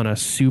yourself on a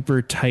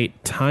super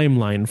tight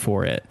timeline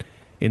for it.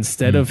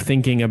 Instead of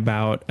thinking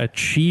about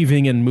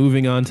achieving and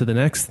moving on to the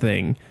next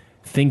thing,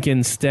 think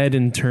instead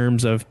in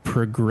terms of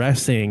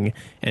progressing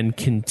and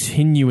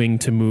continuing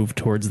to move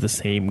towards the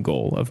same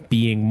goal of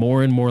being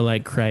more and more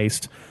like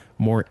Christ,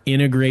 more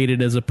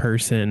integrated as a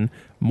person,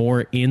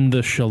 more in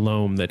the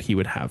shalom that he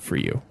would have for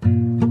you.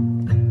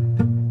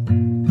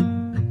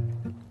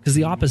 Because Because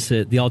the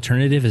opposite, the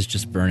alternative is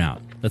just burnout.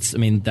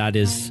 That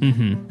is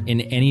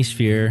in any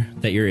sphere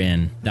that you're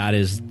in, that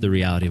is the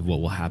reality of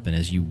what will happen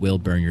is you will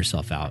burn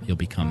yourself out. You'll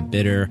become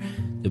bitter,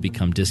 you'll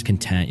become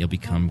discontent, you'll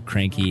become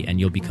cranky, and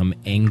you'll become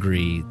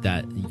angry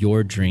that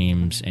your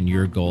dreams and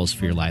your goals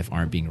for your life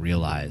aren't being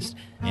realized.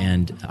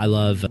 And I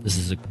love, this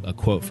is a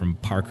quote from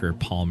Parker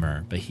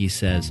Palmer, but he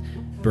says,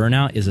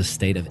 burnout is a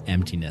state of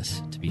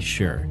emptiness, to be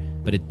sure,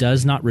 but it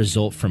does not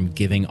result from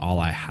giving all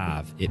I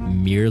have. It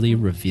merely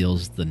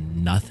reveals the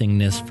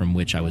nothingness from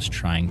which I was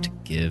trying to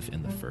give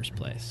in the first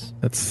place.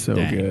 That's so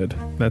good.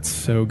 That's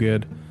so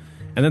good.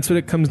 And that's what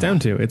it comes down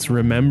to. It's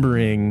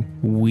remembering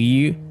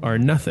we are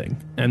nothing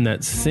and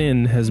that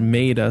sin has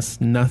made us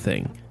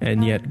nothing.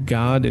 And yet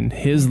God in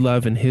his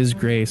love and his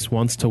grace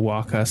wants to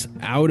walk us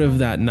out of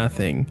that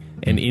nothing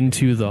and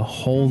into the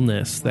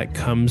wholeness that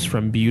comes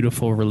from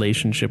beautiful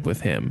relationship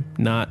with him.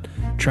 Not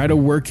try to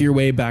work your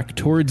way back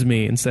towards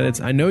me. Instead,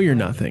 it's, I know you're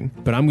nothing,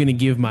 but I'm going to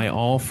give my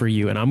all for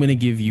you and I'm going to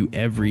give you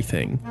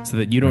everything so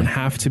that you don't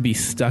have to be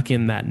stuck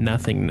in that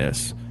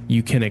nothingness.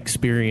 You can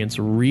experience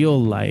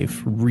real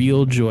life,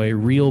 real joy,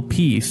 real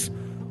peace,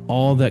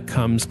 all that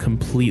comes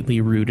completely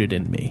rooted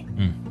in me.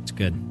 It's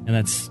good. And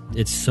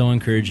it's so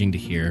encouraging to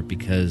hear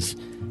because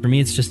for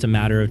me, it's just a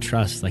matter of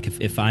trust. Like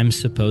if I'm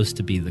supposed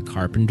to be the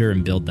carpenter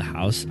and build the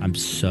house, I'm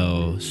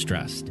so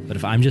stressed. But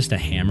if I'm just a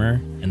hammer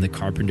and the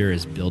carpenter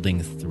is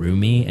building through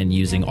me and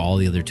using all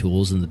the other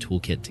tools in the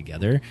toolkit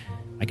together,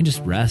 I can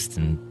just rest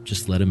and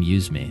just let him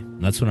use me.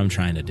 And that's what I'm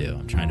trying to do.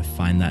 I'm trying to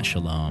find that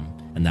shalom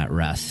and that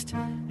rest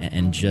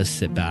and just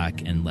sit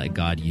back and let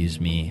God use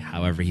me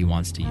however he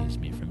wants to use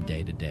me from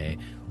day to day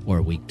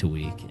or week to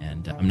week.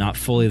 And I'm not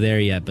fully there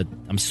yet, but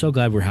I'm so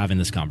glad we're having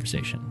this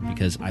conversation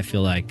because I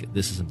feel like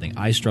this is something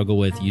I struggle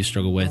with, you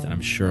struggle with, and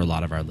I'm sure a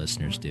lot of our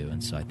listeners do.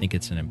 And so I think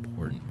it's an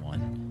important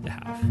one to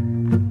have.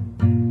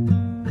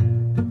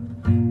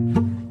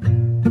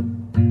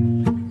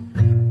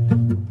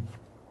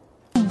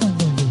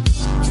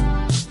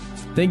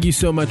 Thank you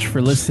so much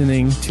for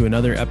listening to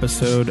another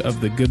episode of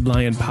the Good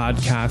Lion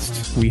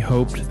podcast. We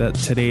hoped that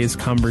today's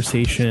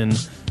conversation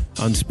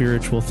on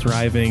spiritual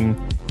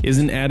thriving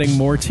isn't adding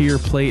more to your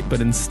plate, but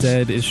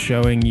instead is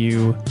showing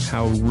you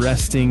how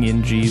resting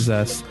in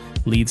Jesus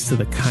leads to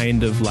the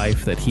kind of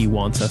life that he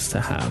wants us to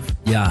have.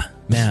 Yeah,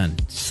 man,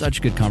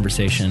 such good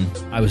conversation.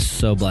 I was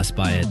so blessed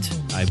by it.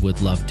 I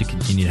would love to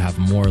continue to have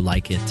more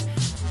like it.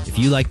 If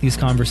you like these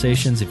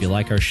conversations, if you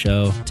like our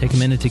show, take a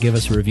minute to give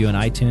us a review on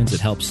iTunes. It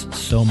helps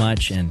so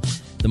much. And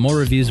the more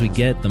reviews we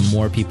get, the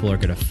more people are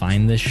going to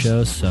find this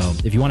show. So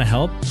if you want to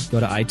help, go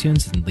to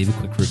iTunes and leave a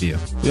quick review.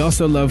 We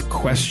also love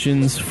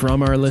questions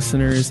from our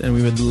listeners, and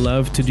we would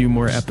love to do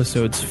more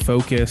episodes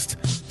focused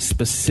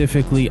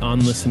specifically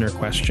on listener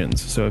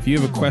questions. So if you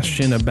have a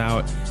question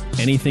about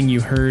anything you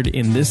heard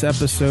in this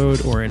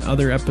episode or in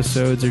other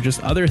episodes, or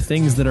just other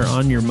things that are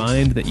on your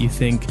mind that you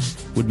think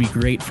would be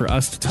great for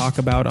us to talk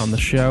about on the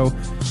show,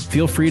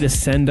 feel free to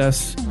send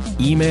us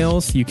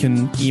emails. You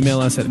can email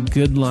us at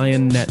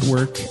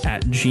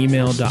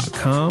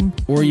goodlionnetwork@gmail.com,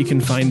 or you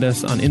can find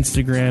us on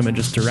Instagram and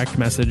just direct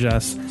message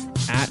us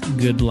at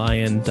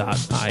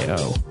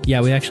goodlion.io.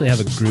 Yeah, we actually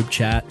have a group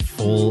chat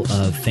full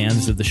of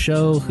fans of the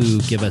show who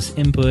give us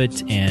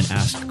input and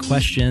ask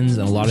questions,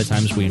 and a lot of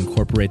times we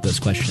incorporate those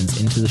questions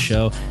into the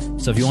show.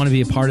 So if you want to be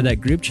a part of that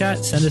group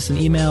chat, send us an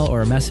email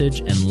or a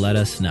message and let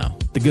us know.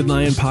 The Good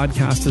Lion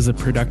podcast is a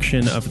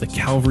production of the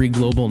Calvary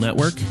Global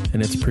Network,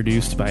 and it's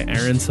produced by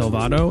Aaron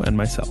Salvato and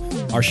myself.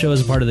 Our show is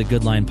a part of the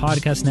Good Lion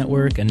Podcast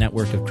Network, a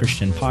network of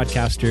Christian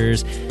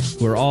podcasters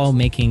who are all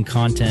making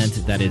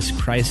content that is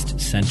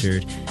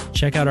Christ-centered.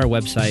 Check out our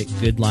website,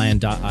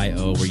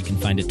 goodlion.io, where you can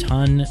find a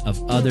ton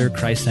of other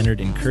Christ-centered,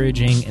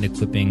 encouraging, and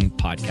equipping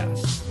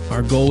podcasts.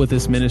 Our goal with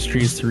this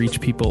ministry is to reach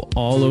people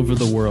all over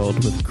the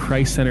world with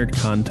Christ-centered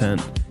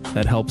content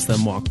that helps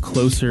them walk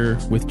closer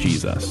with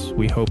Jesus.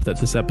 We hope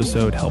that this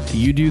episode helped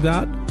you do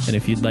that. And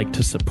if you'd like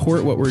to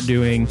support what we're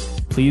doing,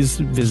 please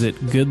visit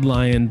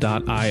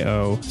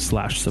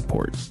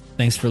goodlion.io/support.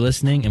 Thanks for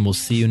listening, and we'll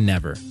see you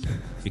never,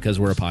 because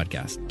we're a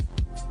podcast.